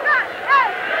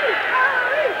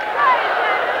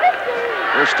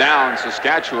 First down,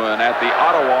 Saskatchewan at the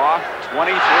Ottawa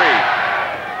 23.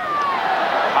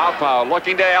 Pau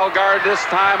looking to Elgard this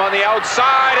time on the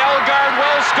outside. Elgard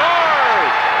will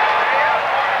score!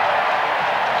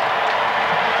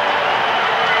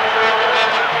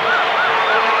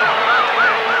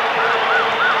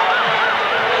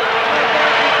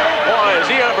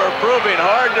 Proving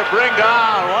hard to bring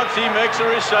down once he makes a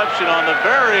reception on the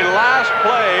very last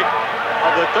play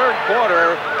of the third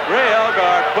quarter. Ray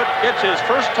Elgard put gets his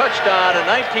first touchdown in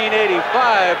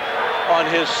 1985 on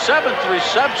his 7th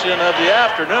reception of the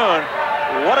afternoon.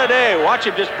 What a day. Watch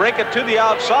him just break it to the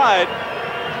outside.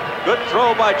 Good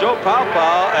throw by Joe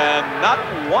Paopao, and not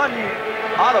one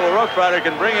Ottawa Rough Rider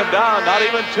can bring him down, not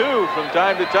even two from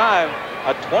time to time.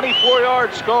 A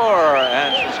 24-yard score,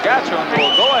 and Saskatchewan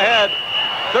will go ahead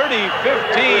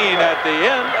 30-15 at the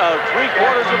end of 3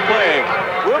 quarters of play.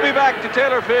 We'll be back to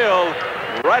Taylor Field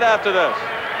right after this.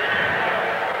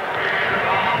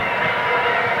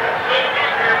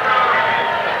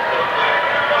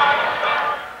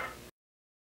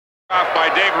 By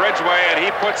Dave Ridgway, and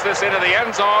he puts this into the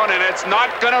end zone, and it's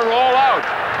not going to roll out.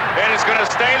 It is going to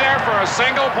stay there for a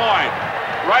single point.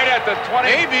 Right at the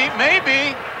 20.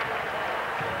 Maybe.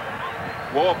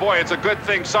 Well, boy, it's a good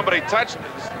thing somebody touched.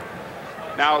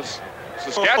 Now,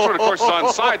 Saskatchewan, of course, is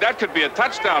onside. That could be a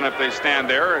touchdown if they stand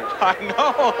there. I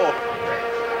know.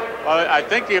 I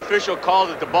think the official called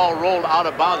that the ball rolled out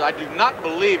of bounds. I do not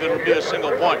believe it would be a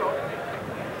single point.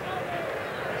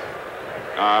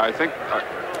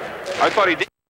 I thought he did.